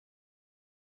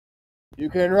 You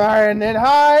can run and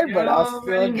hide, but I'll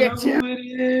still get you.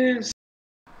 It is.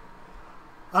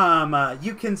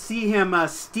 You can see him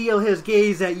steal his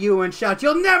gaze at you and shout,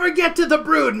 "You'll never get to the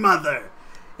brood, mother!"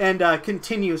 And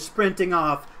continue sprinting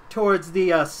off towards the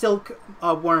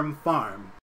Silkworm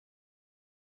farm.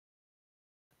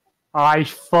 I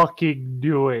fucking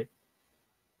knew it.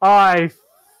 I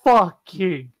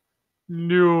fucking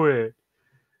knew it.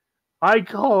 I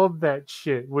called that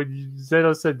shit when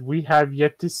Zeno said we have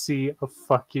yet to see a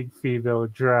fucking female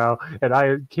drow, and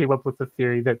I came up with the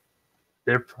theory that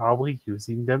they're probably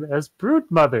using them as brood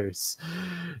mothers.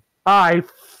 I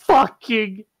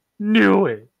fucking knew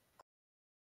it.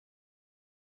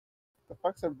 The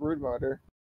fuck's a broodmother?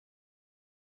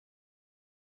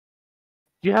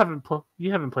 You haven't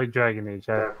played Dragon Age,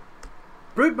 have you?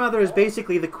 Broodmother is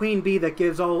basically the queen bee that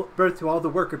gives birth to all the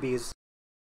worker bees.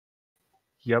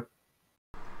 Yep.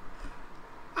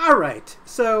 All right,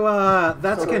 so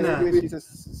that's So gonna. basically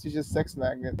she's just sex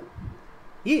magnet.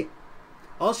 Yeah.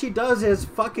 All she does is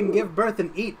fucking give birth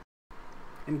and eat,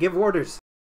 and give orders.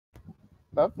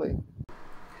 Lovely.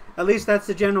 At least that's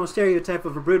the general stereotype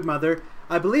of a broodmother.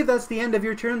 I believe that's the end of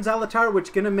your turn, Zalatar, which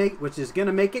is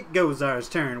gonna make it Gozar's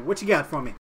turn. What you got for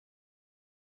me?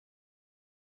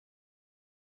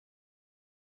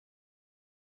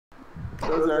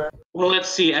 Well, let's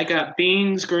see. I got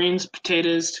beans, greens,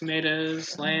 potatoes,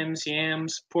 tomatoes, lambs,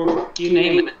 yams, pork, you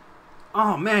name it.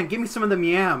 Oh man, give me some of them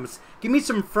yams. Give me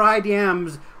some fried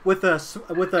yams with a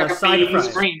I got side beans,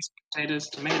 fry. greens, potatoes,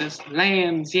 tomatoes,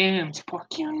 lambs, yams, pork,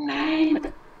 you name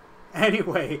it.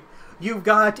 Anyway, you've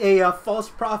got a false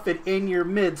prophet in your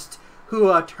midst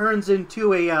who turns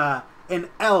into an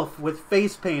elf with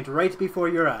face paint right before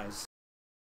your eyes.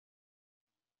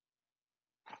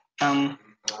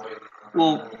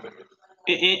 Well,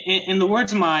 in the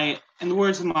words of my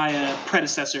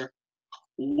predecessor,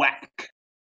 whack.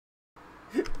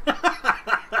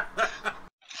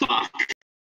 Fuck.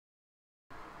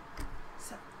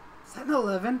 Is that an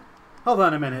 11? Hold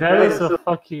on a minute. That Wait is a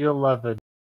fucking 11.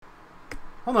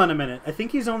 Hold on a minute. I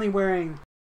think he's only wearing...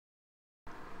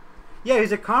 Yeah,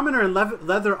 he's a commoner in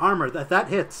leather armor. That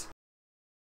hits.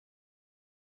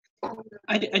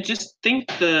 I just think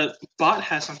the bot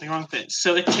has something wrong with it.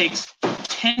 So it takes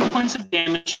 10 points of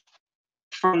damage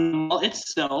from the maul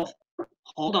itself.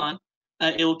 Hold on.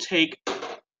 It'll take...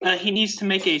 he needs to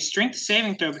make a strength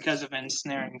saving throw because of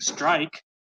ensnaring strike.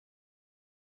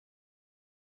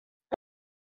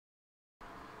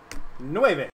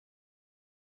 9.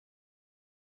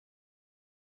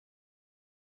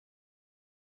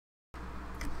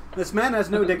 This man has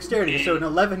no dexterity, so an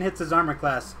 11 hits his armor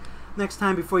class. Next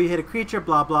time before you hit a creature,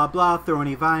 blah blah blah, throw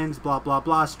any vines, blah blah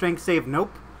blah, strength save,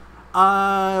 nope.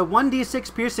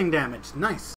 1d6 piercing damage,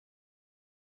 nice.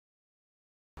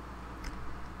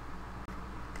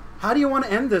 How do you want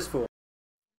to end this fool?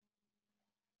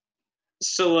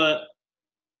 So,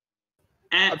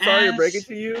 I'm sorry to break it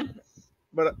to you,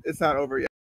 but it's not over yet.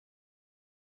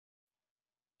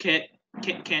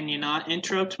 Can you not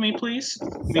interrupt me, please?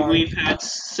 Sorry. We've had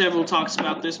several talks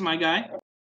about this, my guy.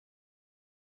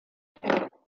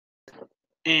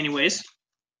 Anyways,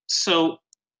 so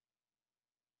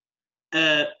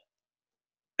I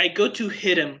go to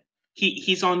hit him.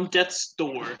 He's on death's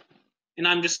door, and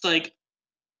I'm just like,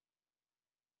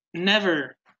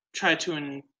 never try to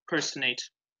impersonate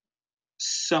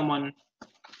someone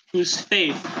whose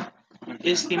faith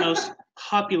is the most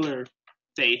popular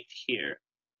faith here.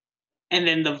 And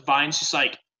then the vines just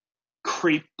like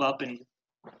creep up and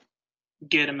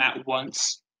get him at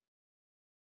once.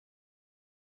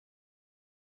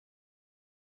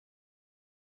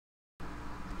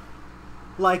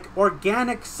 Like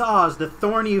organic saws, the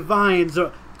thorny vines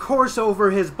course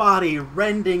over his body,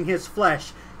 rending his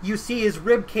flesh. You see his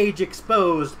rib cage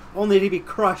exposed, only to be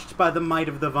crushed by the might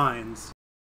of the vines.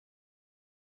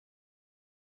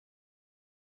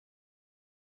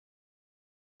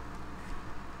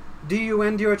 Do you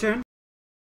end your turn?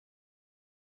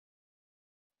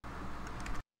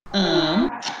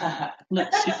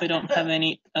 Let's see if I don't have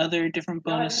any other different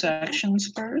bonus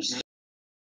actions first.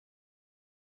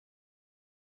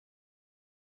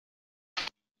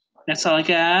 That's all I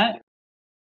got.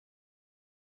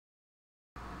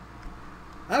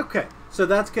 Okay, so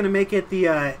that's going to make it the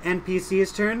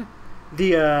NPC's turn.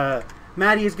 The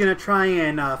Maddie is going to try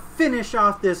and finish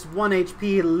off this 1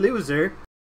 HP loser.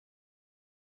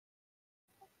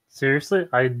 Seriously?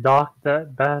 I knocked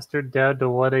that bastard down to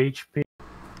 1 HP.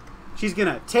 She's going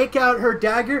to take out her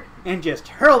dagger and just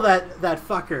hurl that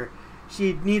fucker.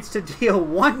 She needs to deal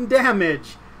 1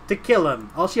 damage to kill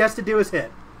him. All she has to do is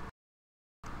hit.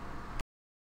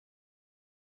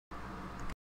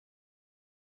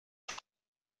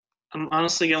 I'm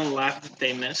honestly gonna laugh if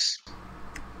they miss.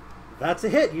 That's a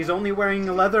hit. He's only wearing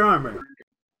leather armor.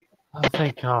 Oh,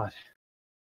 thank God.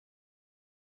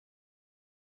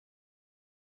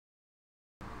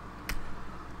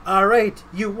 Alright,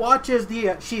 you watch as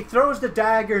she throws the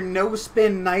dagger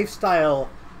no-spin knife style,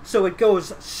 so it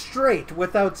goes straight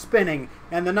without spinning,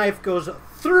 and the knife goes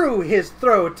through his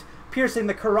throat, piercing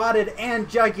the carotid and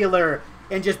jugular,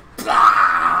 and just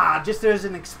blah! Just there's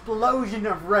an explosion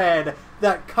of red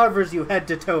that covers you head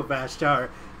to toe, Vashtar,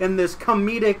 in this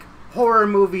comedic horror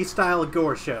movie style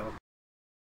gore show.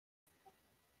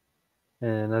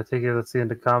 And I think that's the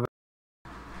end of combat.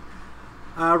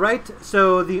 Right,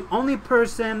 so the only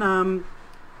person,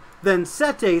 then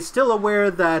Sete, still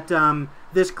aware that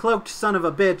this cloaked son of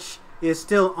a bitch is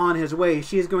still on his way.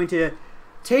 She is going to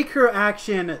take her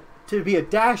action to be a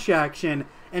dash action,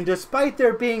 and despite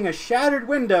there being a shattered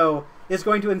window, is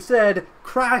going to instead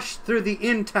crash through the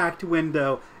intact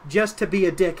window just to be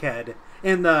a dickhead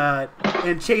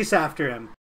and chase after him.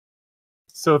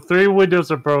 So 3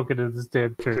 windows are broken in this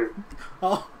damn church.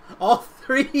 All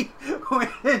 3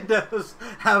 windows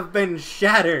have been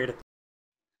shattered.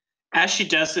 As she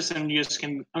does this, I'm just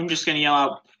gonna yell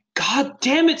out, "God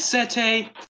damn it, Sete!"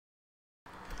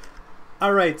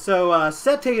 All right, so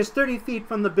Sete is 30 feet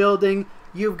from the building.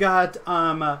 You've got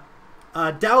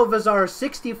Dalvazar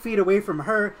 60 feet away from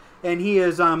her, and he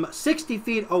is 60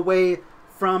 feet away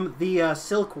from the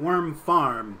Silkworm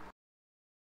farm.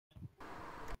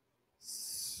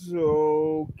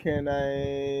 So can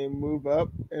I move up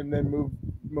and then move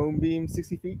Moonbeam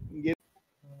 60 feet and get?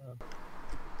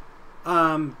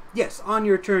 Yes, on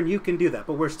your turn you can do that,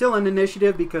 but we're still in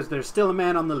initiative because there's still a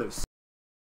man on the loose.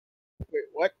 Wait,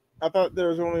 what? I thought there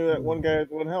was only that one guy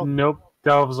with one health. Nope,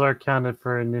 Dalvazar counted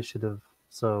for initiative,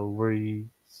 so we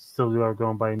still are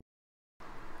going by.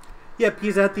 Yep,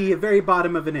 he's at the very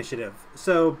bottom of initiative.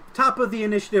 So top of the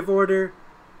initiative order,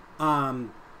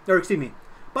 bottom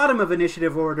of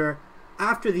initiative order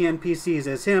after the NPCs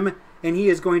is him, and he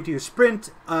is going to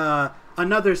sprint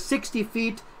another 60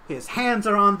 feet. His hands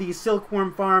are on the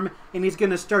Silkworm farm, and he's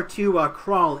going to start to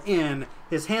crawl in.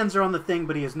 His hands are on the thing,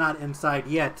 but he is not inside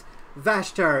yet.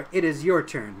 Vashtar, it is your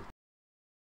turn.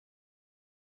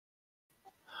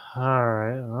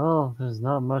 Alright, well, there's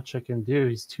not much I can do.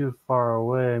 He's too far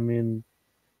away. I mean,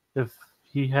 if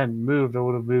he hadn't moved, I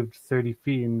would have moved 30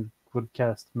 feet and would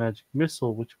cast Magic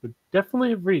Missile, which would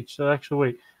definitely have reached. So actually,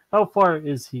 wait, how far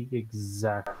is he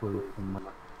exactly from my...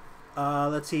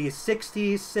 Let's see,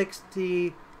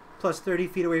 60 plus 30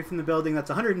 feet away from the building. That's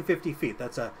 150 feet.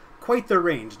 That's quite the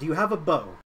range. Do you have a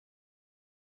bow?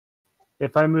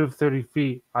 If I move 30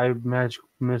 feet, Magic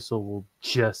Missile will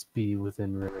just be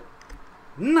within range.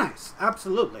 Nice,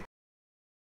 absolutely.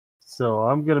 So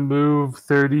I'm going to move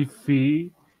 30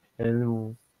 feet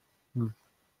and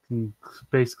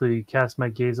basically cast my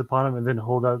gaze upon him and then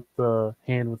hold out the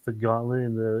hand with the gauntlet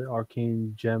and the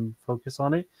arcane gem focus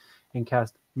on it and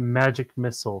cast Magic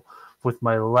Missile with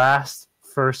my last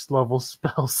first level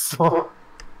spell slot.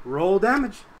 Roll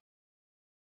damage.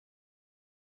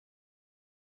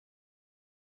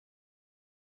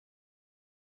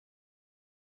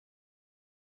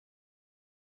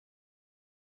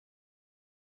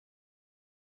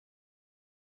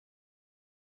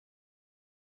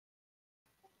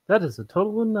 That is a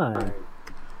total of 9.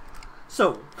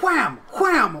 So, wham,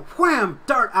 wham, wham,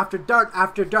 dart after dart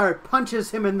after dart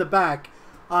punches him in the back.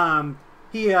 A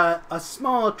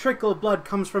small trickle of blood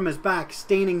comes from his back,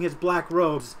 staining his black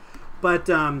robes, but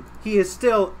he is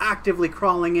still actively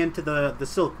crawling into the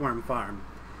Silkworm farm.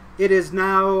 It is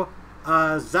now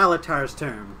Zalatar's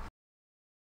turn.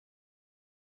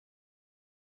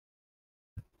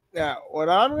 Now, what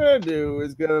I'm going to do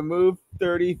is going to move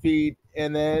 30 feet,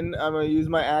 and then I'm going to use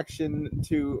my action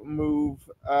to move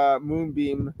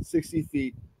Moonbeam 60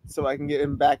 feet so I can get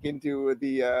him back into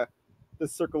the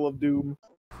Circle of Doom.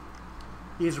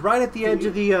 He's right at the edge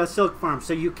of the Silk Farm,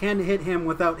 so you can hit him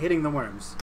without hitting the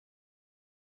worms.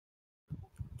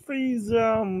 Please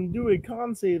do a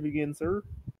con save again, sir.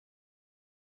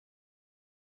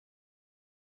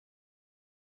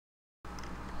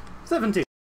 $17.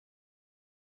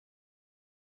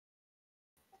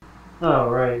 Oh,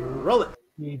 right. Roll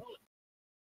it.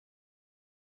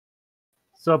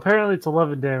 So apparently it's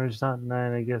 11 damage, not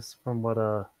 9, I guess, from what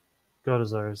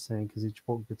Godazar is saying, because each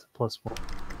bolt gets a +1.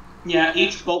 Yeah,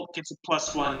 each bolt gets a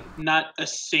 +1, not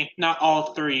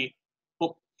all 3.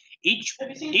 Well, each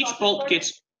bolt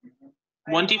gets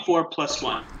 1d4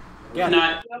 +1,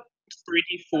 not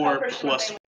 3d4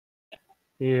 +1.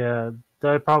 Yeah,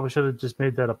 I probably should have just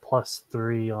made that a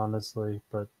 +3, honestly,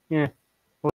 but yeah.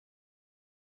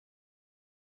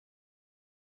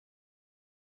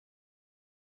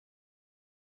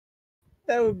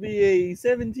 That would be a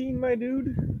 17, my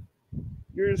dude.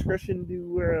 Your discretion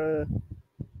to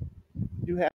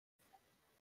have.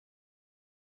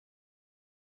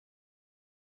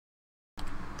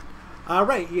 All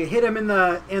right, you hit him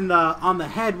on the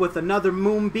head with another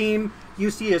moonbeam.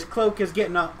 You see his cloak is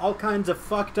getting all kinds of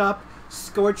fucked up,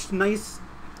 scorched nice.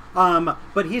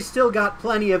 But he's still got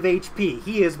plenty of HP.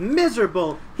 He is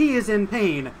miserable. He is in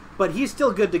pain, but he's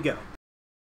still good to go.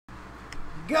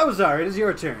 Gozar, it is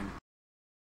your turn.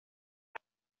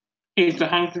 He's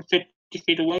 150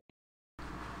 feet away.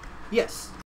 Yes.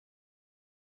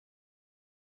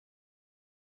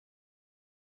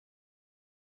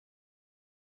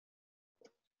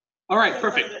 All right,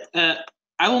 perfect.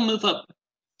 I will move up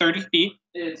 30 feet.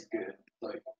 It's good.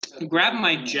 Like, Grab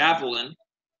my javelin.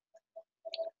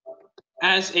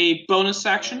 As a bonus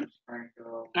action,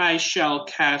 I shall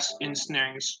cast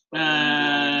Ensnaring.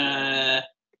 I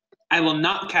will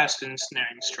not cast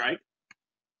Ensnaring Strike.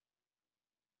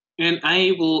 And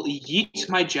I will yeet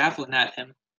my javelin at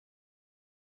him.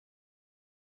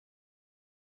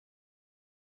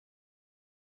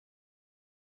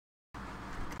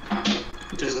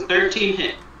 Does a 13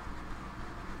 hit?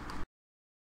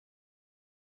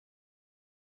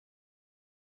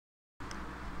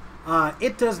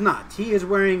 It does not. He is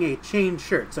wearing a chain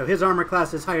shirt, so his armor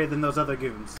class is higher than those other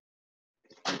goons.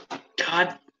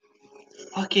 God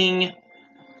fucking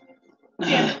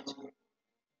damn it.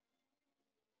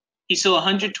 He's still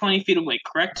 120 feet away,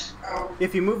 correct?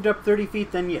 If you moved up 30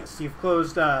 feet, then yes, you've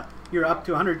closed, you're up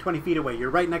to 120 feet away. You're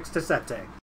right next to Sete.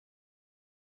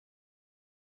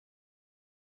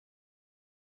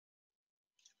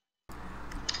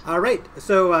 Alright,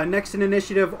 so next in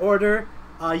initiative order,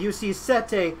 you see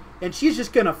Sete, and she's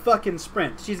just gonna fucking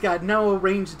sprint. She's got no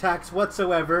ranged attacks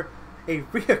whatsoever. A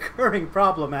reoccurring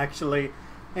problem, actually.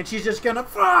 And she's just gonna...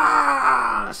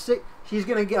 She's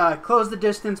gonna close the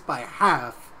distance by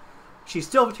half. She's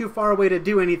still too far away to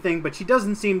do anything, but she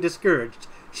doesn't seem discouraged.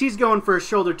 She's going for a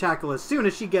shoulder tackle as soon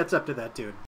as she gets up to that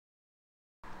dude.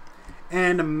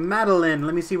 And Madeline,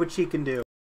 let me see what she can do.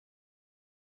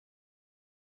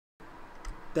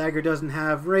 Dagger doesn't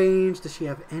have range. Does she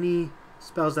have any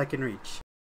spells that can reach?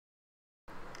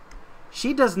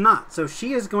 She does not, so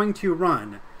she is going to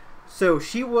run. So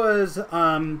she was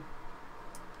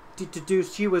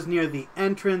she was near the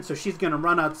entrance, so she's going to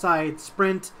run outside,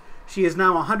 sprint. She is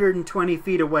now 120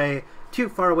 feet away, too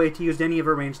far away to use any of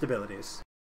her ranged abilities.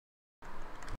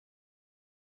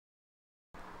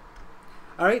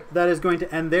 Alright, that is going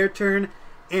to end their turn.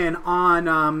 And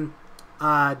on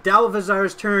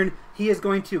Dalvazar's turn, he is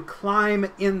going to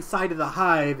climb inside of the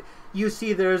hive. You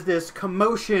see there's this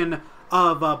commotion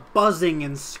of buzzing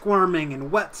and squirming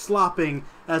and wet slopping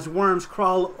as worms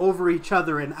crawl over each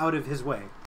other and out of his way.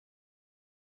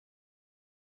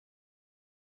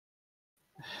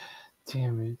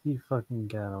 Damn it, he fucking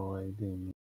got away, didn't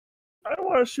he? I don't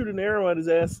want to shoot an arrow at his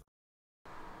ass.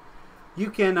 You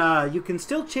can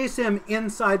still chase him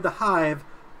inside the hive,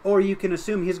 or you can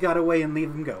assume he's got away and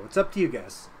leave him go. It's up to you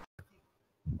guys.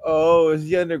 Oh, is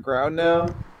he underground now?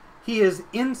 He is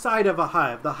inside of a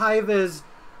hive. The hive is...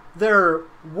 They're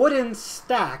wooden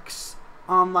stacks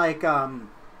on like,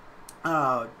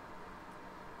 what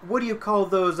do you call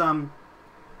those, what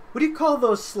do you call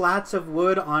those slats of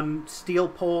wood on steel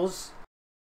poles?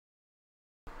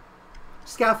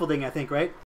 Scaffolding, I think,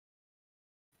 right?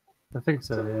 I think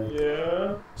so, yeah.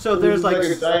 Yeah. So there's like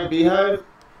a giant beehive?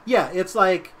 Yeah, it's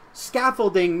like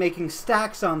scaffolding making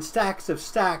stacks on stacks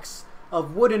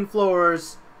of wooden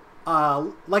floors,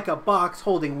 like a box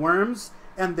holding worms,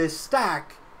 and this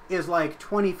stack is like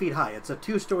 20 feet high. It's a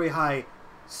 2-story high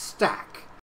stack.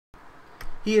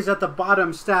 He is at the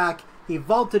bottom stack. He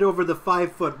vaulted over the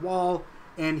 5-foot wall,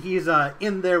 and he's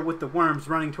in there with the worms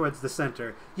running towards the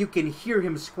center. You can hear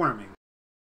him squirming.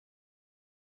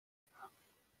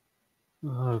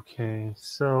 Okay,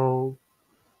 so...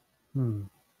 And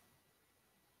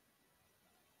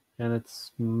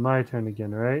it's my turn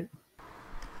again, right?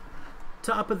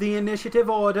 Top of the initiative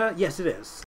order. Yes, it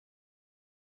is.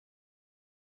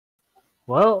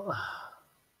 Well,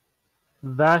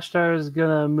 Vashtar is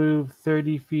gonna move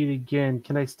 30 feet again.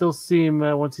 Can I still see him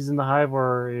once he's in the hive,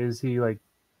 or is he, like,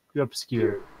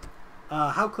 obscure?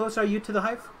 How close are you to the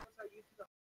hive?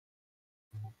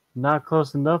 Not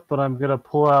close enough, but I'm gonna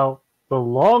pull out the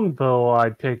longbow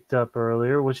I picked up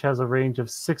earlier, which has a range of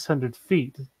 600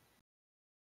 feet.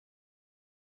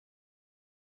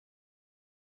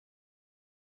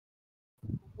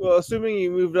 Well, assuming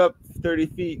you moved up 30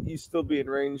 feet, you'd still be in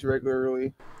range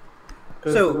regularly.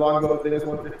 Because So- the longbow thing is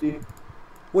 150.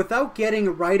 Without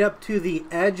getting right up to the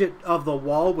edge of the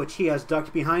wall, which he has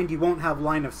ducked behind, you won't have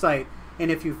line of sight.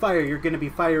 And if you fire, you're going to be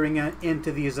firing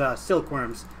into these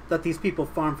silkworms that these people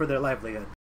farm for their livelihood.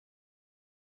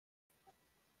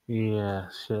 Yeah,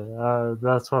 shit.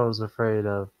 That's what I was afraid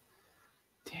of.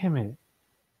 Damn it.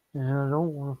 And I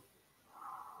don't want to...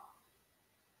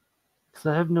 Because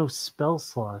I have no spell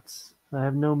slots. I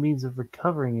have no means of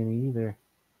recovering any either.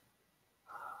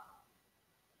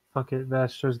 Fuck it,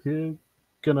 Vashtar's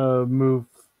gonna move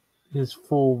his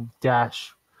full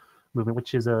dash movement,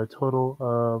 which is a total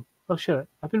of... Oh shit,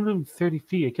 I've been moving 30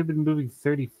 feet. I could have been moving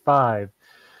 35.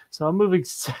 So I'm moving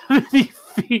 70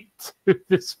 feet to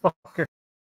this fucker.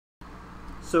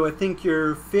 So I think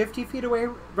you're 50 feet away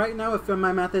right now, if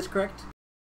my math is correct.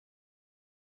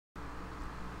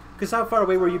 Because how far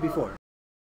away were you before?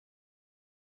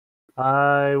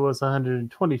 I was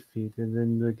 120 feet, and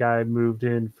then the guy moved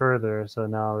in further, so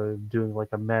now I'm doing like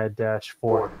a mad dash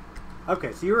forward.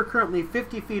 Okay, so you are currently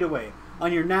 50 feet away.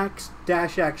 On your next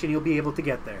dash action, you'll be able to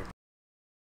get there.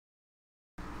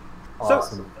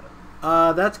 Awesome.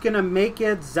 So, that's going to make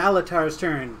it Zalatar's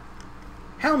turn.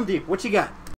 Helm Deep, what you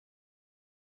got?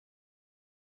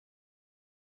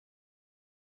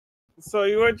 So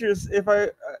you want your if I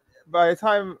by the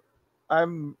time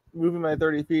I'm moving my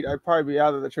 30 feet, I'd probably be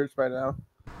out of the church by now.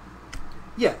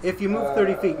 Yeah, if you move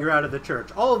 30 feet, you're out of the church.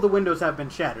 All of the windows have been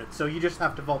shattered, so you just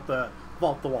have to vault the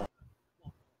wall.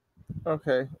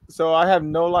 Okay, so I have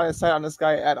no line of sight on this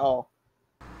guy at all.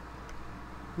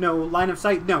 No line of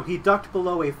sight? No, he ducked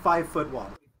below a 5-foot wall.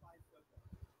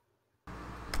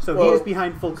 So he is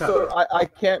behind full cover. So I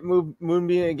can't move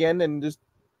Moonbeam again and just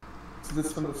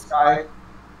this from the sky.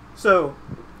 So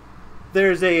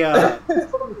there's a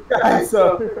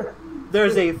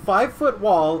there's a 5-foot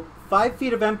wall, 5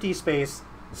 feet of empty space,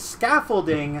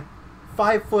 scaffolding,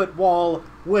 5-foot wall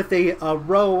with a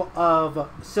row of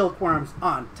silkworms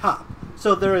on top.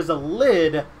 So there is a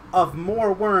lid of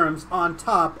more worms on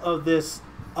top of this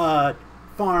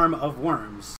farm of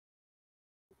worms.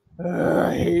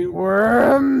 I hate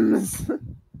worms.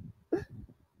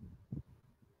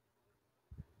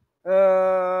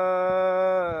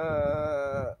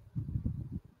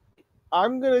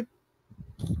 I'm gonna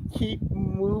keep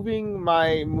moving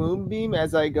my moonbeam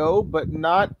as I go, but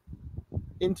not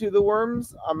into the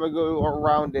worms. I'm gonna go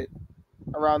around it,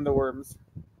 around the worms.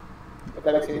 If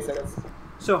that makes any sense.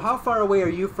 So how far away are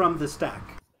you from the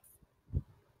stack?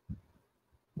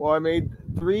 Well, I made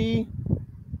 3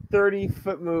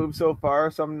 30-foot moves so far,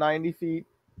 so I'm 90 feet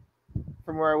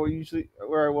from where I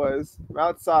was. I'm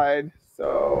outside,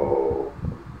 so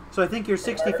I think you're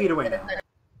 60 feet away now.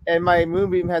 And my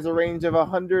moonbeam has a range of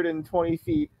 120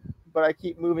 feet, but I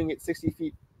keep moving it 60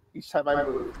 feet each time I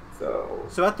move.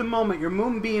 So at the moment, your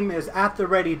moonbeam is at the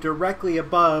ready directly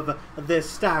above this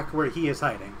stack where he is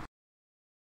hiding.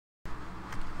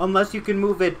 Unless you can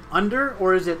move it under,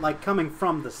 or is it like coming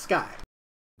from the sky?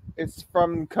 It's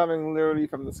coming literally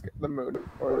from the moon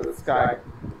or the sky.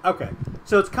 Okay,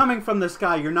 so it's coming from the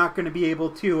sky. You're not going to be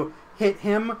able to hit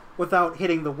him without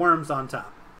hitting the worms on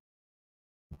top.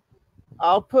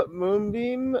 I'll put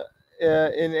Moonbeam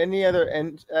in any other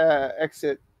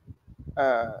exit in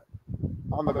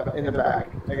the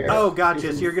back. I guess. Oh,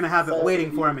 gotcha. So you're going to have it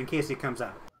waiting for him in case he comes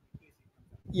out.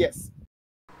 Yes.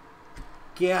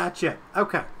 Gotcha.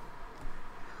 Okay.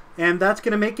 And that's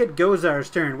going to make it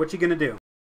Gozar's turn. What you going to do?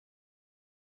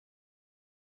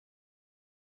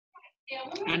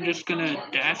 I'm just gonna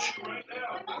dash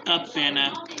up and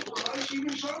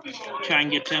try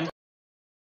and get to him.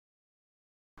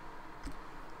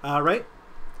 All right.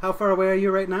 How far away are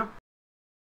you right now?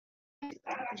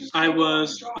 I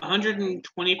was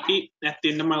 120 feet at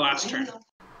the end of my last turn.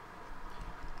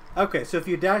 Okay, so if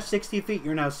you dash 60 feet,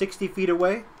 you're now 60 feet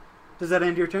away. Does that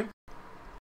end your turn?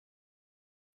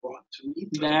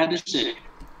 That is it.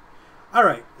 All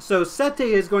right, so Sete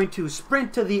is going to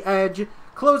sprint to the edge,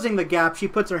 closing the gap. She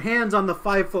puts her hands on the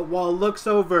 5-foot wall, looks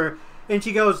over, and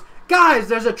she goes, "Guys,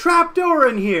 there's a trapdoor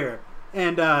in here!"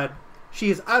 And she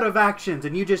is out of actions,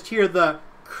 and you just hear the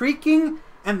creaking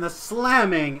and the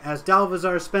slamming as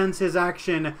Dalvazar spends his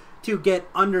action to get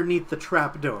underneath the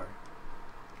trapdoor.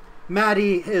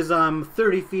 Maddie is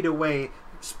 30 feet away,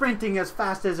 sprinting as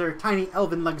fast as her tiny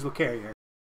elven legs will carry her.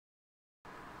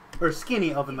 Or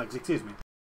skinny elven legs, excuse me.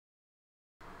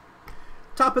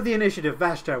 Top of the initiative,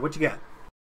 Vashtar, what you got?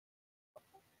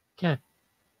 God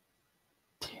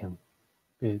damn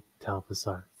it,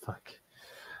 Dalvazar. Fuck.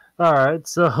 Alright,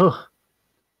 so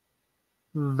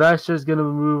Vashtar's gonna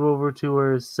move over to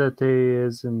where Sete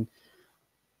is and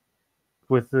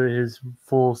with his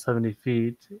full 70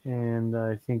 feet, and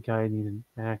I think I need an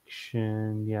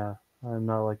action. Yeah, I'm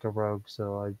not like a rogue,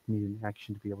 so I need an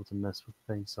action to be able to mess with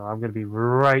things. So I'm gonna be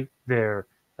right there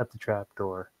at the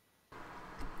trapdoor.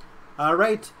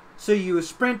 Alright, so you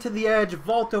sprint to the edge,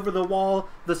 vault over the wall,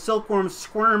 the silkworms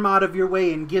squirm out of your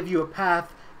way and give you a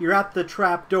path. You're at the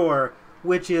trapdoor,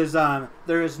 which is,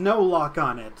 there is no lock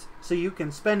on it. So you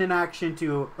can spend an action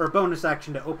or bonus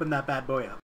action to open that bad boy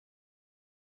up.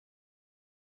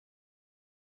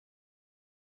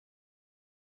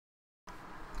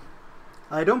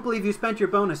 I don't believe you spent your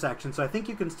bonus action, so I think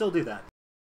you can still do that.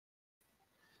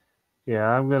 Yeah,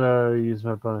 I'm gonna use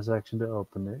my bonus action to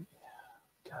open it.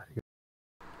 God.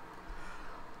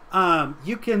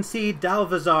 You can see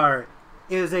Dalvazar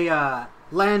is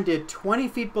landed 20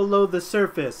 feet below the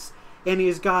surface, and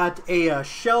he's got a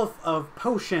shelf of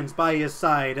potions by his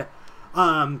side.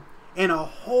 and a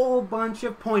whole bunch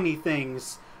of pointy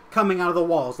things coming out of the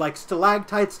walls, like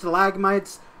stalactites,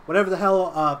 stalagmites, whatever the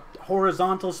hell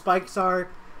horizontal spikes are.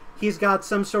 He's got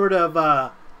some sort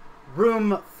of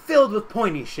room filled with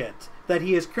pointy shit that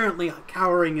he is currently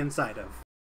cowering inside of.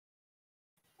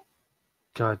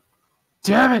 God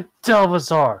damn it,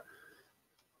 Delvazar!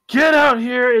 Get out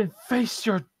here and face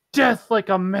your death like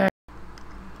a man!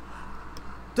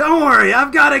 Don't worry,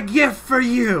 I've got a gift for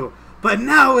you, but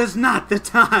now is not the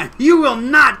time. You will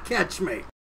not catch me.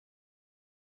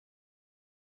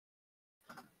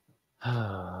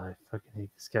 I fucking hate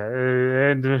this guy.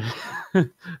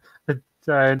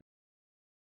 And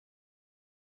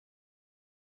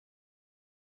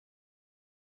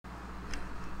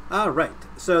Alright,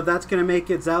 so that's going to make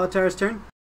it Zalatar's turn.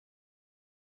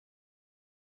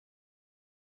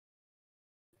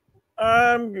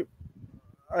 I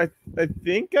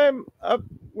think I'm up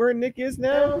where Nick is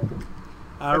now.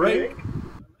 Alright.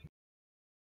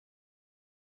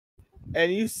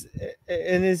 And is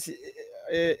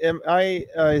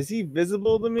he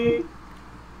visible to me?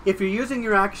 If you're using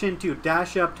your action to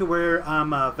dash up to where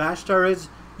Vashtar is,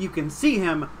 you can see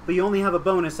him, but you only have a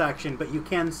bonus action, but you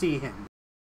can see him.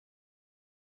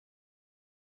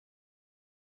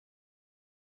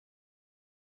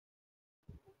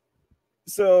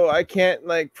 So I can't,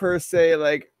 like, per se,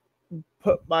 like,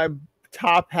 put my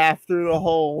top half through the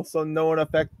hole so no one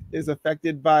is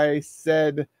affected by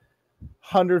said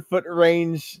 100-foot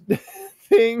range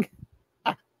thing.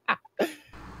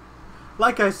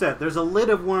 Like I said, there's a lid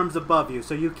of worms above you,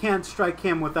 so you can't strike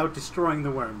him without destroying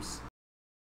the worms.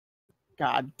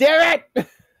 God damn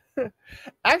it!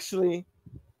 Actually,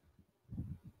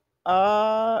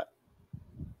 my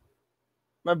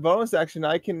bonus action,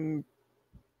 I can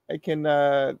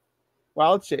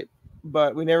wild shape,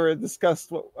 but we never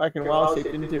discussed what I can wild shape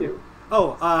into.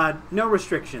 Oh, no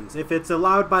restrictions. If it's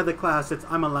allowed by the class,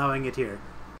 I'm allowing it here.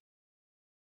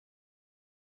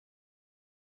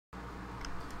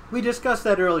 We discussed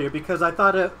that earlier because I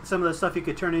thought some of the stuff you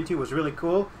could turn into was really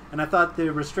cool, and I thought the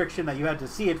restriction that you had to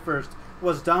see it first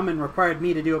was dumb and required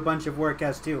me to do a bunch of work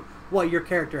as to what your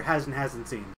character has and hasn't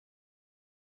seen.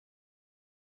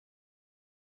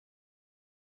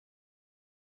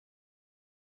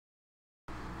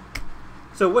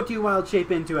 So what do you wild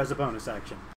shape into as a bonus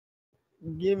action?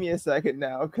 Give me a second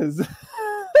now, because...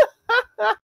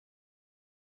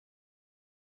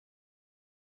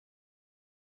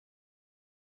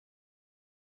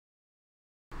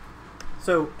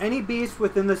 So any beast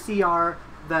within the CR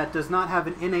that does not have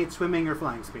an innate swimming or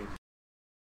flying speed.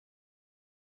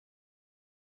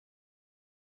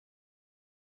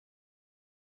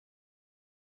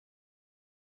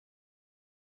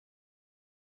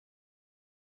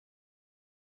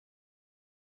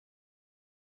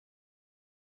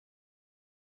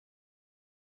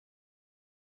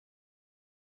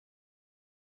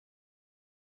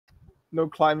 No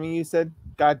climbing, you said?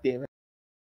 God damn it.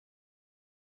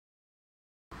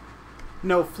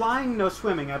 No flying, no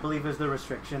swimming, I believe is the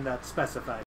restriction that's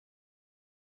specified.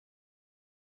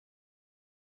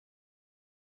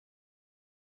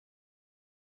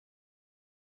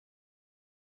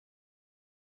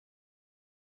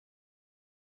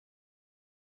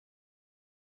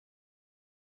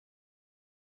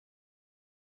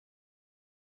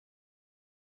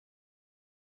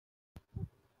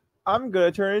 I'm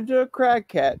gonna turn into a crag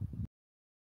cat.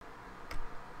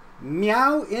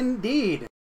 Meow indeed.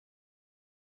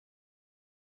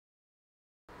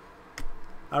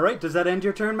 Alright, does that end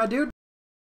your turn, my dude?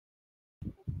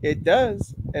 It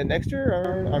does. And next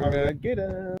turn, I'm gonna get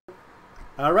him.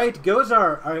 Alright,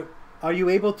 Gozar, are you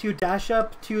able to dash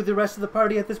up to the rest of the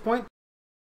party at this point?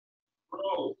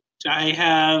 Oh, I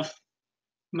have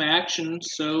my action,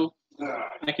 so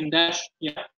I can dash.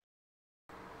 Yeah.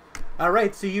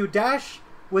 Alright, so you dash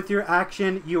with your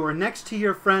action. You are next to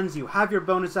your friends. You have your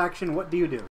bonus action. What do you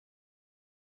do?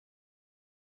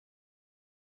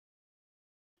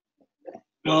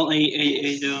 Well,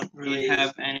 I don't really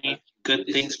have any good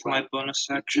things for my bonus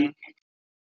action.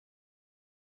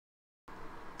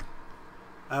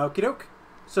 Okie doke.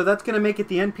 So that's going to make it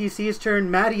the NPC's turn.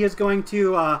 Maddie is going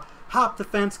to hop the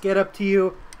fence, get up to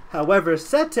you. However,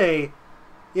 Sete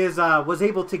was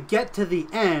able to get to the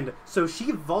end, so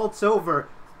she vaults over,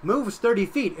 moves 30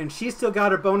 feet, and she's still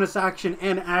got her bonus action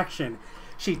and action.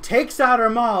 She takes out her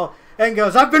maul and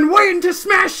goes, "I've been waiting to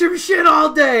smash some shit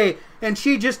all day!" And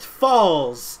she just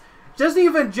falls. Doesn't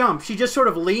even jump. She just sort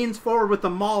of leans forward with the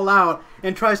maul out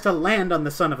and tries to land on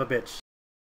the son of a bitch.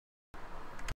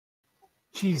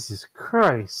 Jesus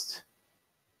Christ.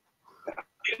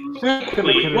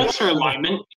 Wait, what's her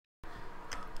alignment?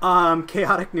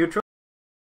 Chaotic neutral.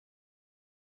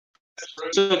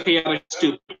 It's okay, I was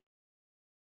stupid.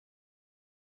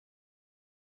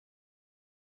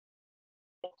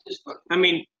 I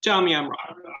mean, tell me I'm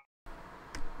wrong.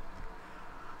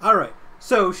 All right.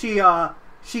 So she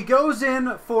goes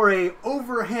in for a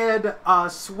overhead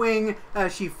swing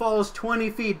as she falls 20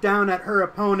 feet down at her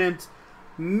opponent,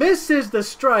 misses the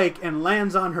strike, and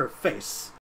lands on her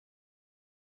face.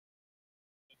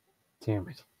 Damn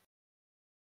it.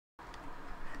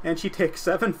 And she takes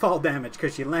 7 fall damage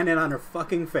because she landed on her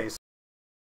fucking face.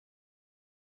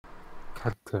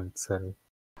 God damn it, Sally.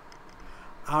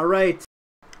 All right.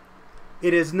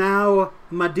 It is now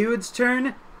my dude's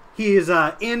turn. He is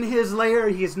in his lair.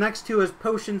 He is next to his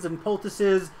potions and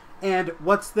poultices. And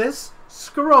what's this?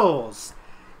 Scrolls.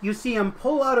 You see him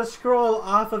pull out a scroll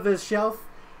off of his shelf.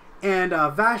 And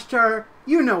Vashtar,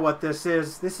 you know what this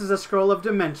is. This is a scroll of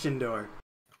Dimension Door.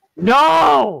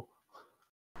 No!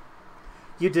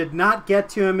 You did not get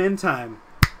to him in time.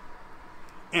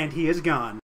 And he is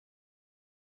gone.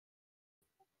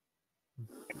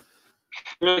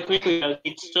 Really quickly,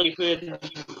 it's still within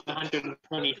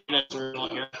 120 feet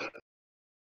earlier.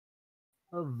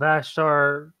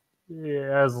 Vashtar,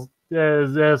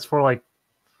 as for like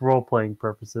role playing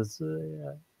purposes,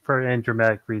 and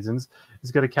dramatic reasons,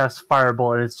 is going to cast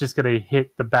Fireball, and it's just going to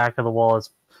hit the back of the wall as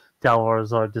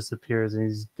Dalvarzar disappears, and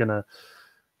he's going to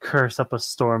curse up a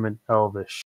storm in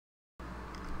Elvish.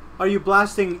 Are you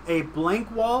blasting a blank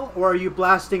wall, or are you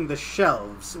blasting the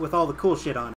shelves with all the cool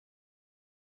shit on it?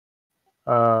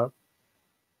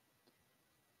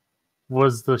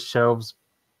 Was the shelves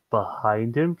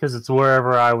behind him? Because it's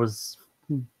wherever I was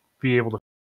be able to.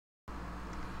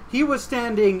 He was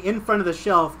standing in front of the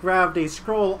shelf, grabbed a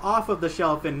scroll off of the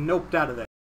shelf, and noped out of there.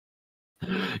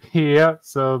 Yeah,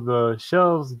 so the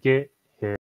shelves get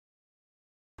hit.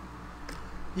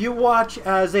 You watch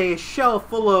as a shelf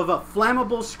full of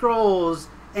flammable scrolls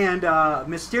and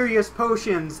mysterious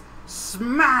potions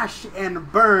smash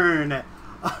and burn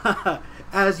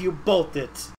as you bolt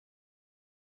it.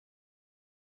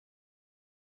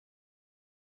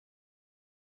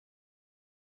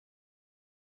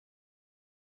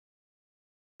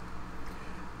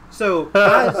 So,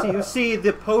 as you see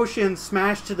the potions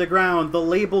smashed to the ground, the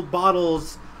labeled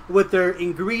bottles with their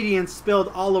ingredients spilled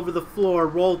all over the floor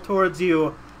roll towards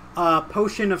you.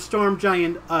 Potion of Storm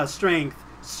Giant Strength,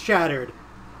 shattered.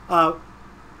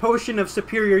 Potion of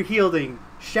Superior Healing,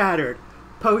 shattered.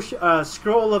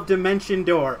 Scroll of Dimension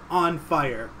Door, on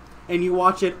fire. And you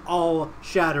watch it all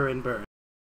shatter and burn.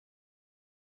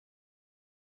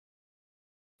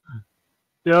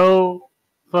 No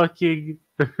fucking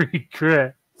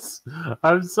regrets.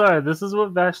 I'm sorry, this is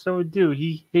what Vashtar would do.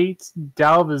 He hates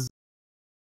Dalvaz.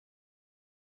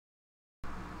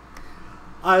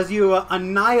 As you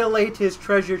annihilate his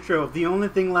treasure trove, the only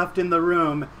thing left in the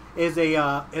room is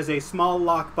a small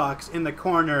lockbox in the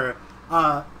corner,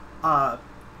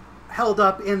 held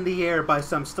up in the air by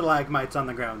some stalagmites on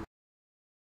the ground.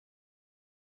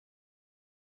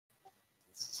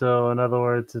 So, in other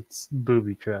words, it's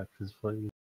booby trapped. Is what you...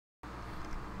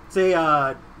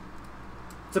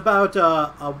 It's about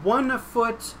a 1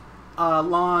 foot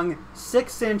long,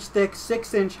 6-inch thick,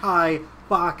 6-inch high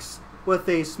box with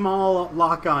a small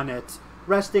lock on it,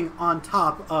 resting on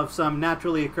top of some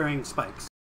naturally occurring spikes.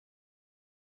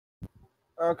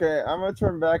 Okay, I'm gonna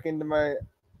turn back into my.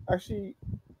 Actually,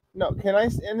 no. Can I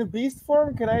in the beast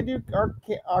form? Can I do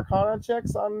Arcana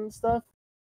checks on stuff?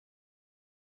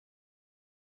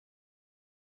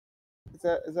 Is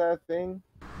that a thing?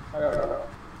 I don't know.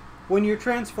 When you're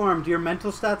transformed, your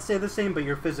mental stats stay the same, but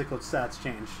your physical stats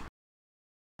change.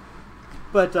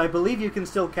 But I believe you can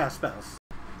still cast spells,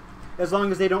 as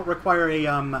long as they don't require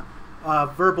a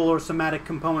verbal or somatic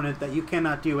component that you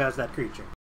cannot do as that creature.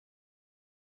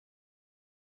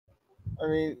 I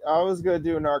mean, I was gonna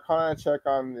do an Arcana check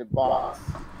on the boss.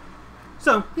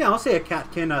 So yeah, I'll say a cat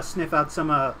can sniff out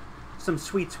some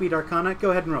sweet Arcana.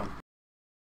 Go ahead and roll.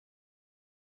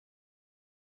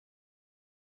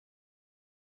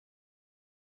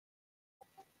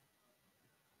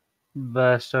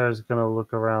 Vashtar is going to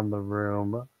look around the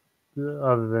room,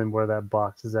 other than where that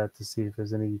box is at, to see if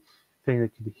there's anything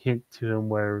that could hint to him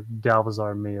where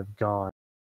Dalvazar may have gone.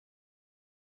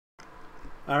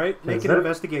 Alright, make an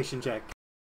investigation check.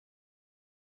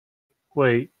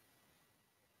 Wait.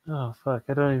 Oh, fuck.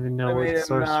 I don't even know what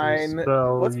sorcery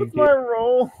spell What's you with get. my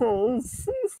rolls?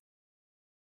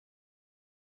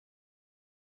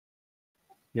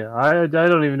 Yeah, I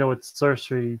don't even know what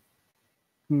sorcery,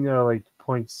 like,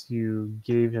 points you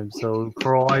gave him. So,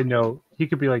 for all I know, he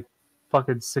could be, like,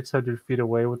 fucking 600 feet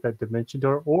away with that dimension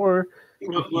door, or...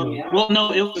 Well,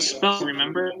 no, it was a spell,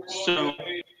 remember? So...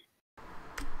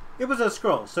 It was a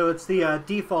scroll, so it's the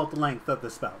default length of the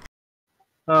spell.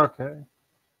 Okay.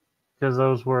 Because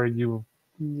those were you,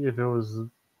 if it was,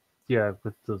 yeah,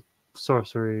 with the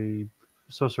sorcerers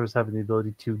having the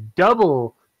ability to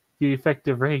double the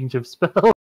effective range of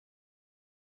spell.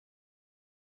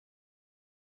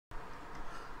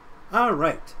 All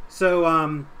right.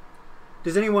 So,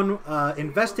 does anyone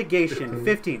investigation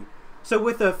 15? So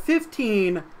with a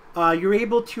 15, you're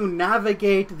able to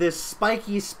navigate this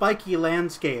spiky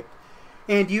landscape,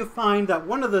 and you find that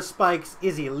one of the spikes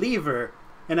is a lever.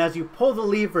 And as you pull the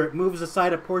lever, it moves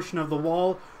aside a portion of the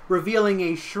wall, revealing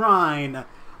a shrine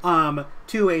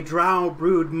to a drow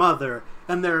brood mother.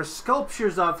 And there are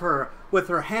sculptures of her with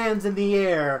her hands in the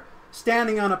air,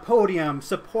 standing on a podium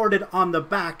supported on the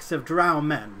backs of drow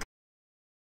men.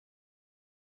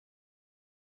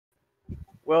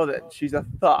 Well then, she's a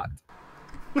thought.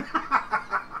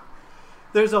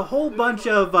 There's a whole bunch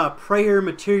of prayer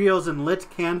materials and lit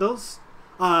candles,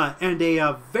 and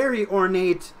a very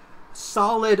ornate,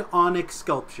 solid onyx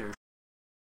sculpture.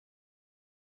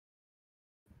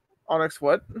 Onyx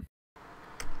what?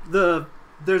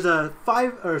 There's a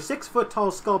 5 or 6 foot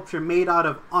tall sculpture made out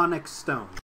of onyx stone.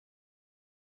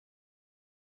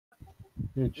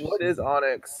 What is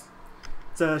onyx?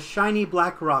 It's a shiny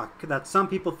black rock that some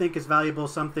people think is valuable,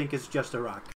 some think is just a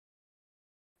rock.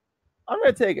 I'm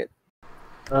gonna take it.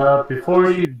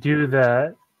 Before you do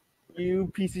that,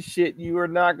 You piece of shit, you are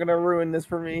not gonna ruin this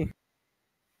for me.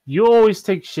 you always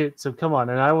take shit, so come on.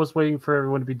 And I was waiting for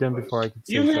everyone to be done before I could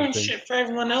say You ruin something. shit for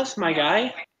everyone else, my guy.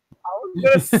 I was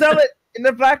gonna sell it in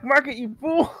the black market, you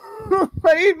fool!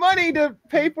 I need money to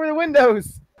pay for the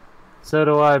windows. So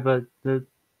do I, but the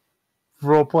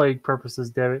role-playing purposes,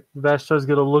 damn it. Vashtor's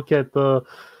gonna look at the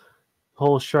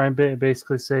whole shrine bit and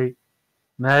basically say,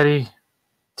 Maddie,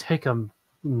 take a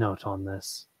note on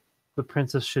this. The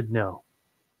princess should know.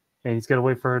 And he's gonna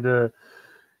wait for her to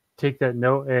take that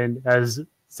note, and as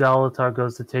Zalatar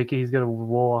goes to take it, he's gonna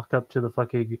walk up to the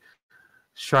fucking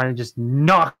shrine and just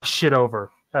knock shit over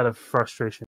out of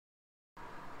frustration.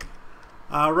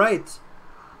 All right.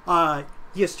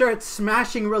 You start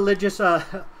smashing religious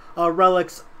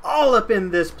relics all up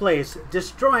in this place,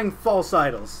 destroying false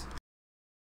idols.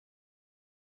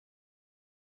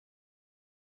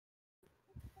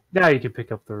 Now you can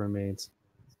pick up the remains.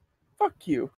 Fuck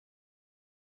you.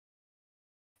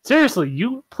 Seriously,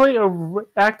 you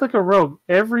act like a rogue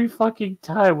every fucking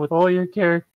time with all your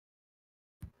characters.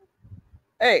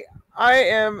 Hey, I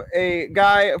am a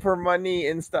guy for money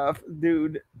and stuff,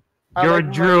 dude. I You're like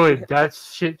a druid. money That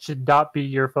shit should not be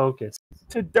your focus.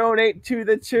 to donate to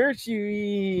the church,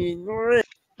 you.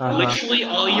 Literally,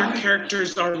 all your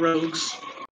characters are rogues.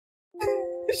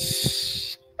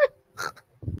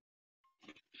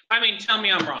 I mean, tell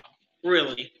me I'm wrong.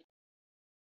 Really.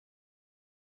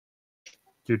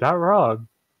 You're not wrong.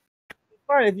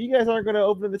 Fine, if you guys aren't going to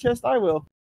open the chest, I will.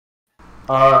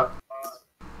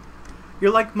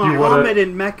 You're like Muhammad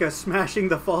in Mecca smashing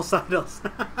the false idols.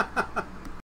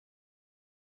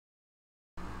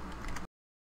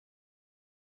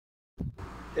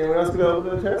 Anyone else going to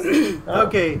open the chest? No.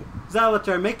 Okay,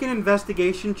 Zalatar, make an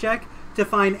investigation check to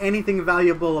find anything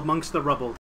valuable amongst the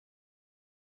rubble.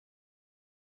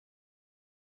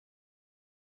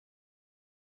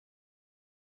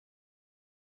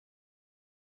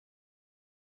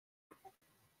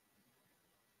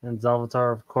 And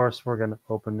Zalvatar, of course, we're going to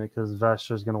open it because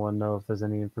Vashtor's going to want to know if there's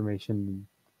any information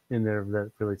in there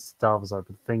that relates to Zalvatar. But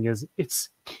the thing is, it's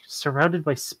surrounded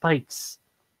by spikes.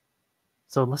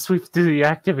 So unless we've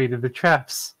deactivated the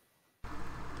traps.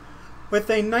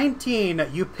 With a 19,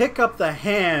 you pick up the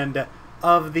hand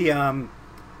of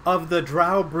the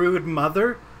Drow Brood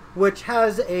Mother, which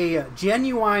has a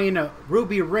genuine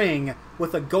ruby ring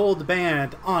with a gold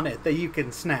band on it that you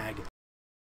can snag.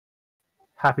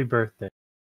 Happy birthday.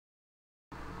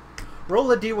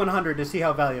 Roll a d100 to see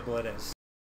how valuable it is.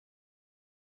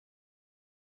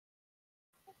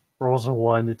 Rolls a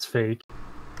 1, it's fake.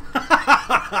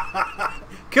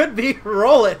 Could be.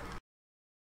 Roll it.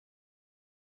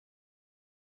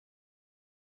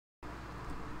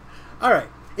 Alright.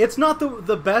 It's not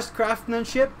the best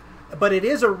craftsmanship, but it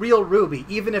is a real ruby,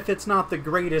 even if it's not the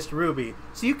greatest ruby.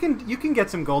 So you can get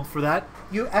some gold for that.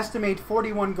 You estimate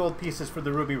 41 gold pieces for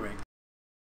the ruby ring.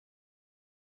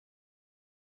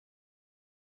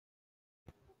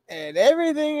 And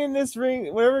everything in this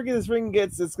ring, whatever this ring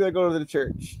gets, it's going to go to the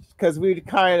church. Because we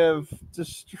kind of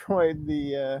destroyed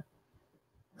the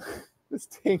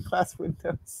stained glass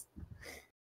windows.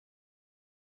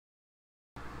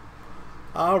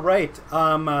 All right.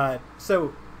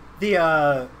 So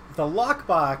the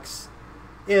lockbox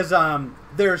is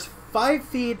there's 5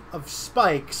 feet of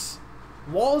spikes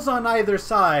walls on either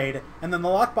side, and then the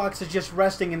lockbox is just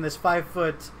resting in this 5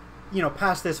 foot,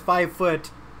 past this 5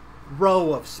 foot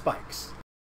row of spikes.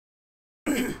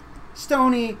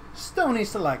 stony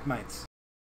stalagmites.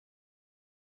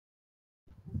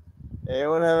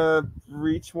 Anyone have a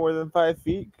reach more than 5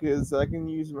 feet? Because I can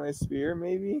use my spear,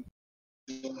 maybe?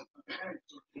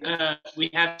 We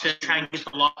have to try and get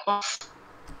the lockbox.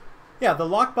 Yeah, the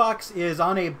lockbox is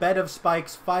on a bed of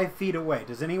spikes 5 feet away.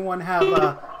 Does anyone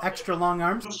have extra long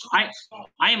arms? I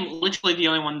am literally the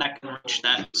only one that can reach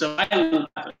that. So I will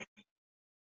have it.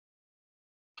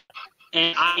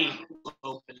 And I will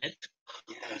open it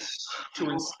to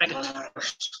inspect it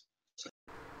first.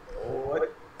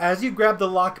 What? As you grab the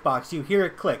lockbox, you hear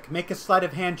it click. Make a sleight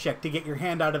of hand check to get your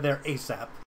hand out of there ASAP.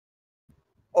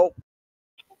 Oh.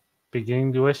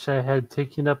 Beginning to wish I had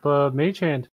taken up a mage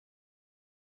hand.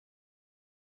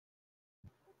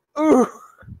 Ooh!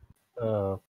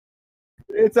 Oh.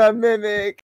 It's a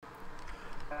mimic!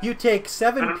 You take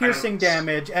 7 piercing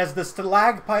damage as the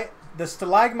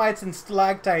stalagmites and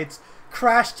stalactites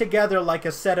crash together like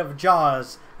a set of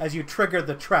jaws as you trigger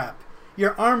the trap.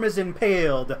 Your arm is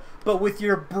impaled, but with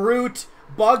your brute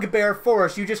bugbear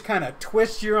force, you just kind of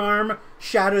twist your arm,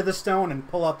 shatter the stone, and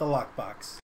pull out the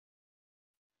lockbox.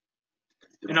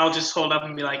 And I'll just hold up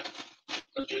and be like,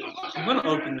 I'm going to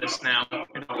open this now.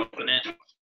 And I'll open it.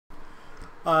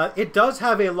 It does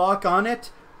have a lock on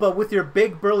it, but with your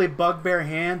big burly bugbear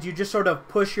hands, you just sort of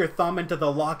push your thumb into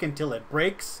the lock until it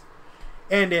breaks.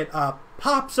 And it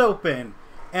pops open,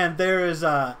 and there is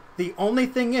the only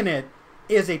thing in it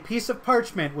is a piece of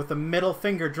parchment with a middle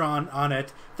finger drawn on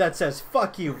it that says,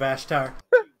 "Fuck you, Vashtar."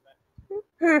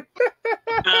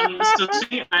 So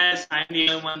seeing as I'm the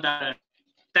only one that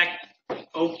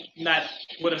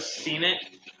would have seen it,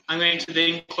 I'm going to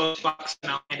the closed box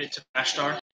and I'll hand it to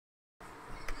Vashtar.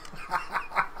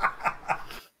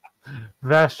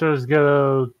 Vashtar's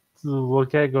gonna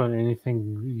look at going,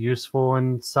 anything useful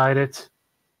inside it?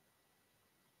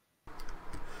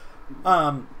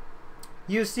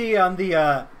 You see on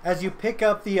the as you pick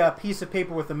up the piece of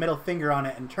paper with the middle finger on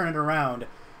it and turn it around,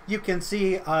 you can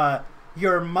see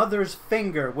your mother's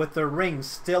finger with the ring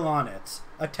still on it,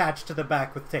 attached to the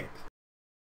back with tape.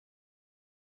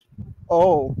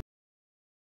 Oh.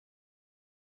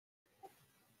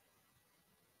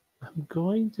 I'm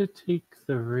going to take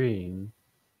the ring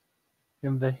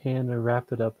in the hand and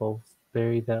wrap it up. I'll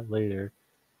bury that later.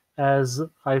 As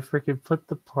I freaking put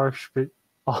the parchment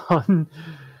on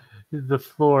the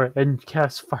floor and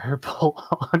cast Fireball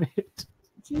on it.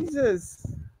 Jesus.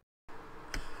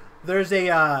 There's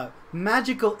a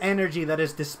magical energy that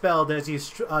is dispelled as you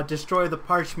destroy the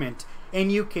parchment,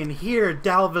 and you can hear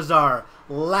Dalvazar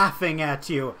laughing at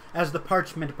you as the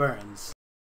parchment burns.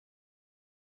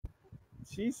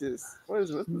 Jesus. What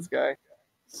is with this guy?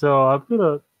 So I'm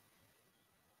gonna...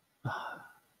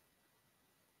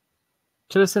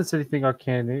 Can I sense anything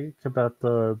arcanic about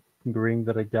the ring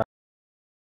that I got?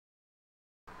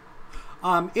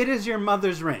 It is your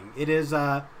mother's ring. It is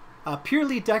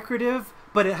purely decorative,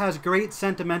 but it has great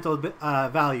sentimental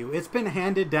value. It's been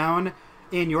handed down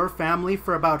in your family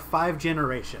for about 5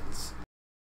 generations.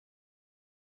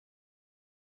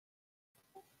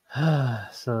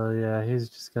 So yeah,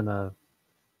 he's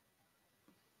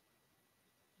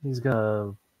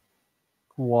gonna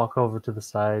walk over to the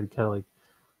side, kind of like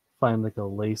find like a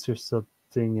lace or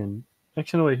something, and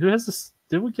actually, wait, who has this?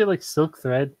 Did we get like silk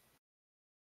thread?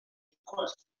 Of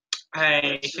course.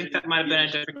 I think that might have been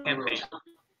a different campaign.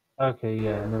 Okay,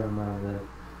 yeah, never mind that.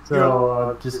 So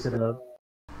I'm just gonna.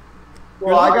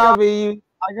 Well, I gotta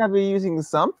be using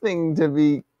something to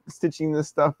be stitching this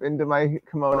stuff into my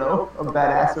kimono of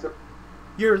badass.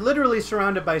 You're literally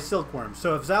surrounded by silkworms,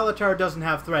 so if Zalatar doesn't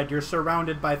have thread, you're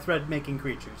surrounded by thread-making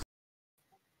creatures.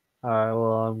 Alright,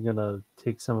 well, I'm gonna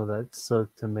take some of that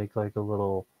silk to make like a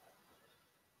little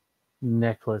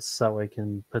necklace so I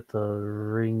can put the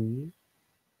ring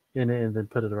in it and then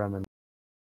put it around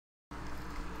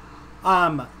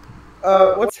my...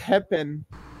 What's hempen?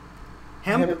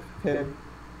 Hemp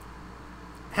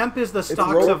is the It's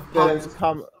stalks rope of... that is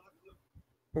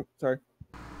sorry.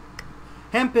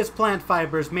 Hemp is plant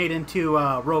fibers made into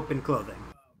rope and clothing.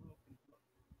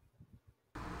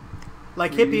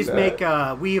 Like hippies make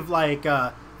weave like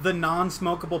the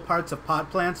non-smokable parts of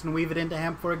pot plants and weave it into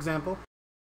hemp, for example.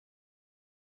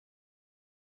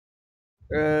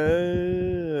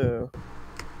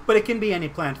 But it can be any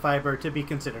plant fiber to be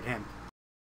considered hemp.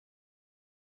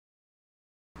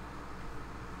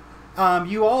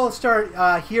 You all start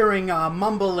hearing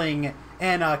mumbling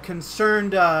and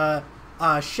concerned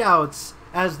shouts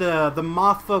as the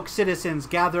Moth folk citizens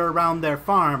gather around their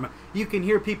farm. You can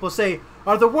hear people say,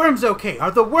 Are the worms okay?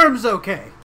 Are the worms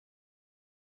okay?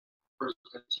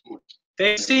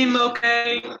 They seem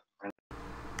okay.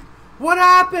 What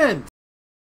happened?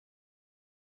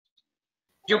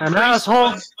 Your An priest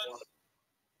asshole. was-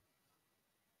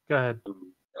 Go ahead.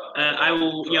 I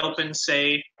will yelp and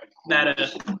say that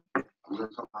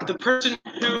the person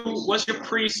who was your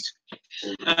priest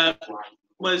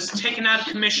was taken out of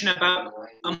commission about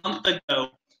a month ago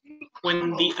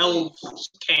when the elves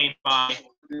came by.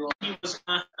 He was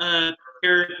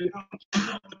here,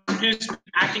 who's been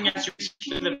acting as your priest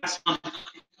for the past month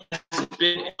has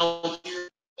been elf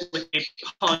with a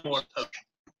polymorph potion.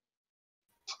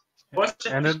 What's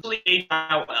actually a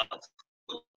drow elf?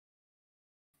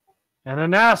 And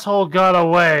an asshole got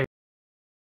away.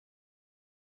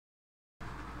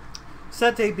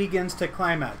 Sete begins to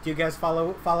climb out. Do you guys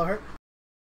follow her?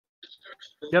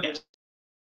 Yep.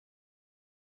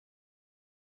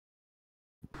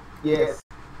 Yes.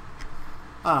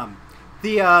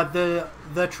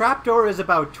 The trapdoor is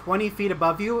about 20 feet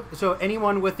above you, so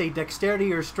anyone with a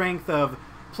dexterity or strength of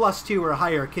 +2 or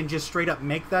higher can just straight up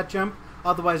make that jump.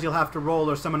 Otherwise, you'll have to roll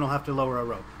or someone will have to lower a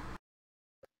rope.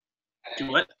 Do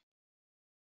what?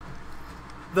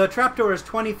 The trapdoor is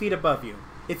 20 feet above you.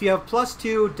 If you have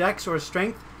 +2 dex or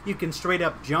strength, you can straight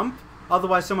up jump.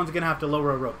 Otherwise, someone's going to have to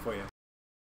lower a rope for you.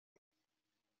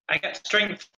 I got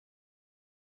strength.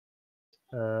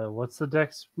 What's the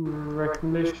dex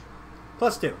recommendation?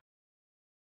 +2.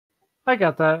 I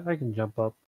got that. I can jump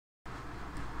up.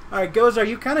 Alright, Gozar,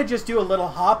 you kind of just do a little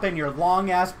hop and your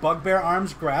long-ass bugbear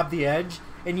arms grab the edge,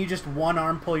 and you just one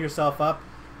arm pull yourself up.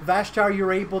 Vashtar,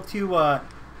 you're able to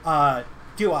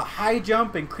do a high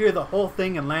jump and clear the whole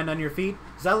thing and land on your feet.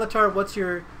 Zalatar,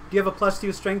 do you have a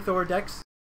 +2 strength or dex?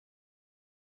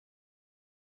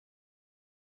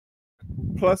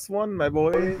 +1, my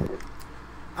boy.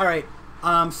 Alright,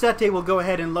 Sete will go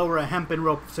ahead and lower a hempen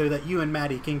rope so that you and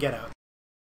Maddie can get out.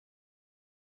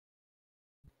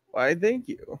 Why, thank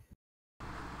you.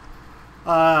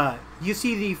 You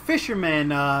see the fisherman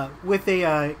with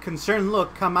a concerned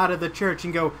look come out of the church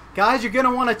and go, "Guys, you're going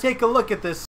to want to take a look at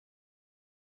this."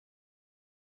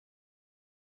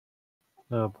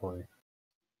 Oh boy.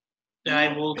 I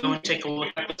will go and take a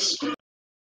look at this. I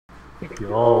think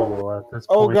you all will at this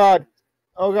Oh point. god.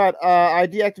 Oh god. I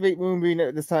deactivate Moonbeam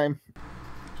at this time.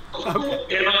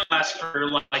 Okay. It'll last for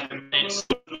like a minute.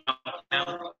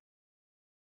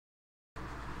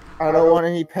 I don't want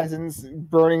any peasants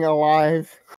burning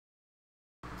alive.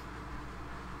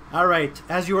 Alright,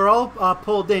 as you are all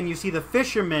pulled in, you see the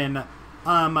fisherman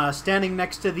standing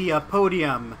next to the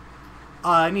podium.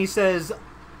 And he says,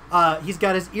 he's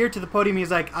got his ear to the podium. He's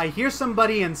like, "I hear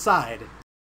somebody inside."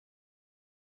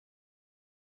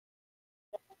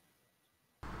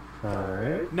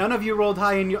 Alright. None of you rolled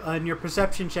high in your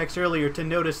perception checks earlier to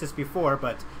notice this before,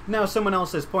 but now someone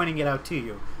else is pointing it out to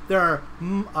you. There are,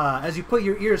 as you put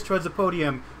your ears towards the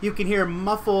podium, you can hear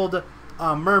muffled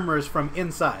murmurs from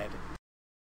inside.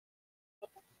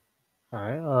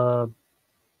 Alright,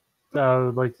 I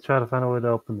would like to try to find a way to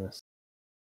open this.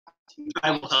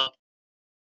 I will help.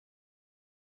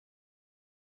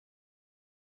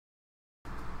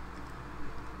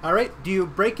 Alright, do you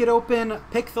break it open,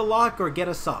 pick the lock, or get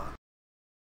a saw?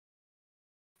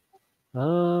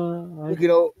 We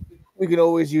can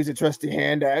always use a trusty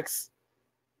hand axe.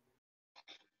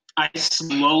 I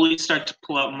slowly start to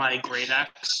pull out my great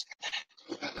axe.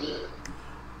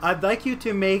 I'd like you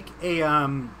to make a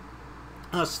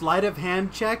sleight of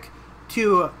hand check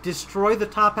to destroy the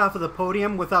top half of the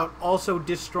podium without also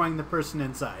destroying the person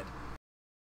inside.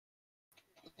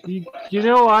 You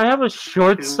know, I have a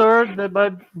short sword that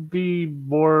might be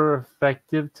more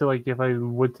effective to, like, if I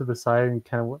went to the side and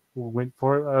kind of went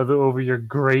for it over your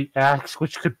great axe,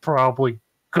 which could probably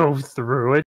go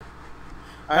through it.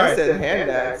 I said hand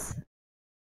axe.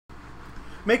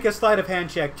 Make a sleight of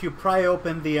hand check to pry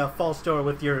open the false door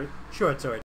with your short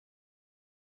sword,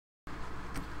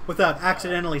 without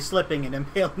accidentally slipping and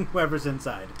impaling whoever's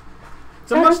inside.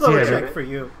 It's a much lower check for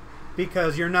you,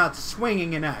 because you're not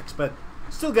swinging an axe, but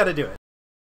still gotta do it.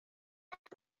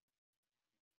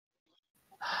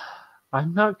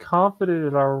 I'm not confident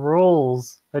in our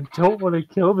rolls. I don't want to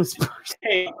kill this person.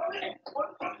 Hey,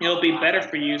 it'll be better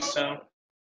for you, so.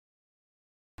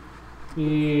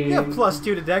 You have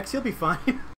 +2 to dex, you'll be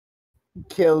fine.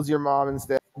 Kills your mom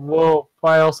instead. Well,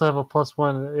 I also have a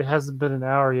 +1. It hasn't been an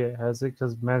hour yet, has it?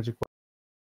 Because magic.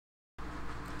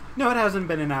 No, it hasn't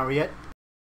been an hour yet.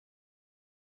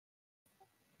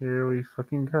 Here we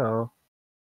fucking go.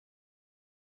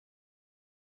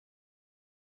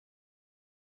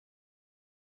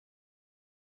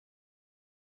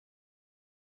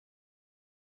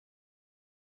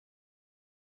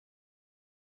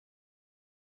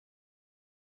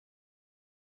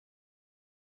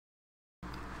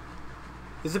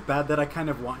 Is it bad that I kind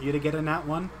of want you to get a nat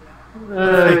 1?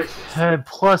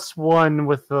 +1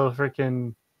 with the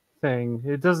freaking thing.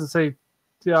 It doesn't say.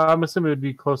 Yeah, I'm assuming it would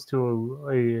be close to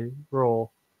a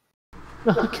roll.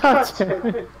 God damn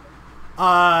it.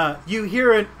 You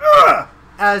hear an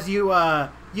as you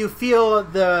feel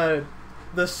the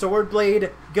sword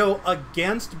blade go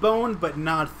against bone but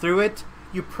not through it.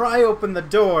 You pry open the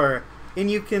door and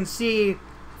you can see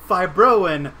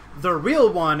Fibroan, the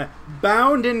real one,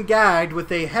 bound and gagged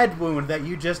with a head wound that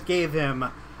you just gave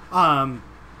him,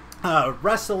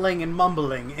 wrestling and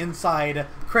mumbling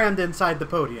crammed inside the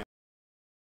podium.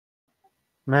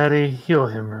 Maddie, heal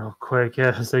him real quick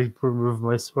as I remove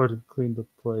my sword and clean the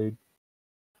blade.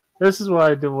 This is why I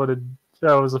didn't want to.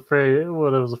 I was afraid.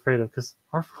 What I was afraid of, because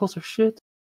our rules are shit.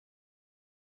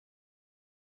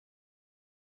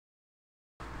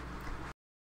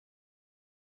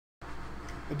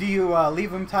 Do you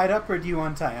leave him tied up or do you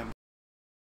untie him?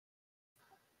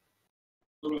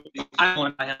 I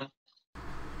want him.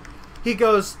 He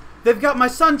goes, "They've got my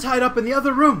son tied up in the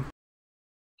other room."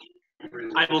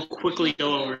 I will quickly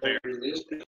go over there.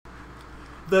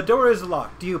 The door is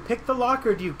locked. Do you pick the lock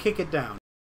or do you kick it down?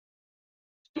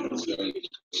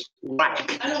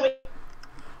 Whack.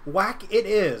 Whack it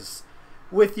is.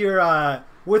 With your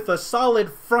with a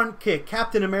solid front kick,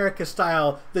 Captain America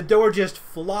style, the door just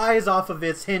flies off of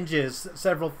its hinges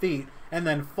several feet and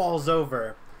then falls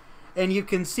over. And you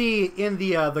can see in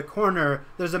the corner,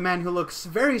 there's a man who looks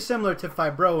very similar to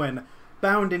Fibroan,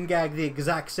 bound and gagged the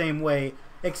exact same way,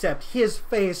 except his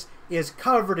face is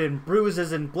covered in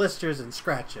bruises and blisters and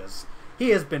scratches. He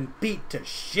has been beat to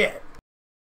shit.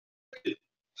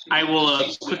 I will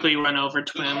quickly run over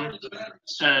to him,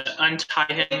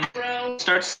 untie him,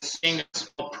 start saying a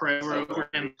small prayer over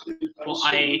him. Will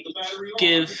I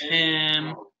give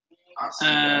him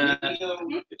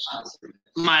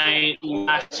my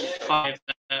last 5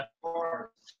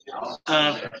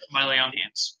 of my lay on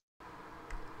hands?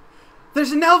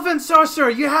 There's an elven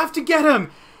sorcerer! You have to get him!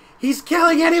 He's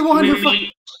killing anyone who...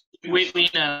 We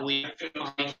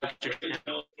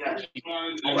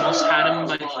almost had him,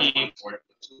 but he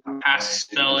cast a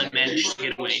spell and managed to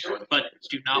get away. But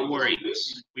do not worry,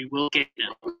 we will get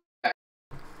him.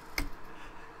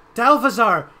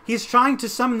 Dalvazar! He's trying to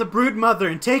summon the Broodmother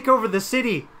and take over the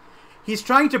city. He's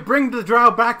trying to bring the drow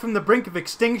back from the brink of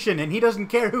extinction, and he doesn't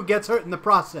care who gets hurt in the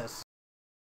process.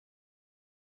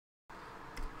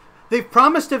 They've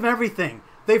promised him everything.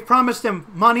 They've promised him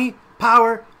money,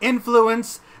 power,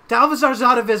 influence. Dalvazar's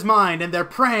out of his mind, and they're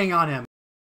preying on him.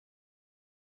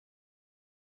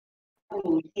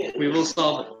 We will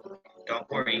solve it. Don't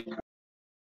worry.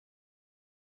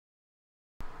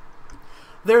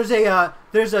 There's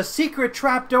a secret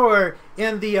trapdoor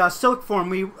in the Silkworm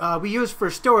we use for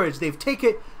storage. They've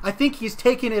taken. I think he's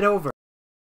taken it over.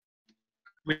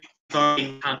 We've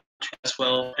already as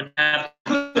well and have.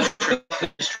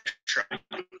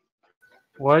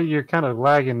 What? You're kind of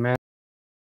lagging, man.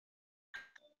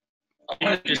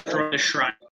 Destroy the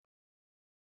shrine.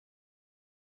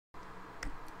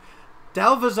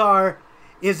 Dalvazar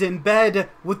is in bed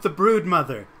with the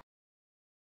Broodmother.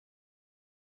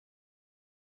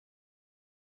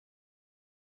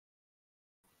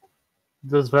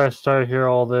 Does Vashtar hear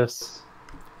all this?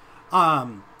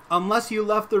 Unless you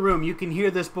left the room, you can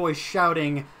hear this boy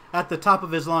shouting at the top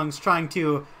of his lungs, trying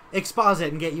to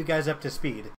exposit and get you guys up to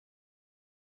speed.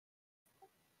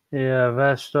 Yeah,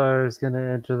 Vashtar is gonna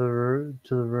enter the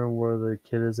room where the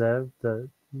kid is at that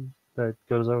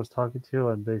Gozar was talking to,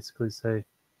 and basically say,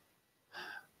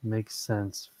 "Makes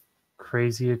sense.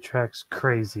 Crazy attracts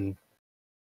crazy."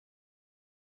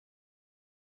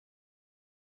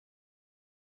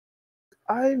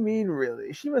 I mean,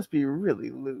 really, she must be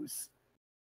really loose.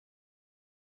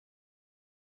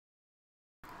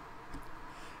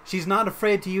 She's not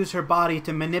afraid to use her body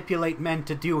to manipulate men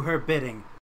to do her bidding.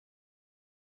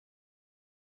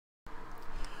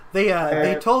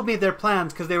 They told me their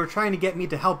plans because they were trying to get me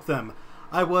to help them.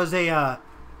 I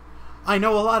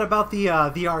know a lot about the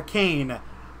arcane.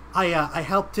 I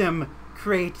helped him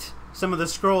create some of the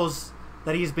scrolls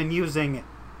that he's been using.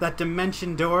 That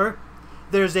dimension door.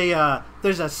 There's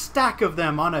a stack of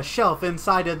them on a shelf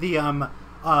inside of the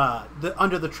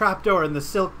under the trapdoor in the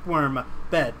Silkworm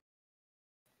bed.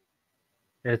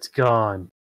 It's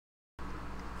gone.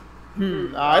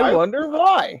 I wonder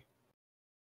why.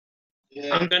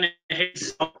 I'm gonna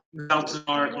hit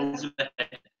Balthazar over the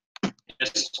head.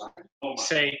 Just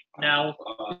say now.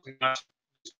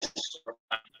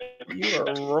 You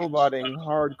are roboting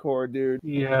hardcore, dude.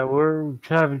 Yeah, we're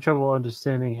having trouble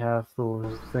understanding half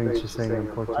the things you're saying, I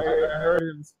unfortunately. heard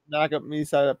him knock up me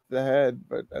side up the head,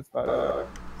 but that's about it.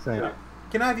 Same.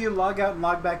 Can I have you log out and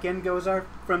log back in, Gozar,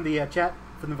 from the chat,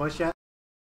 from the voice chat?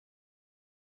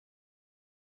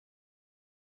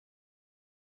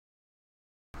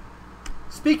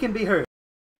 Speak and be heard.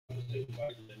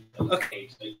 Okay.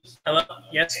 Hello?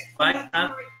 Yes? Fine?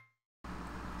 A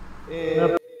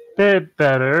bit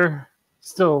better.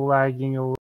 Still lagging a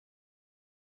little.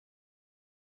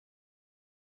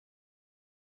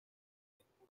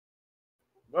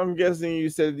 I'm guessing you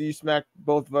said you smacked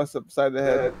both of us upside the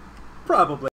head.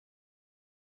 Probably.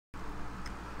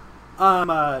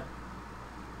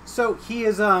 So he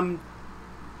is going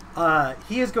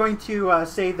to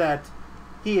say that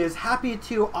he is happy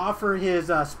to offer his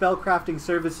spellcrafting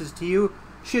services to you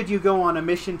should you go on a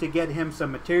mission to get him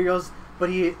some materials, but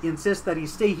he insists that he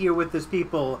stay here with his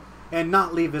people and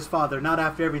not leave his father, not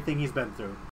after everything he's been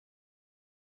through.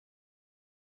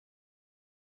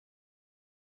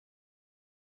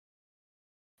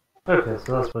 Okay,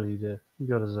 so that's what he did. He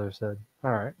got his Zer said.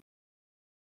 Alright.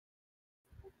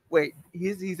 Wait,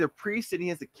 he's a priest and he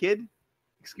has a kid?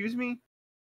 Excuse me?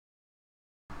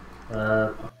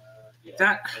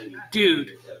 That dude,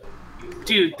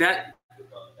 that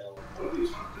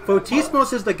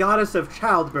Photismos is the goddess of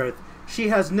childbirth. She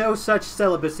has no such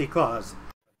celibacy clause.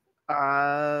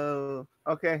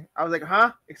 Okay. I was like,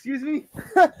 huh? Excuse me?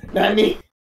 Not me.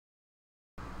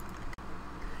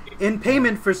 In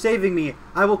payment for saving me,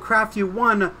 I will craft you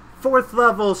one 4th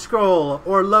level scroll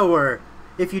or lower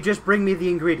if you just bring me the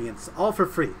ingredients, all for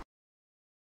free.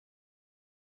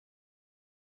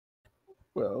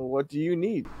 Well, what do you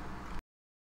need?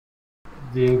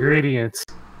 The ingredients.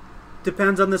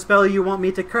 Depends on the spell you want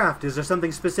me to craft. Is there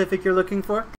something specific you're looking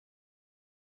for?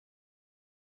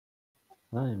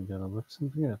 I'm gonna look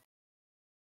something up.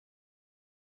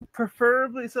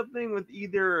 Preferably something with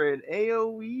either an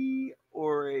AoE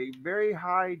or a very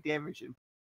high damage.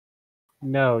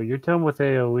 No, you're done with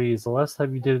AoEs. The last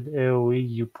time you did AoE,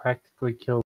 you practically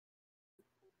killed.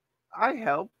 I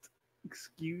helped.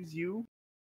 Excuse you?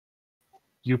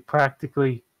 You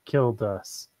practically killed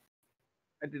us.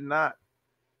 I did not.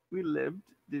 We lived,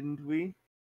 didn't we?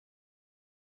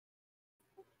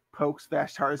 Pokes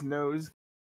Vashtar's nose.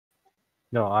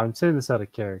 No, I'm saying this out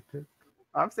of character.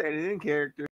 I'm saying it in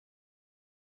character.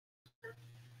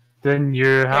 Then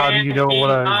you're. How do you know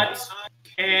what I?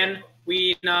 Can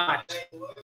we not?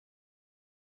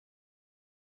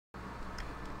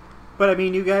 But I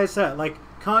mean, you guys like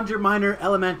Conjure Minor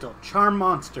Elemental, Charm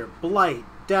Monster, Blight,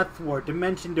 Death Ward,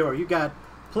 Dimension Door. You got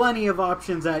plenty of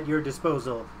options at your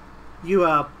disposal. You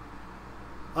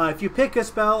if you pick a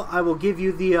spell, I will give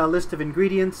you the list of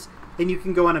ingredients, and you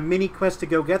can go on a mini quest to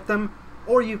go get them,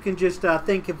 or you can just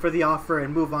thank him for the offer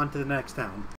and move on to the next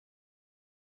town.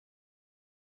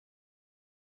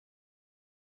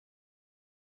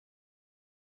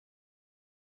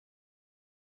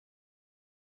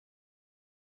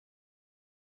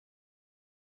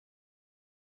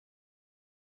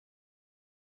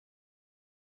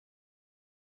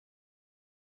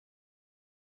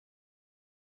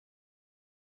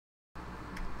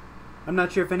 I'm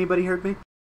not sure if anybody heard me.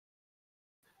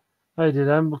 I did.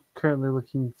 I'm currently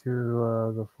looking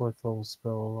through the 4th level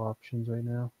spell options right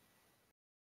now.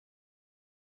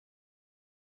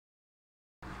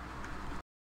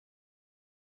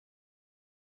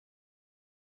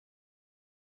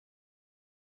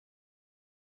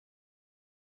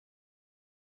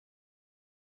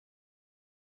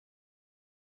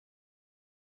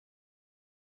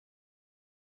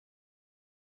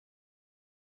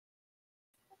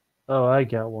 Oh, I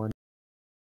got one.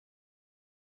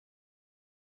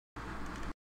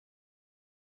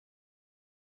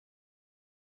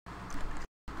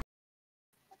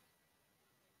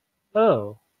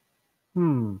 Oh.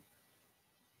 An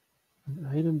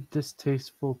item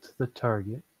distasteful to the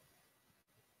target.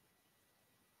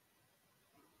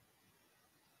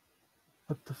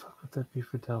 What the fuck would that be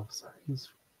for Delphsar? He's...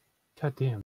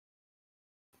 Goddamn.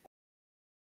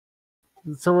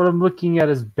 So what I'm looking at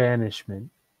is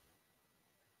banishment.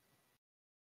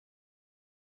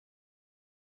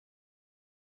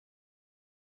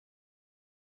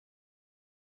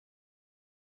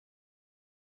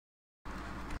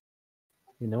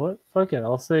 You know what? Fuck it.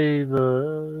 I'll say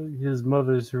his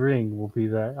mother's ring will be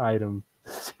that item.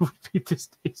 It would be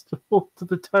distasteful to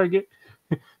the target.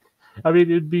 I mean,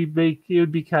 it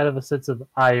would be kind of a sense of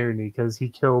irony because he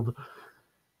killed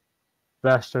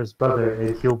Vashtar's mother,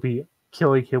 and he'll be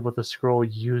killing him with a scroll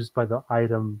used by the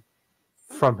item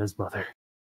from his mother.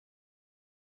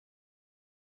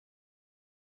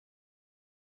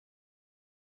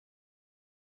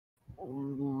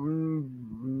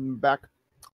 Back.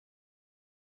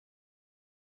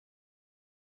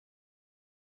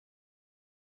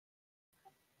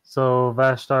 So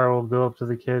Vashtar will go up to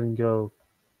the kid and go,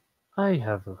 I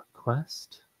have a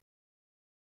request.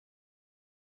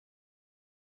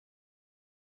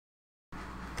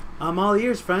 I'm all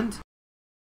ears, friend.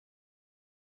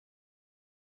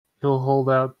 He'll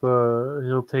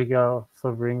take out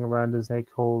the ring around his neck,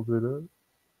 hold it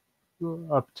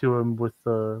up to him with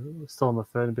still on the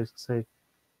thread, and basically say,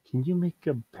 can you make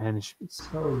a banishment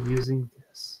spell using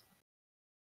this?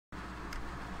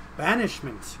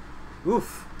 Banishment.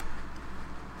 Oof.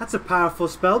 That's a powerful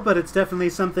spell, but it's definitely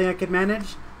something I could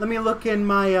manage. Let me look in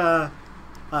my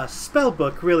spell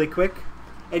book really quick.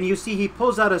 And you see he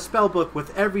pulls out a spell book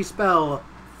with every spell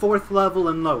 4th level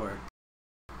and lower.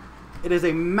 It is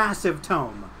a massive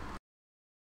tome.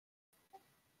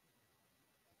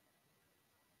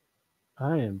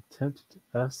 I am tempted to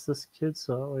ask this kid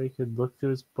so I could look through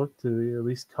his book to at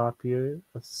least copy a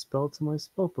spell to my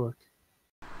spell book.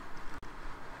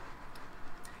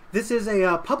 This is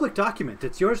a public document.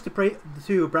 It's yours to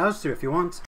browse through if you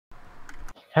want.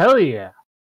 Hell yeah!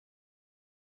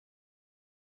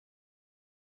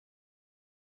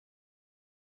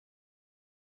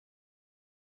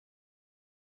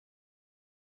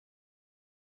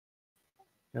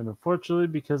 And unfortunately,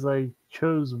 because I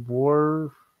chose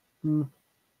War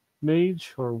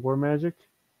Mage or War Magic,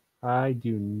 I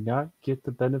do not get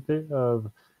the benefit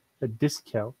of a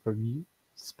discount for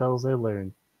spells I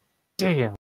learn.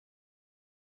 Damn!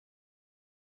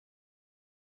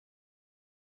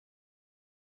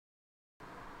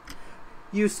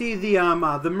 You see the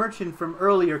merchant from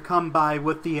earlier come by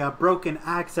with the broken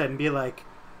accent and be like,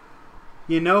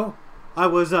 you know, I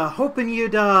was hoping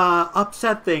you'd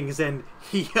upset things, and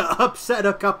he upset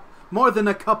more than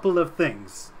a couple of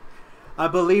things. I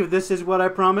believe this is what I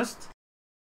promised.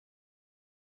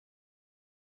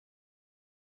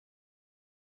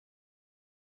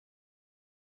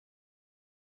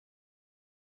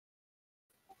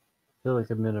 I feel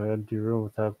like I'm in an empty room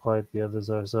with how quiet the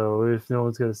others are, so if no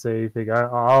one's gonna say anything,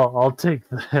 I'll take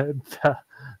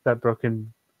that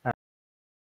broken.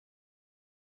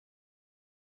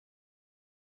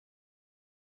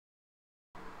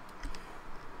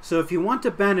 So if you want to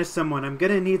banish someone, I'm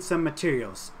gonna need some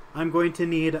materials. I'm going to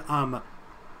need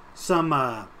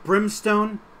some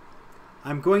brimstone.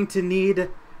 I'm going to need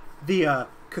the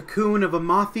cocoon of a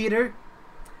moth eater,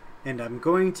 and I'm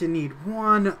going to need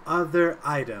one other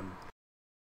item.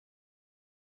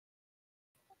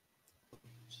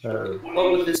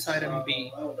 What would this item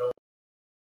be?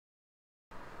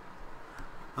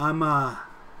 I'm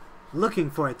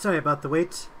looking for it. Sorry about the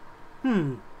wait.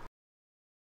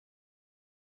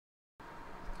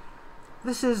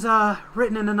 This is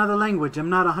written in another language.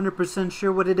 I'm not 100%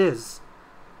 sure what it is.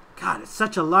 God, it's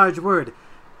such a large word.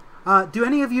 Do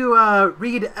any of you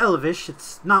read Elvish?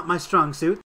 It's not my strong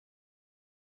suit.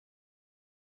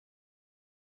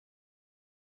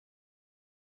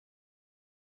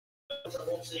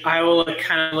 I will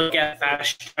kind of look at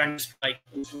Vashtar and just like,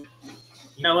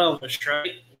 Elvish,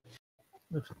 right?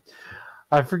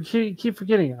 I keep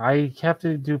forgetting. I have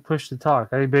to do push to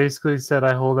talk. I basically said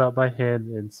I hold out my hand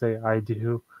and say I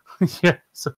do. Yeah.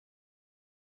 So.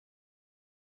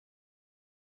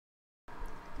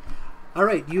 All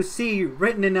right. You see,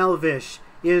 written in Elvish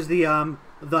is the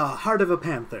heart of a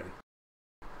panther.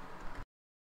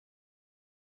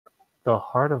 The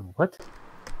heart of what?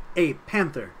 A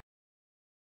panther.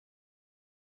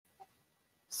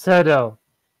 Zedo,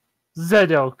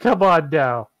 come on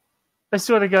now. I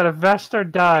swear to God, if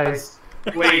Vashtar dies,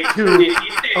 Wait, Dude. did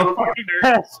you say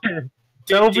panther?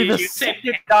 That'll be Did the you say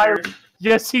second panther? Nilo.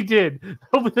 Yes, he did.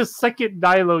 That'll be the second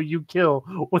Nilo you kill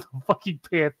with a fucking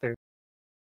panther.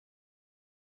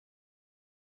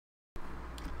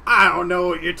 I don't know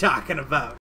what you're talking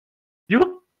about.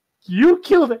 You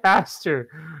killed Aster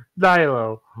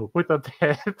Nilo with a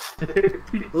panther.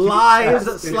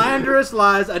 Lies, slanderous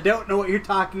lies. I don't know what you're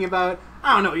talking about.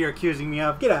 I don't know what you're accusing me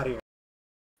of. Get out of here.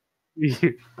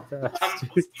 You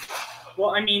bastard.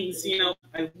 Well, I mean,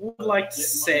 I would like to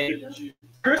say,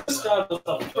 first off, was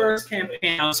the first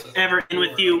campaign I was ever in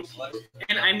with you,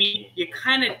 and I mean, you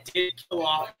kind of did kill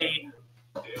off a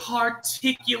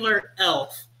particular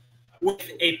elf with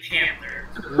a panther.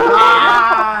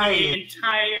 Lie! The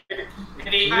entire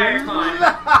time,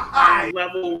 my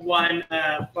level 1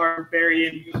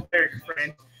 barbarian cleric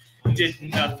friend did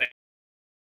nothing.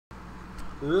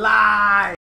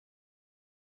 Lie!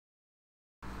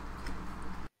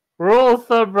 Rule of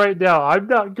thumb right now, I'm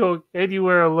not going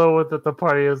anywhere alone with the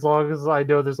party as long as I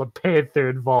know there's a panther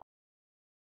involved.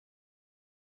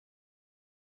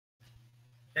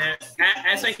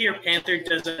 As I hear panther,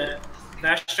 does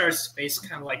Vashtar's face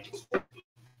kind of like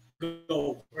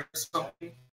go or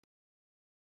something?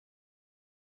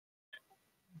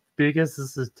 because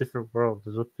this is a different world,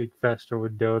 I don't think Vashtar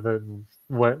would know that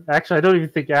what... Actually, I don't even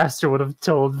think Aster would have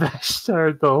told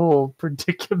Vashtar the whole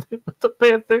predicament with the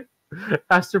Panther.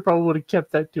 Aster probably would have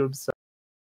kept that to himself.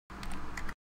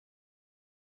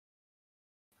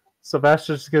 So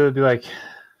Vashtar's gonna be like,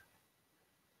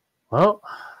 well,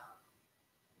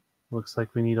 looks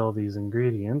like we need all these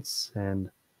ingredients, and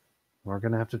we're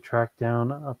gonna have to track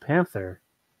down a panther.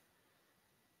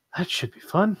 That should be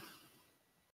fun.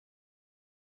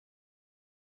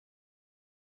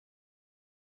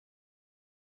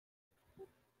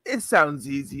 It sounds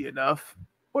easy enough.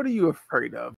 What are you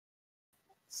afraid of?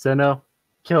 Zeno,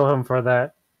 kill him for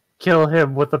that. Kill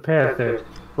him with the panther.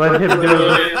 Let him do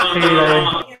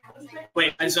it.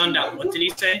 Wait, I zoned out. What did he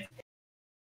say?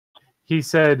 He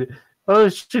said, oh,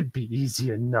 it should be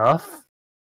easy enough.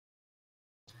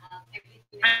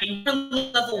 I mean,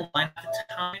 we're level 1 at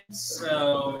the time,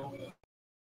 so...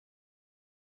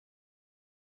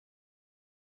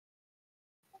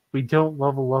 We don't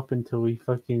level up until we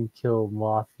fucking kill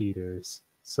moth eaters.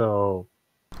 So...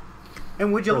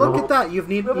 And would you look at that? You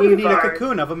need a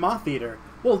cocoon of a moth eater.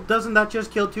 Well, doesn't that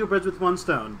just kill 2 birds with 1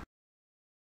 stone?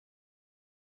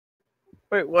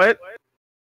 Wait, what?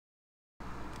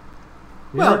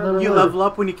 Well, you level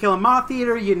up when you kill a moth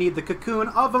eater, you need the cocoon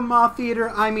of a moth eater.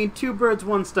 I mean, 2 birds,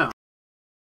 1 stone.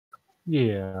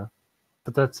 Yeah.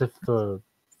 But that's if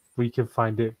we can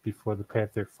find it before the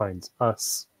panther finds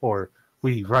us, or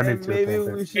we run into the panther.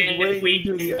 Maybe we should And wait if we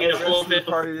until the can get a hold rest of of the it,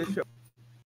 party to show.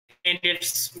 and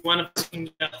if one of us can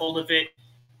get a hold of it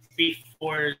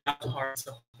before Zaltar gets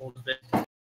a hold of it.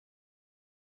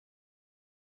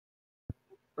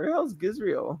 Where the hell's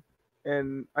Gizriel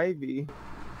and Ivy?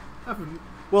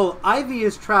 Well, Ivy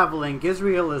is traveling.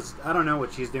 Gizriel is... I don't know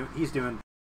what he's doing.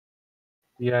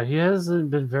 Yeah, he hasn't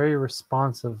been very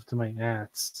responsive to my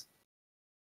ads.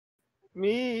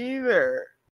 Me either.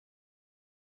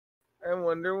 I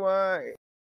wonder why.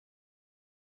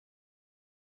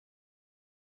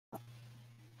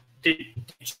 Did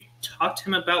you talk to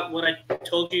him about what I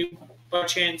told you by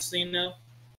chance, Zeno?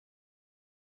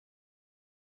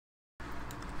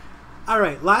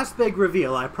 Alright, last big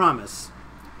reveal, I promise.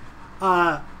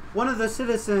 One of the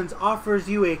citizens offers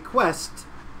you a quest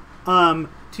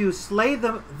to slay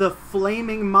the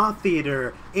flaming moth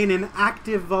eater in an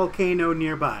active volcano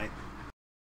nearby.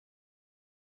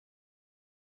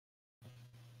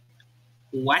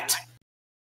 What?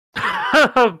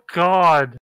 Oh,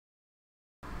 God.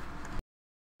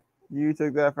 You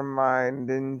took that from mine,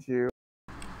 didn't you?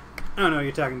 I don't know what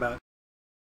you're talking about.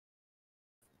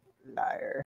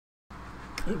 Liar.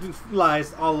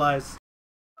 Lies, all lies.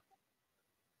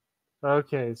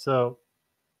 Okay, so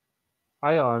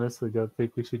I honestly don't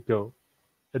think we should go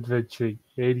adventuring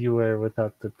anywhere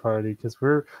without the party, because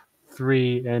we're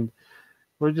 3 and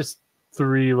we're just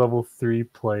 3 level 3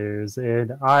 players,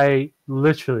 and I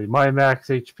literally, my max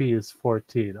HP is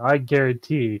 14. I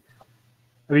guarantee.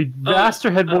 I mean,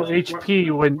 Aster had more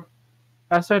HP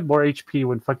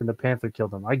when fucking the panther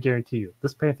killed him. I guarantee you,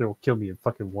 this panther will kill me in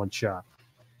fucking 1 shot.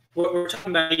 We're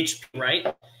talking about HP,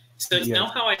 right? So you Yes. know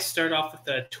how I start off with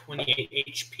a 28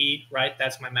 HP, right?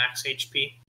 That's my max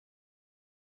HP.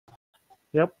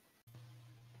 Yep.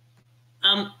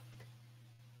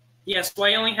 Yes, so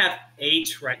I only have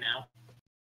 8 right now.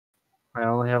 I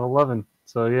only have 11.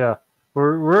 So yeah,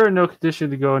 we're in no condition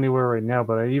to go anywhere right now.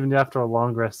 But even after a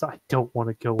long rest, I don't want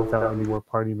to go without any more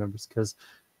party members because,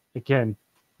 again,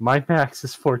 my max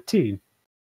is 14.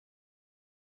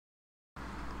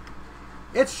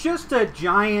 It's just a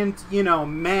giant,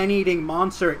 man-eating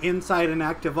monster inside an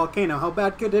active volcano. How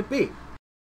bad could it be?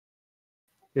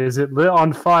 Is it lit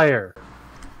on fire?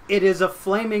 It is a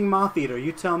flaming moth eater,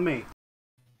 you tell me.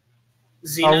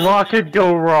 Zeno? A lot could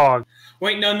go wrong.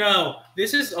 Wait, no.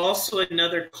 This is also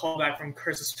another callback from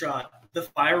Curse of Strahd. The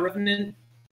Fire Revenant.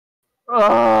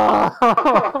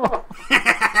 Oh!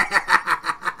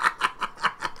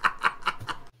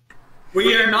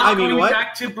 We are not going what?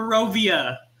 back to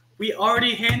Barovia. We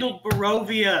already handled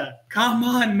Barovia. Come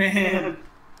on, man.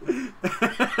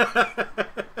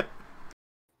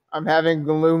 I'm having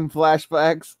gloom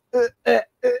flashbacks. I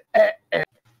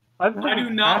I do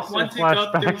not want to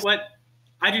go through what.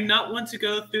 I do not want to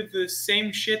go through the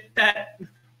same shit that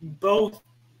both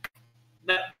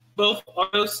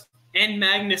Ardos and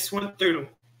Magnus went through.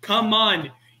 Come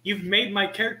on, you've made my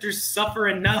characters suffer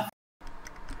enough.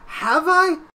 Have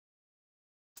I?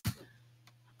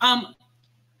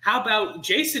 How about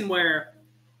Jason, where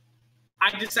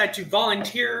I decide to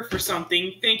volunteer for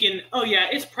something, thinking, oh yeah,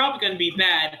 it's probably going to be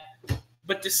bad,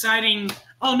 but deciding,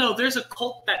 oh no, there's a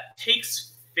cult that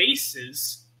takes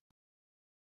faces.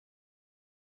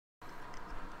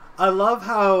 I love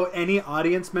how any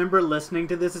audience member listening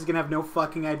to this is gonna have no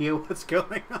fucking idea what's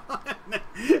going on.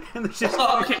 And it's just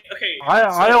Okay.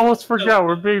 I almost forgot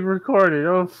we're being recorded.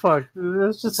 Oh fuck!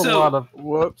 There's just a lot of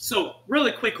Whoops. So,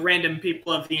 really quick, random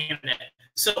people of the internet.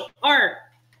 So, our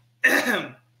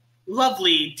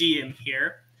lovely DM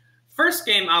here, first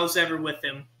game I was ever with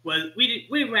him was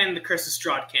we ran the Curse of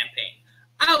Strahd campaign.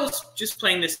 I was just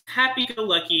playing this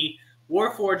happy-go-lucky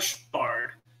Warforged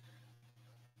bard.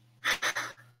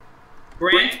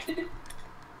 Granted,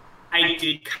 I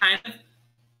did kind of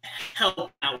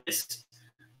help out this,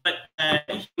 but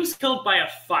he was killed by a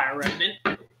fire remnant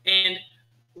and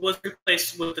was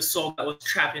replaced with the soul that was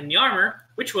trapped in the armor,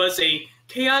 which was a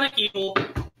chaotic evil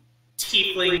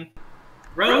tiefling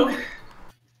rogue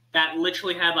that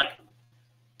literally had like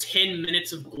 10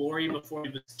 minutes of glory before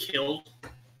he was killed.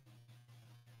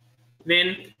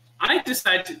 Then I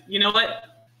decided to, you know what?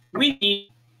 We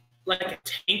need like a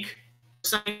tank or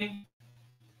something.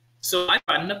 So I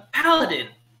brought in a paladin.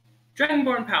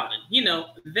 Dragonborn paladin. You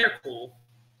know, they're cool.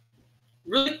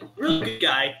 Really good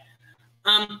guy.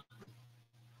 To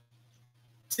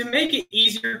make it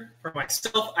easier for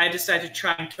myself, I decided to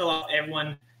try and kill off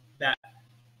everyone that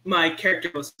my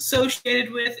character was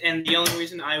associated with, and the only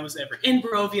reason I was ever in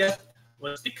Barovia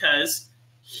was because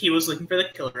he was looking for the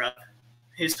killer of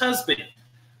his husband.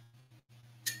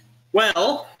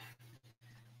 Well,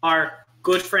 our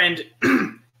good friend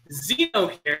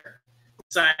Zeno here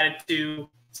decided to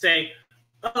say,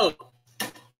 "Oh,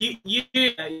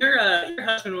 your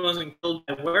husband wasn't killed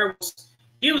by werewolves.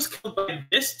 He was killed by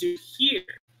this dude here.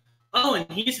 Oh,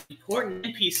 and he's an important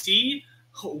NPC?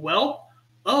 Well,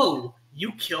 oh,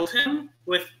 you killed him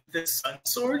with the sun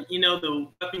sword? You know, the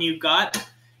weapon you got?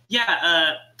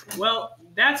 Yeah, well,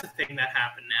 that's a thing that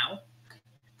happened now."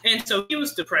 And so he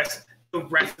was depressed the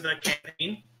rest of the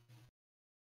campaign.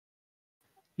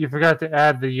 You forgot to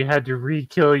add that you had to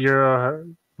re-kill your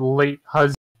late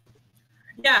husband.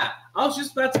 Yeah, I was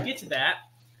just about to get to that.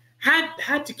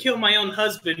 Had to kill my own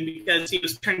husband because he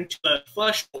was turned into a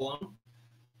flesh golem.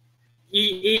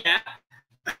 Yeah.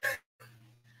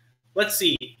 Let's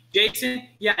see. Jason,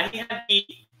 yeah, he had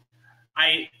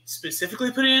I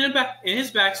specifically put it in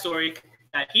his backstory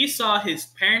that he saw his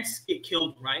parents get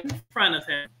killed right in front of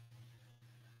him.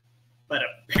 But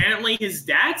apparently his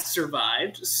dad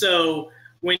survived, so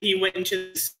when he went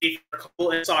into the safe for a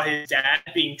couple and saw his dad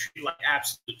being treated like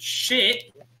absolute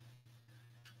shit,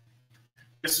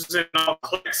 this was an all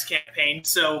clerics campaign,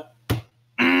 so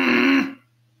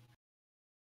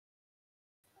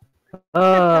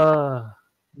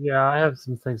Yeah, I have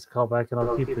some things to call back, and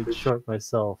I'll keep it short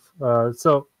myself.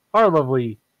 So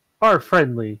our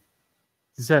friendly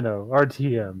Zeno, our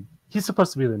TM, he's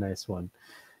supposed to be the nice one.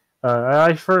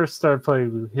 I first started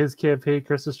playing his campaign,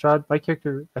 Curse of Strahd. My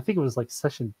character, I think it was like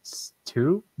session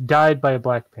 2, died by a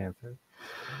Black Panther.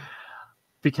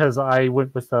 Because I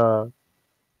went with the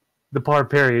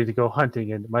Barbarian to go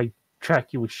hunting, and my track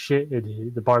was shit,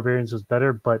 and the Barbarians was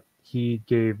better, but the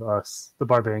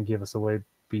Barbarian gave us away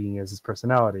being as his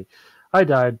personality. I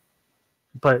died,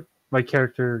 but my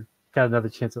character got another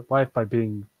chance at life by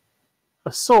being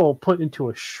a soul put into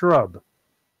a shrub.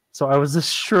 So I was this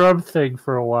shrub thing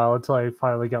for a while until I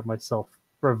finally got myself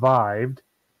revived.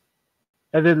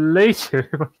 And then later,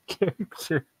 my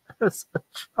character as a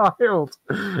child.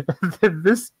 And then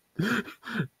this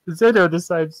Zeno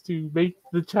decides to make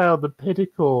the child the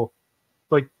pinnacle,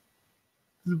 like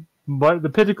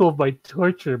the pinnacle of my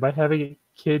torture by having it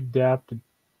kidnapped and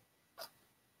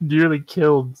nearly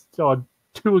killed on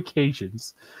 2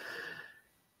 occasions.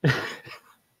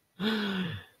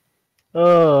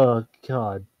 Oh,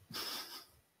 God.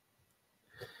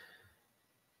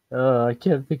 I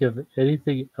can't think of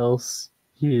anything else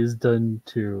he has done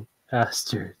to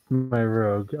Aster, my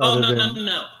rogue. Oh,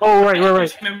 no. Oh, right.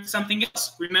 Remember something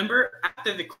else. Remember,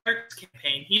 after the clerics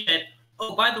campaign, he said,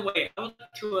 "Oh, by the way, I would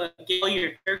like to get all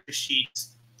your character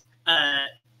sheets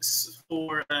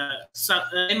for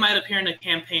they might appear in a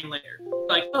campaign later."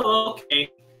 Like, oh, okay.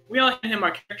 We all hand him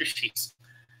our character sheets.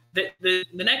 The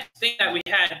next thing that we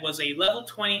had was a level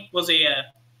 20,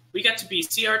 we got to be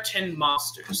CR10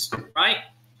 monsters, right?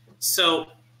 So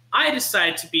I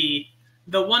decided to be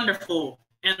the wonderful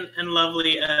and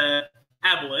lovely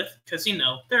Aboleth, because, you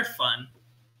know, they're fun.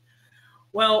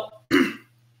 Well,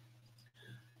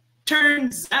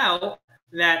 turns out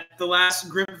that the last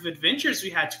group of adventures we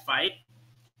had to fight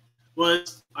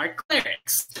was our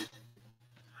clerics,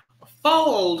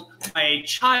 followed by a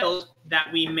child that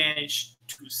we managed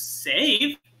to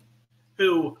save,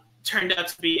 who turned out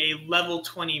to be a level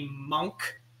 20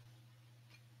 monk,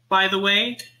 by the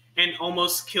way, and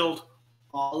almost killed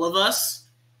all of us.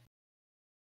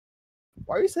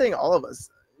 Why are you saying all of us?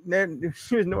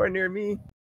 She was nowhere near me.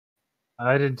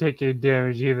 I didn't take any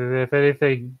damage either. If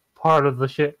anything, part of the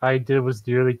shit I did was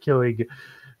nearly killing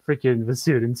freaking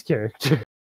Vasudin's character,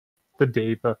 the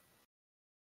Deva.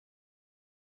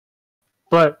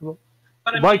 But But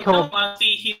I mean, Michael,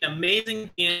 honestly, he's amazing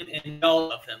and all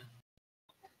love him.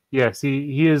 yes,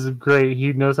 he is great.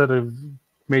 He knows how to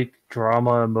make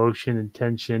drama, emotion, and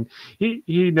tension. He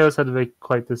knows how to make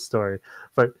quite the story.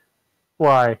 But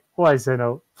why,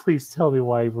 Zeno? Please tell me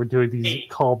why we're doing these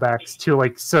callbacks to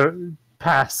like certain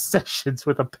past sessions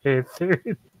with a panther.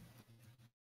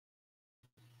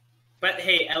 But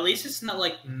hey, at least it's not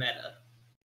like meta.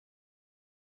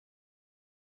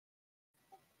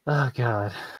 Oh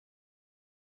god.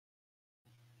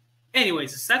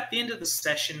 Anyways, is that the end of the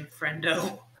session,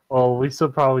 friendo? Well, we still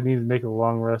probably need to make a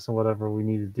long rest and whatever we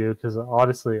need to do, because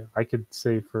honestly, I could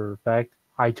say for a fact,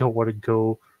 I don't want to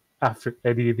go after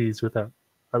any of these without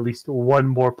at least one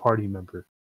more party member.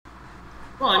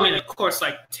 Well, I mean, of course,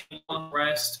 like take a long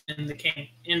rest in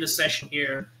the session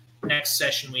here. Next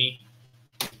session, we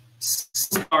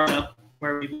start up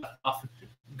where we left off and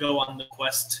go on the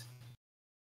quest.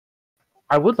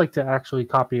 I would like to actually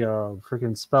copy a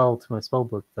freaking spell to my spell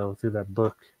book, though, through that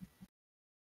book.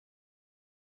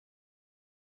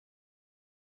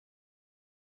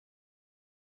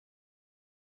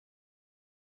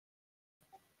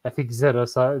 I think Zeta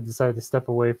decided to step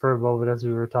away for a moment as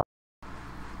we were talking.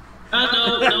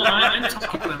 No, I'm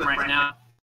talking to him right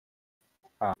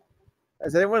now.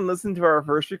 Has anyone listened to our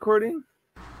first recording?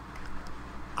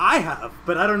 I have,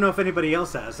 but I don't know if anybody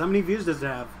else has. How many views does it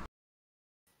have?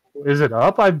 Is it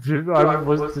up? I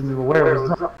wasn't aware it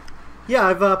was up. Yeah,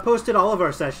 I've posted all of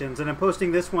our sessions, and I'm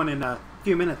posting this one in a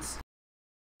few minutes.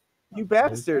 You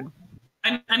bastard!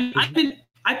 I've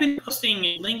been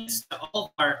posting links to all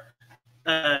of our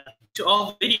the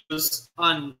videos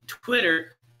on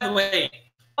Twitter. By the way,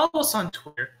 follow us on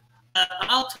Twitter.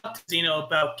 I'll talk to Zeno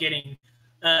about getting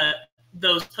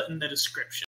those put in the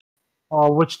description.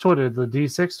 Oh, which Twitter? The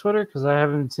D6 Twitter? Because I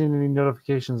haven't seen any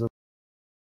notifications of.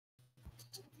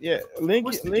 Yeah, link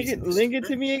it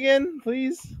to me again,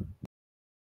 please.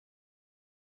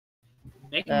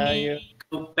 Make me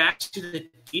go back to the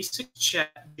D6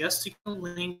 chat just to get a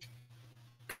link.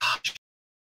 Gosh.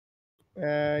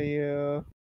 Yeah.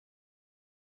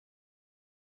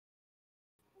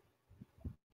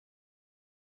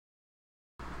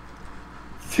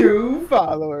 2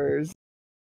 followers.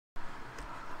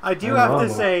 I do have to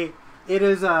say, it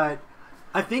is, I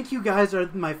think you guys are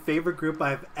my favorite group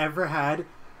I've ever had,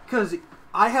 because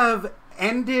I have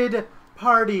ended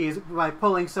parties by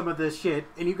pulling some of this shit,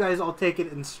 and you guys all take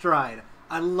it in stride.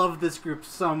 I love this group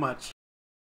so much.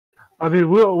 I mean,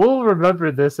 we'll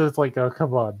remember this as like, oh,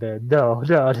 come on, man. No.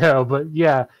 But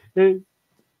yeah,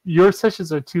 your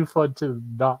sessions are too fun to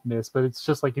not miss, but it's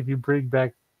just like if you bring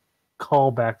back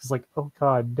callbacks, it's like, oh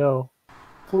god, no.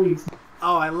 Please.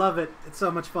 Oh, I love it. It's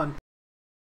so much fun.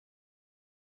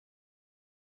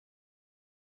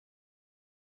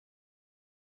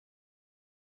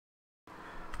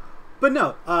 But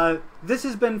no, this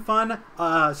has been fun,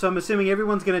 so I'm assuming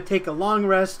everyone's going to take a long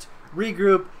rest,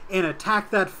 regroup, and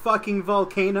attack that fucking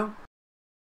volcano.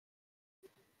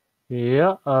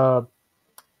 Yeah,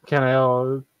 can I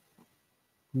also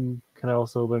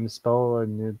learn a spell?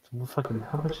 And fucking,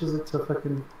 how much is it to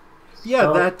fucking spell?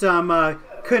 Yeah, that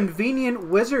convenient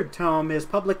wizard tome is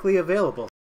publicly available.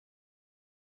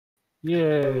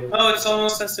 Yay. Oh, it's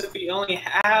almost as if we only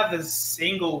have a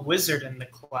single wizard in the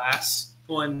class,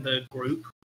 or in the group.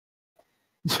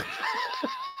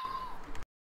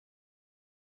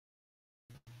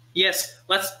 Yes,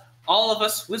 all of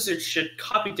us wizards should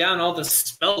copy down all the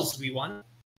spells we want.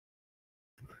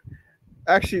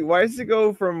 Actually, why does it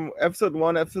go from episode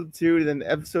 1, episode 2, to then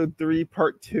episode 3,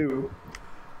 part 2?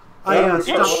 I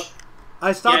stopped.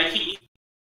 Yeah,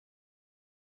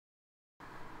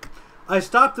 I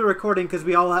stopped the recording because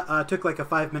we all took like a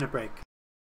 5-minute break.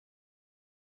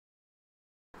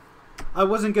 I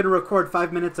wasn't going to record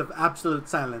 5 minutes of absolute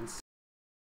silence.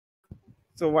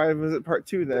 So why was it part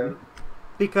 2 then?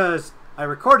 Because I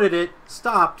recorded it,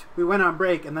 stopped, we went on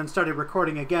break, and then started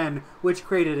recording again, which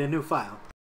created a new file.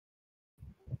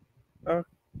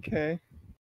 Okay.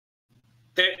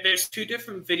 there's 2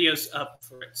 different videos up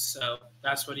for it, so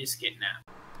that's what he's getting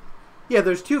at. Yeah,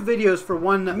 there's 2 videos for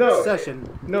one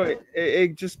session. No,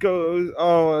 it just goes.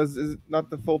 Oh, is it not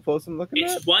the full post I'm looking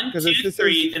at? It's 1, 2,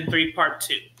 3, then 3 part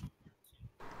 2.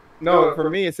 No, for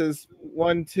me it says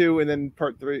 1, 2, and then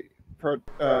part 3,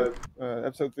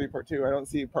 episode 3, part 2. I don't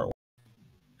see part 1.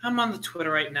 I'm on the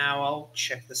Twitter right now. I'll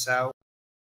check this out.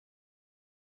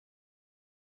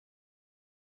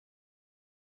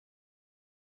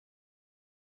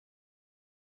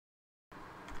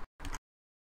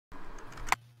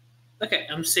 Okay,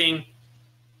 I'm seeing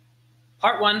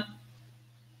part 1,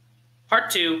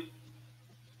 part 2.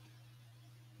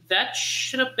 That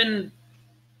should have been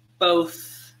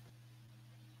both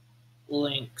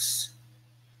links.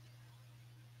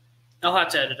 I'll have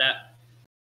to edit that.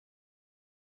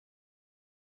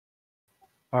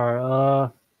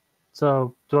 Alright,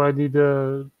 so do I need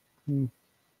to...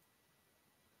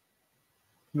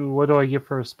 What do I get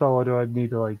for a spell, or do I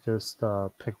need to, like, just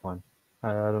pick one?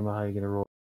 I don't know how you're gonna roll.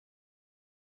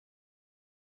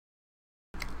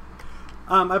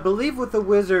 I believe with the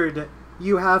wizard,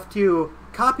 you have to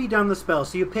copy down the spell.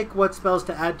 So you pick what spells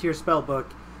to add to your spell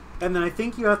book. And then I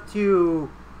think you have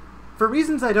to... For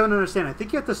reasons I don't understand, I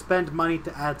think you have to spend money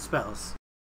to add spells.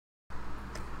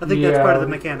 I think that's part of the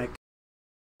mechanic.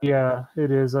 Yeah,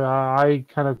 it is. I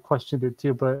kind of questioned it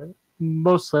too, but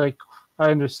mostly like,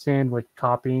 I understand like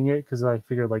copying it because I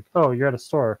figured like, oh, you're at a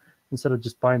store. Instead of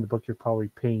just buying the book, you're probably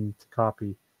paying to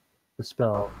copy the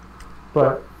spell.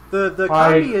 But the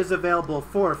copy is available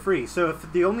for free. So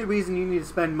if the only reason you need to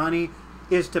spend money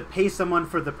is to pay someone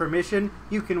for the permission,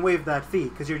 you can waive that fee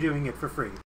because you're doing it for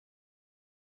free.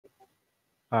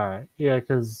 Alright, yeah,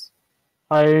 because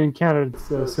I encountered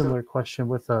a similar question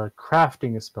with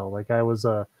crafting a spell. Like I was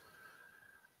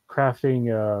crafting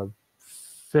a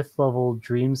 5th level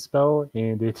dream spell,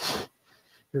 and it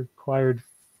required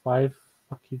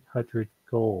 500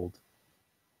 gold.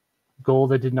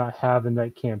 Gold I did not have in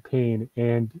that campaign,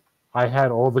 and I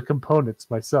had all the components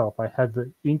myself. I had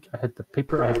the ink, I had the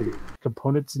paper, I had the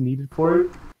components needed for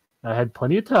it. I had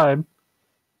plenty of time.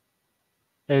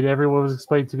 And everyone was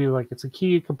explaining to me like it's a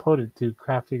key component to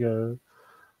crafting a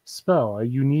spell.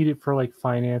 You need it for like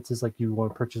finances, like you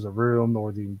want to purchase a room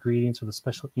or the ingredients or the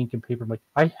special ink and paper. I'm like,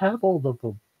 I have all of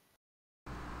them.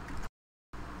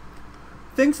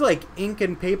 Things like ink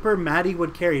and paper, Maddie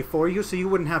would carry for you, so you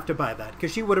wouldn't have to buy that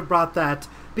because she would have brought that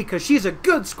because she's a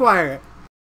good squire.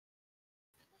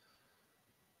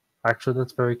 Actually,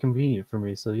 that's very convenient for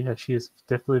me. So yeah, she is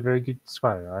definitely a very good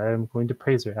squire. I am going to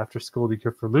praise her after school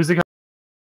because for losing her.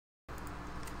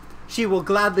 She will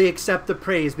gladly accept the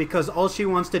praise because all she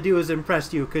wants to do is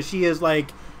impress you because she is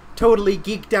like totally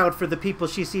geeked out for the people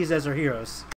she sees as her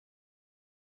heroes.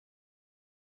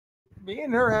 Me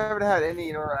and her haven't had any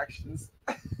interactions.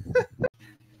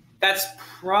 That's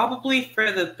probably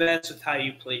for the best with how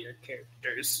you play your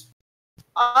characters.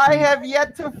 I have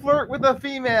yet to flirt with a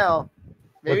female.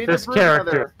 Maybe with this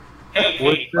character.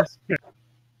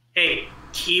 Hey,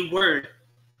 keyword,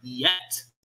 yet.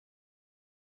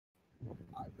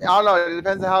 I don't know. It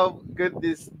depends on how good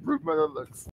this brood mother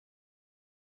looks.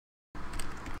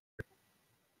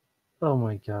 Oh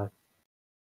my god.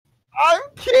 I'm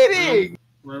kidding!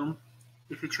 Well,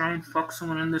 if you try and fuck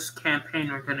someone in this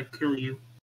campaign, we're gonna kill you.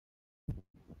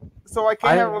 So I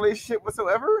can't have a relationship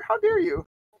whatsoever? How dare you?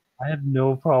 I have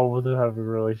no problem with him having a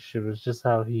relationship. It's just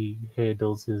how he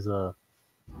handles his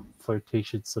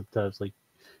flirtation sometimes. Like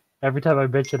every time I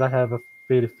mention I have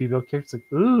made a female character, it's like,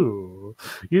 ooh,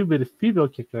 you made a female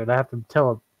character, and I have to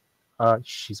tell him,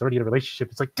 she's already in a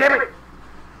relationship. It's like, damn it!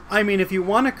 I mean, if you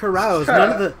want to carouse,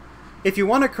 if you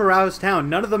want to carouse town,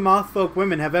 none of the Mothfolk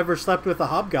women have ever slept with a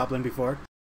hobgoblin before.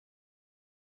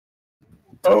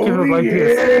 Oh,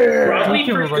 yeah! Probably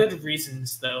for good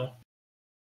reasons, though.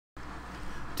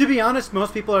 To be honest,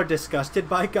 most people are disgusted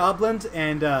by goblins,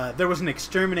 and there was an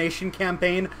extermination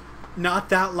campaign not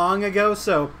that long ago,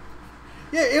 so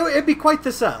yeah, it'd be quite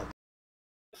the sell.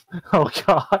 Oh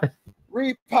god.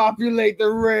 Repopulate the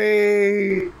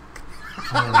raid!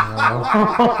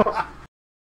 Oh,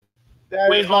 no.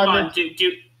 Wait, hold on.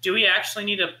 Do we actually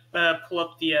need to pull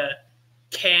up the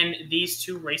can these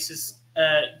two races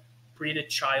breed a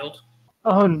child?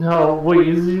 Oh no, wait,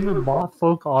 is even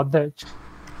Mothfolk on that?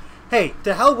 Hey,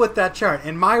 to hell with that chart.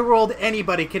 In my world,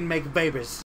 anybody can make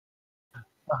babies.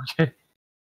 Okay.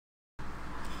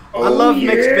 I love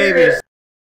mixed babies.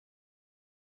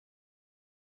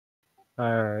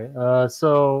 Alright,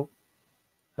 so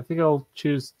I think I'll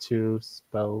choose 2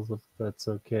 spells if that's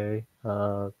okay.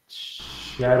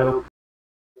 Shadow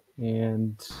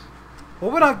and...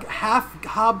 What would a half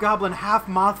hobgoblin, half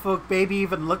mothfolk baby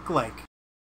even look like?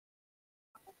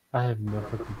 I have no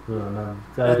fucking clue. No,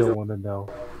 I don't want to know.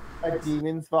 A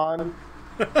demon spawn?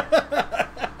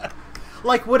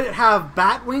 Like, would it have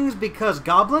bat wings because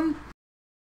goblin?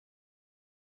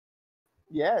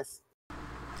 Yes.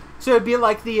 So it'd be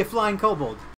like the flying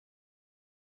kobold.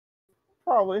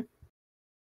 Probably.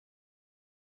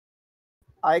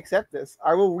 I accept this.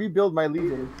 I will rebuild my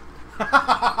legion.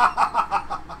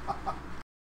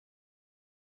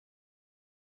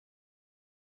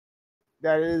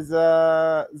 That is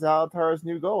Zalatar's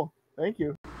new goal. Thank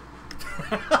you.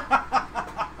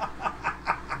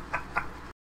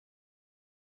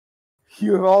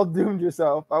 You have all doomed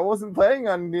yourself. I wasn't planning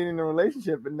on being in a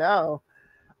relationship, but now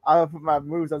I'll put my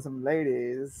moves on some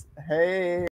ladies.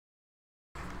 Hey.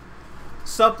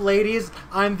 Sup, ladies?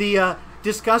 I'm the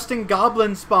disgusting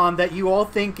goblin spawn that you all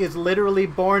think is literally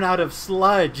born out of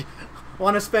sludge.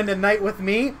 Want to spend a night with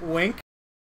me? Wink.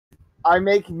 I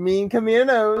make mean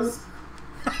kimonos.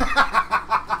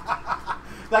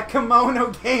 That kimono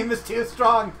game is too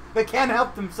strong. They can't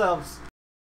help themselves.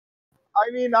 I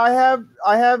mean, I have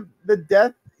the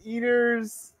Death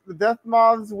Eaters, the Death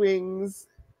Moth's wings,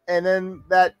 and then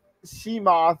that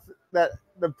she-moth, that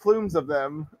the plumes of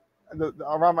them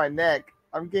around my neck.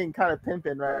 I'm getting kind of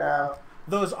pimping right now.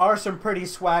 Those are some pretty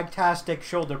swag-tastic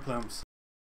shoulder plumes.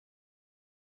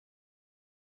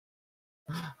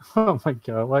 Oh my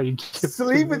god, why you keep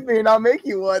Sleep with me and I'll make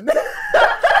you one.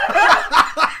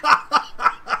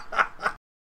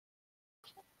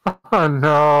 Oh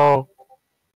no.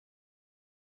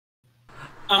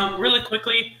 Really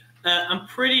quickly, I'm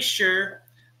pretty sure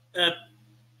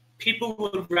people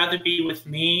would rather be with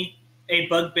me, a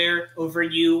bugbear, over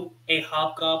you, a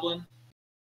hobgoblin.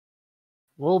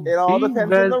 Well, It all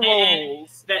depends on the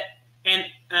roles. And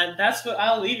that's what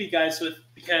I'll leave you guys with,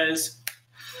 because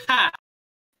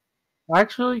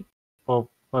Actually,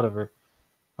 well, whatever.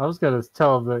 I was gonna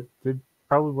tell him that they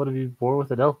probably would have been born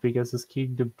with an elf because this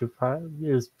kingdom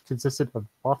is consistent of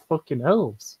mothfolk and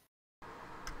elves.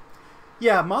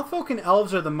 Yeah, mothfolk and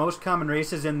elves are the most common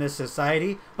races in this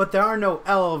society, but there are no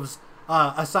elves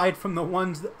aside from the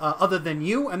ones other than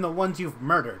you and the ones you've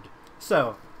murdered.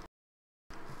 So,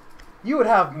 you would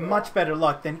have much better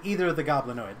luck than either of the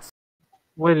goblinoids.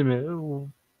 Wait a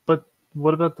minute, but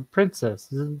what about the princess?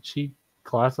 Isn't she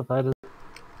classified as...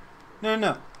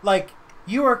 No. Like,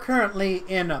 you are currently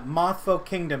in Mothfolk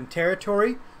Kingdom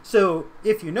territory, so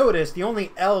if you notice, the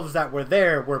only elves that were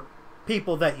there were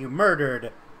people that you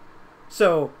murdered.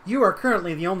 So, you are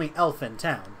currently the only elf in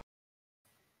town.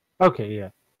 Okay, yeah.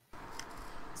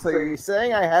 So you're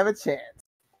saying I have a chance?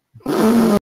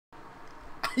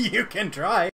 You can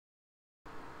try.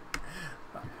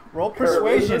 Roll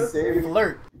persuasion,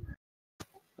 flirt.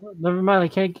 Never mind, I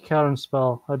can't get counter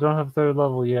spell. I don't have third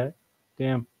level yet.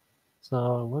 Damn.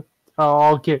 So what? Oh,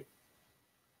 I'll get.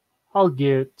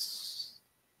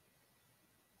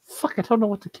 Fuck! I don't know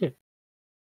what to get.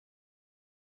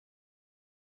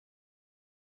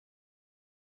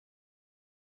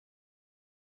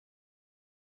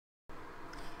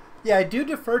 Yeah, I do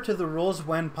defer to the rules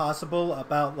when possible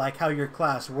about like how your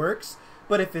class works,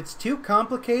 but if it's too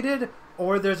complicated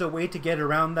or there's a way to get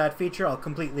around that feature, I'll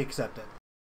completely accept it.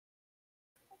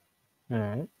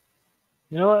 Alright.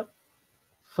 You know what?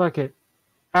 Fuck it.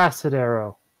 Acid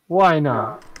arrow. Why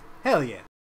not? Hell yeah.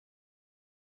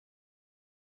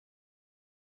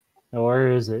 Now,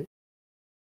 where is it?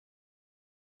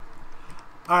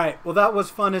 Alright, well that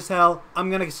was fun as hell. I'm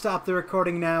gonna stop the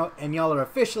recording now, and y'all are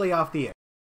officially off the air.